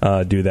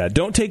 do that.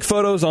 Don't take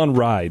photos on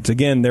rides.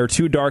 Again, they're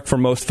too dark for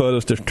most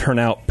photos to turn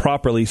out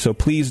properly. So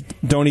please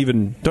don't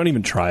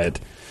even try it.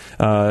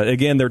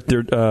 Again,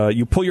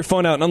 you pull your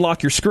phone out and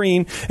unlock your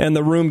screen, and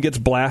the room gets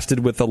blasted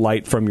with the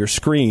light from your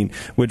screen,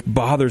 which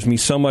bothers me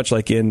so much.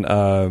 Like in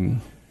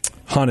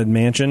Haunted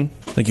Mansion,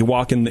 like you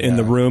walk in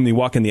the room, you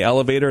walk in the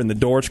elevator, and the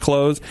doors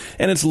close,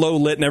 and it's low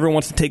lit, and everyone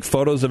wants to take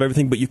photos of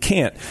everything, but you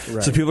can't.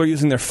 Right. So people are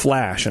using their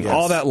flash, and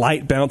all that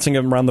light bouncing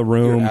around the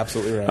room. You're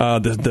absolutely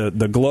right.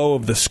 The glow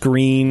of the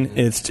screen.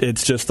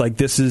 It's just like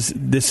this is.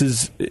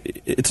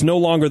 It's no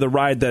longer the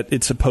ride that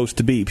it's supposed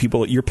to be.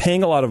 You're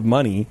paying a lot of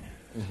money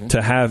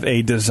to have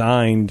a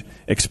designed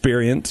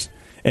experience,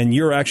 and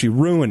you're actually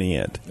ruining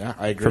it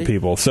for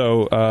people.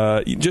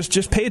 So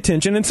just pay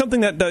attention. And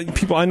something that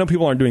I know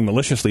people aren't doing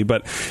maliciously,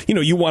 but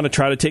you want to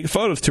try to take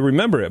photos to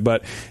remember it.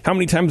 But how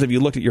many times have you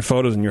looked at your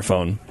photos in your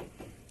phone?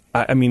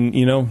 I mean,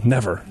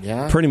 never.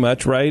 Yeah. Pretty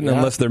much, right? Yeah.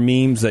 Unless they're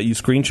memes that you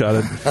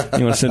screenshotted,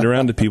 you want to send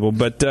around to people.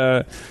 But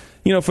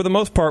for the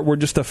most part, we're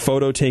just a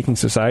photo-taking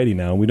society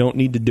now. We don't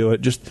need to do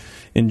it. Just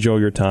enjoy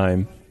your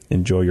time.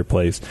 Enjoy your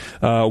place.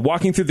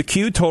 Walking through the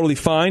queue, totally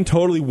fine,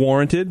 totally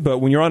warranted. But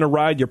when you're on a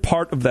ride, you're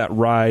part of that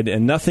ride,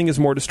 and nothing is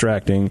more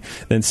distracting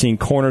than seeing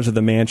corners of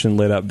the mansion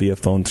lit up via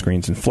phone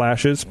screens and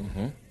flashes.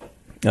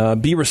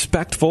 Be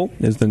respectful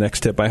is the next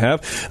tip I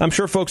have. I'm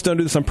sure folks don't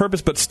do this on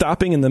purpose, but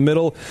stopping in the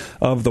middle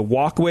of the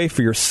walkway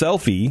for your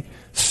selfie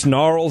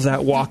snarls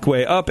that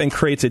walkway up and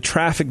creates a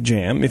traffic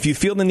jam. If you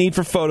feel the need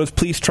for photos,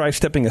 please try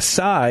stepping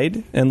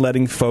aside and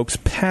letting folks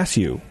pass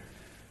you.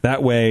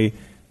 That way,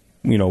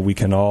 we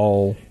can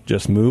all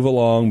just move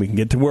along. We can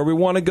get to where we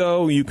want to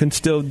go. You can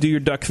still do your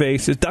duck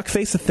face. Is duck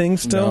face a thing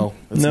still? No,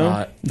 it's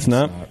not. It's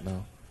not?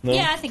 No.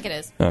 Yeah, I think it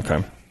is.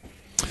 Okay.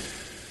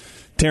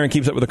 Taryn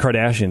keeps up with the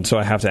Kardashians, so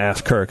I have to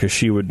ask her because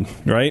she would,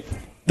 right?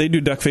 They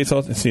do duck face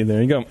all. See,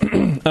 there you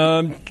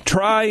go.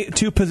 Try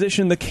to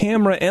position the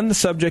camera and the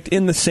subject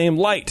in the same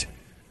light.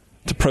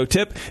 It's a pro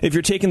tip. If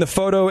you're taking the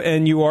photo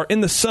and you are in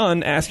the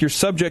sun, ask your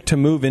subject to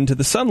move into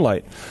the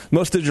sunlight.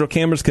 Most digital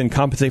cameras can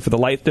compensate for the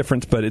light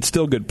difference, but it's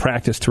still good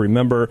practice to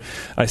remember.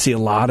 I see a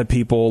lot of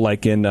people,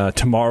 like in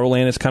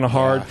Tomorrowland, it's kind of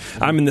hard.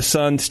 Yeah. I'm in the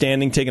sun,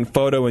 standing, taking a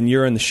photo, and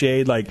you're in the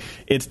shade. Like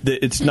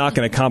it's not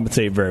going to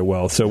compensate very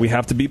well. So we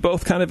have to be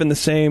both kind of in the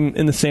same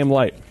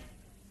light.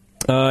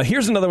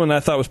 Here's another one that I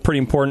thought was pretty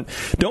important.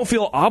 Don't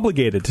feel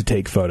obligated to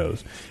take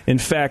photos. In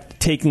fact,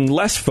 taking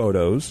less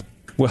photos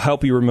will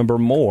help you remember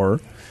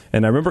more.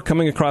 And I remember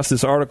coming across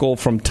this article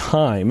from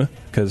Time,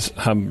 because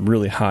I'm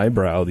really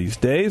highbrow these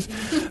days.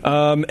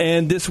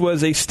 And this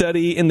was a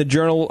study in the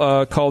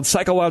journal called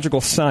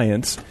Psychological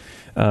Science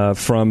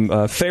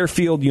from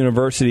Fairfield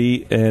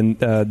University. And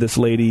this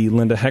lady,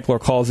 Linda Heckler,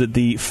 calls it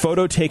the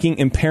photo-taking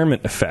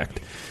impairment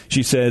effect.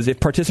 She says, if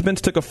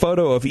participants took a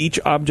photo of each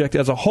object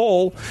as a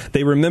whole,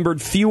 they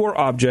remembered fewer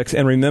objects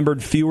and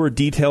remembered fewer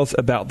details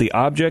about the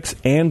objects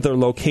and their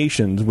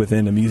locations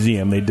within a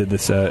museum. They did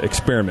this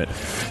experiment.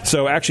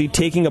 So actually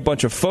taking a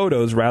bunch of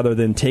photos rather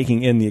than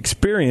taking in the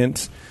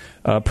experience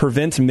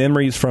prevents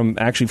memories from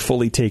actually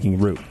fully taking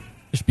root.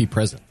 Just be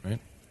present, right?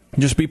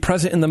 Just be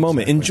present in the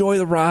moment. Enjoy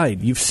the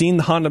ride. You've seen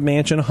the Haunted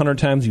Mansion 100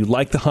 times. You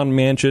like the Haunted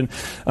Mansion.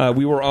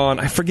 We were on,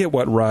 I forget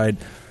what ride.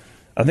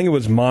 I think it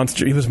was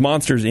Monsters,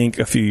 Inc.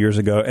 a few years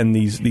ago, and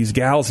these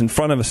gals in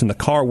front of us in the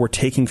car were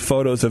taking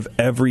photos of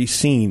every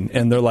scene,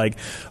 and they're like,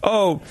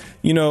 Chandra's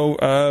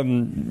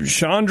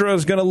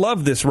going to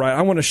love this ride.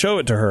 I want to show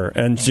it to her.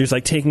 And she's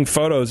like taking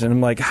photos, and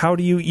I'm like, how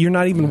do you're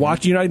not even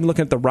watching, you're not even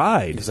looking at the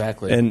ride.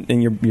 Exactly.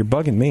 And you're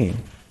bugging me.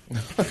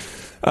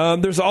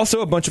 There's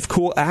also a bunch of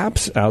cool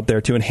apps out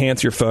there to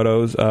enhance your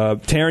photos.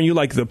 Taryn, you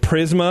like the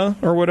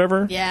Prisma or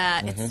whatever?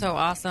 Yeah, it's so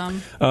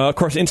awesome. Of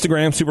course,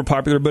 Instagram's super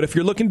popular, but if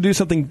you're looking to do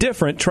something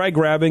different, try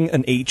grabbing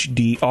an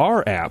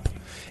HDR app.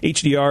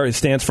 HDR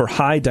stands for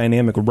High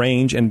Dynamic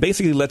Range and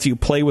basically lets you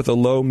play with the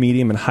low,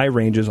 medium, and high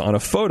ranges on a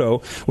photo,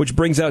 which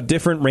brings out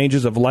different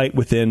ranges of light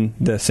within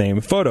the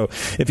same photo.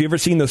 If you've ever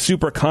seen those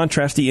super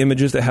contrasty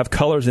images that have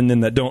colors in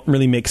them that don't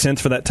really make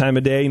sense for that time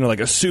of day, like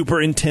a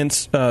super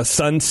intense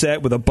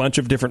sunset with a bunch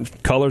of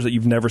different colors that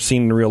you've never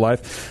seen in real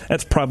life,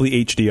 that's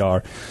probably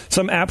HDR.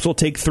 Some apps will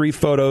take 3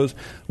 photos,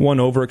 one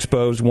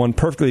overexposed, one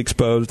perfectly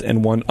exposed,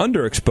 and one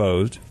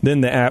underexposed.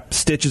 Then the app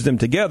stitches them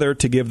together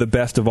to give the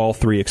best of all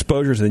 3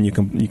 exposures, and you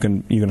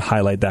can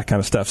highlight that kind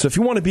of stuff. So if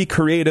you want to be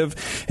creative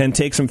and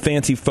take some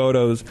fancy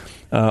photos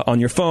on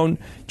your phone,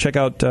 check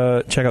out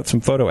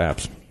some photo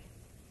apps.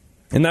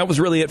 And that was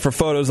really it for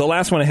photos. The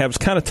last one I have is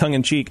kind of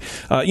tongue-in-cheek.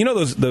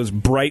 Those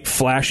bright,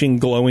 flashing,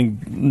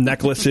 glowing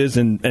necklaces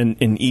and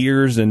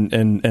ears and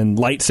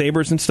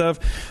lightsabers and stuff?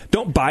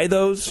 Don't buy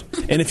those.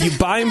 And if you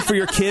buy them for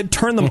your kid,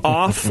 turn them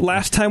off.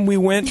 Last time we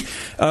went,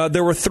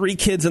 there were 3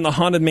 kids in the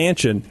Haunted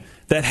Mansion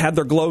that had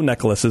their glow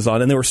necklaces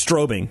on, and they were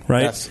strobing,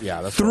 right? That's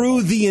through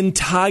horrible. The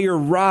entire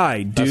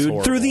ride,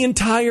 dude. Through the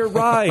entire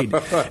ride.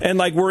 And,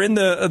 we're in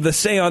the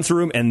seance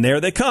room, and there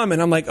they come.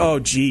 And I'm like, oh,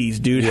 geez,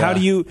 dude. Yeah. How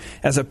do you,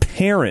 as a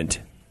parent,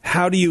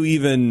 how do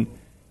you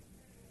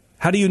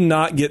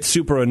not get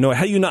super annoyed?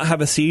 How do you not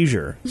have a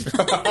seizure?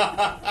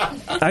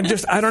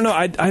 I don't know.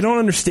 I don't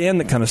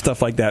understand that kind of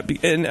stuff like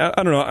that. And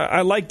I don't know.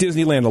 I like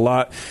Disneyland a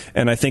lot,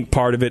 and I think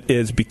part of it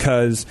is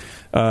because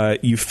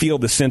you feel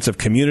the sense of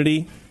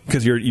community.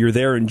 Because you're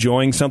there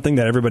enjoying something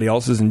that everybody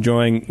else is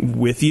enjoying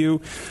with you.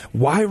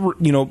 Why,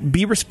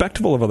 be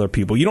respectful of other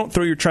people. You don't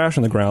throw your trash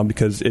on the ground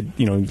because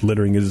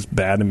littering is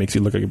bad and makes you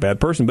look like a bad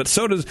person. But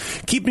so does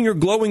keeping your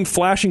glowing,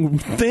 flashing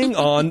thing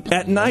on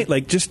at night.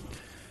 Just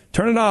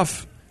turn it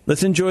off.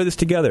 Let's enjoy this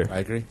together. I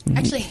agree. I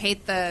actually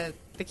hate the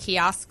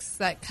kiosks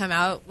that come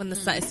out when the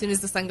sun, as soon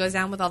as the sun goes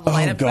down with all the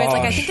light up toys.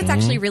 I think it's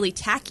actually really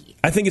tacky.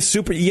 I think it's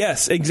super.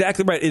 Yes,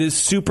 exactly right. It is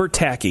super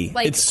tacky.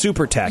 It's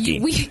super tacky.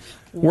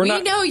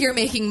 We know you're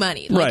making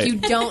money. Right. You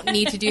don't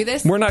need to do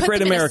this. We're not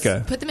Great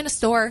America. Put them in a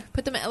store.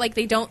 Put them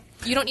you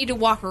don't need to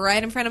walk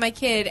right in front of my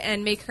kid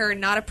and make her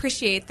not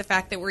appreciate the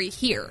fact that we're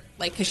here.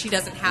 Because she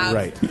doesn't have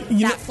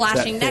that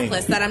flashing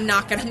necklace that I'm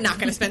not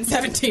gonna spend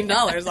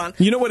 $17 on.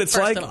 You know what it's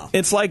like?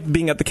 It's like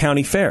being at the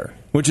county fair,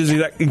 which is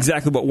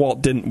exactly what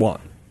Walt didn't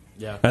want.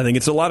 Yeah. I think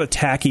it's a lot of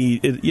tacky.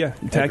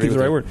 Tacky is the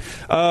right word.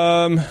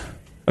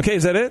 Okay,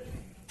 is that it?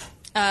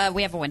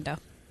 We have a window.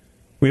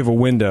 We have a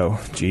window.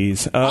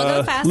 Jeez.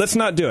 I'll go fast. Let's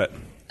not do it.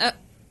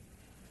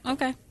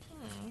 Okay.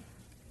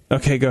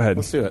 Okay, go ahead.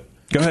 Let's do it.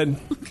 Go ahead.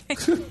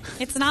 Okay.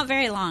 It's not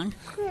very long.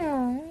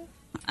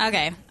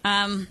 Okay.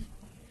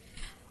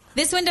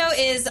 This window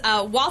is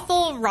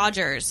Walthall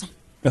Rogers.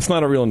 That's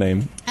not a real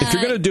name. If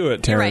you're going to do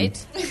it, Taryn. You're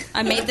right.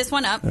 I made this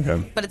one up,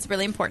 Okay. but it's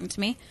really important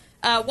to me.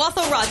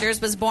 Walthall Rogers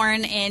was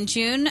born on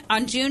June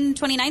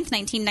 29th,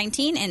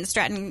 1919 in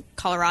Stratton,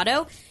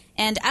 Colorado.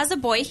 And as a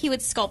boy, he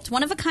would sculpt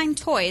one-of-a-kind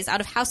toys out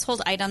of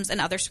household items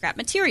and other scrap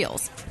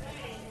materials.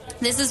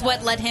 This is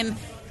what led him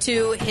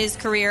to his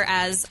career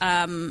as,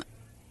 I'll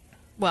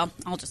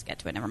just get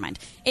to it, never mind.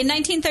 In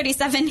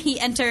 1937, he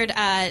entered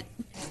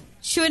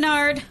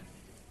Chouinard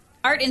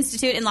Art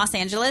Institute in Los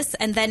Angeles,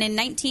 and then in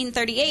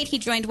 1938, he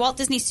joined Walt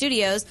Disney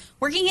Studios,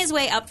 working his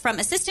way up from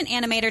assistant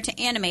animator to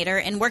animator,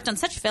 and worked on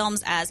such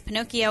films as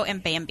Pinocchio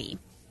and Bambi.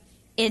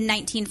 In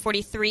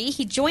 1943,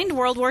 he joined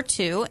World War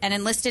II and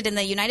enlisted in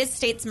the United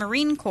States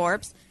Marine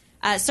Corps,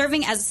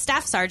 serving as a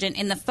staff sergeant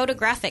in the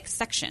photographic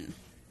section.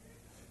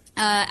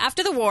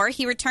 After the war,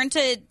 he returned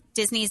to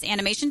Disney's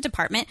animation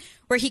department,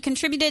 where he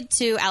contributed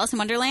to Alice in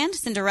Wonderland,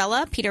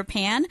 Cinderella, Peter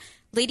Pan,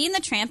 Lady and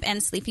the Tramp,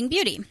 and Sleeping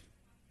Beauty.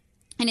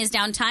 In his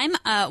downtime,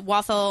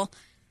 Walthall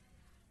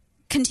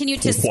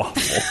continued to...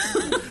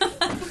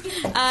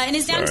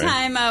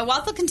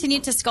 Walthall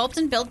continued to sculpt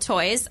and build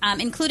toys,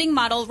 including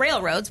model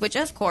railroads, which,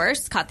 of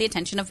course, caught the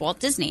attention of Walt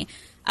Disney.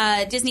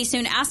 Disney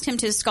soon asked him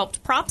to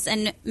sculpt props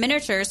and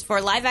miniatures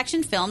for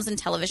live-action films and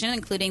television,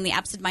 including The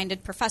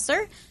Absent-Minded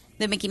Professor,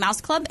 The Mickey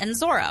Mouse Club, and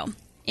Zorro.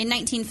 In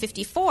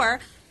 1954,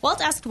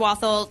 Walt asked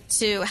Walthall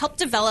to help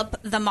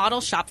develop the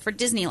model shop for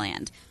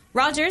Disneyland.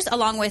 Rogers,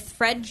 along with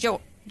Fred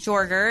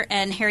Jorger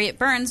and Harriet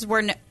Burns,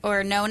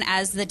 were known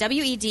as the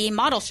WED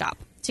Model Shop.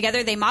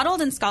 Together, they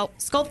modeled and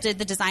sculpted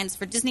the designs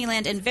for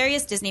Disneyland and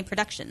various Disney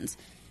productions.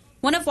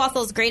 One of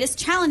Walthall's greatest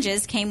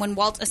challenges came when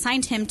Walt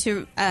assigned him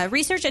to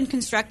research and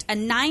construct a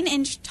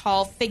 9-inch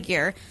tall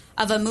figure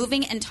of a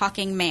moving and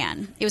talking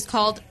man. It was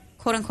called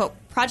quote-unquote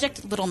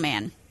Project Little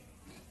Man.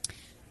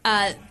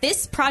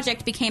 This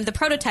project became the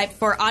prototype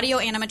for audio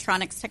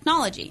animatronics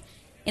technology.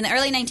 In the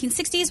early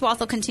 1960s,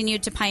 Walthall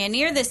continued to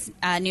pioneer this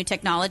new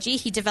technology.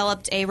 He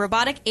developed a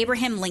robotic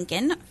Abraham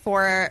Lincoln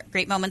for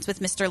Great Moments with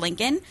Mr.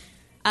 Lincoln,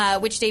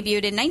 which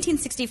debuted in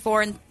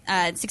 1964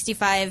 and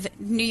 65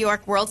 New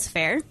York World's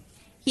Fair.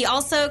 He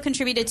also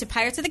contributed to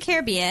Pirates of the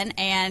Caribbean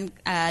and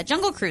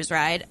Jungle Cruise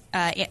Ride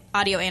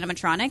audio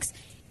animatronics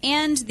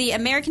and the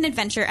American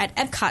Adventure at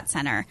Epcot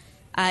Center.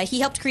 He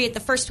helped create the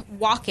first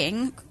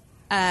walking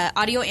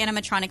audio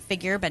animatronic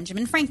figure,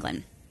 Benjamin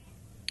Franklin.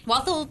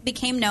 Walthall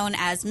became known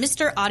as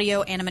Mr.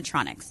 Audio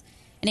Animatronics.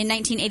 And in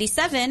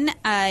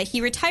 1987,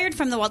 he retired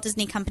from the Walt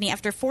Disney Company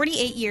after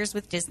 48 years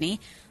with Disney.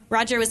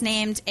 Roger was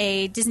named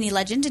a Disney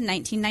legend in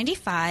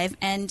 1995,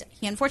 and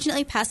he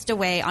unfortunately passed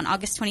away on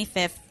August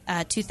 25th,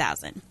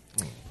 2000.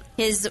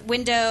 He has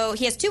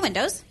 2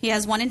 windows. He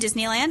has one in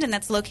Disneyland, and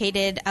that's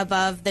located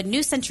above the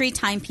New Century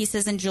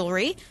timepieces and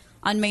jewelry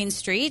on Main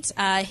Street.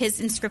 His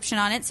inscription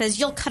on it says,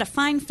 "You'll cut a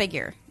fine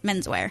figure,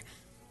 menswear."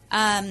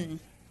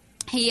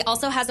 He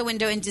also has a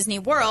window in Disney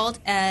World,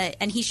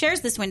 and he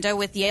shares this window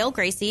with Yale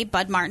Gracie,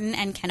 Bud Martin,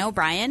 and Ken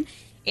O'Brien.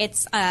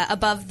 It's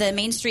above the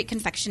Main Street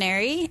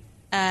Confectionery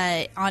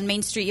on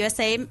Main Street,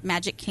 USA,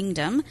 Magic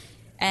Kingdom.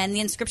 And the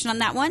inscription on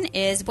that one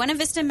is, "Buena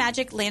Vista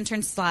Magic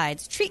Lantern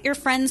Slides. Treat your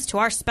friends to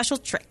our special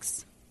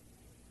tricks."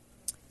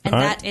 And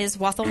that is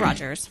Walthall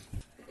Rogers.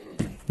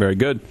 Very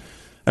good.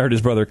 I heard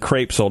his brother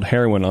Crepe sold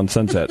heroin on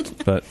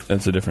Sunset, but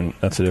that's a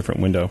different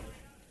window.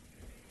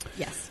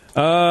 Yes.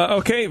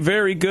 Okay,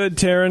 very good,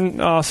 Taryn.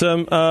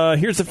 Awesome.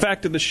 Here's the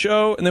fact of the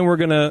show, and then we're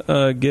going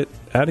to get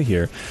out of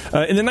here.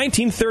 In the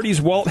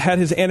 1930s, Walt had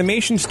his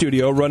animation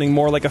studio running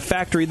more like a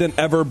factory than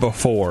ever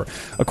before.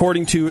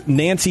 According to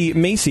Nancy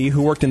Macy,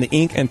 who worked in the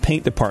ink and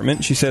paint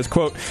department, she says,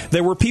 quote,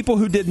 "There were people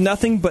who did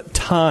nothing but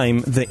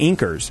time the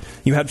inkers.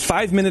 You had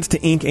 5 minutes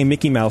to ink a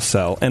Mickey Mouse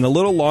cell and a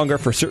little longer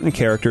for certain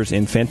characters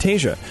in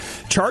Fantasia.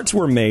 Charts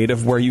were made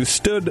of where you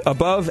stood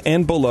above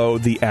and below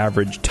the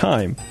average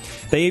time.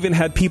 They even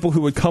had people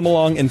who would come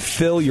along and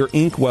fill your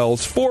ink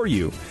wells for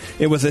you.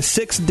 It was a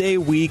 6-day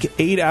week,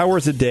 8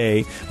 hours a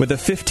day, with a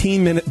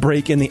 15-minute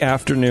break in the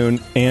afternoon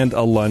and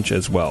a lunch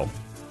as well."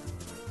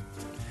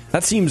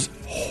 That seems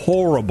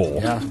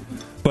horrible. Yeah.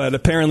 But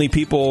apparently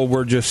people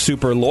were just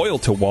super loyal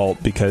to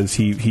Walt because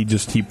he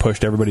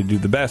pushed everybody to do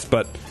the best.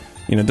 But,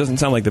 it doesn't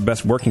sound like the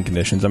best working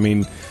conditions. I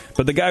mean,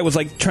 but the guy was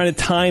like trying to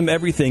time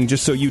everything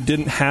just so you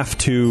didn't have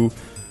to.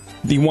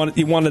 You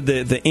wanted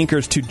the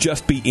inkers to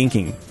just be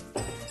inking.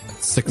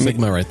 Six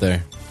Sigma right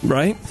there.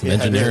 Right? Yeah,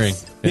 engineering.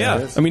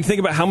 Yeah. I mean, think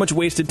about how much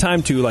wasted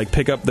time to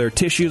pick up their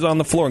tissues on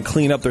the floor and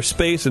clean up their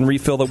space and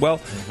refill the well.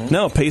 Mm-hmm.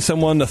 No, pay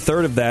someone a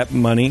third of that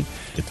money,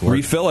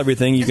 refill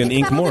everything, you can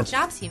ink about more. All the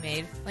jobs he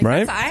made.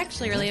 Right? I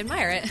actually really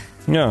admire it.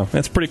 Yeah,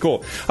 that's pretty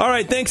cool. All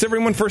right, thanks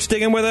everyone for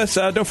sticking with us.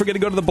 Don't forget to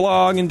go to the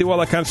blog and do all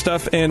that kind of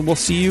stuff, and we'll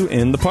see you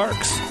in the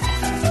parks.